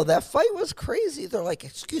 Yo, that fight was crazy. They're like,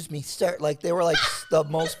 excuse me, sir. Like they were like the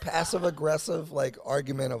most passive aggressive like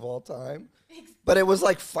argument of all time. But it was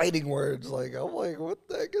like fighting words. Like I'm like, what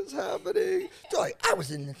the heck is happening? They're like, I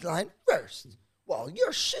was in this line first. Well,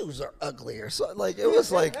 your shoes are ugly or something. Like it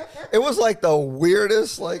was like the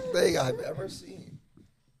weirdest like thing I've ever seen.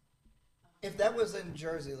 If that was in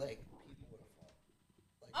Jersey, like people would have fought.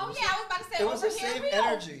 Like, Oh yeah, I was about to say it was over the here same we don't.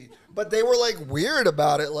 energy, but they were like weird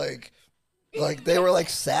about it. Like they were like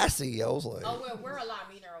sassy. I was like, Oh, we're a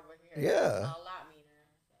lot meaner over here. Yeah. A lot meaner.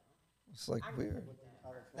 it's like weird.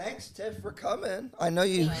 Thanks, Tiff, for coming. I know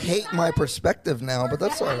you hate my perspective now, but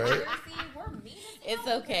that's all right. See, we're mean. as It's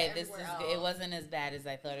hell okay. This is everywhere it else. wasn't as bad as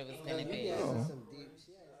I thought it was gonna be.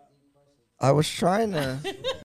 I was trying to.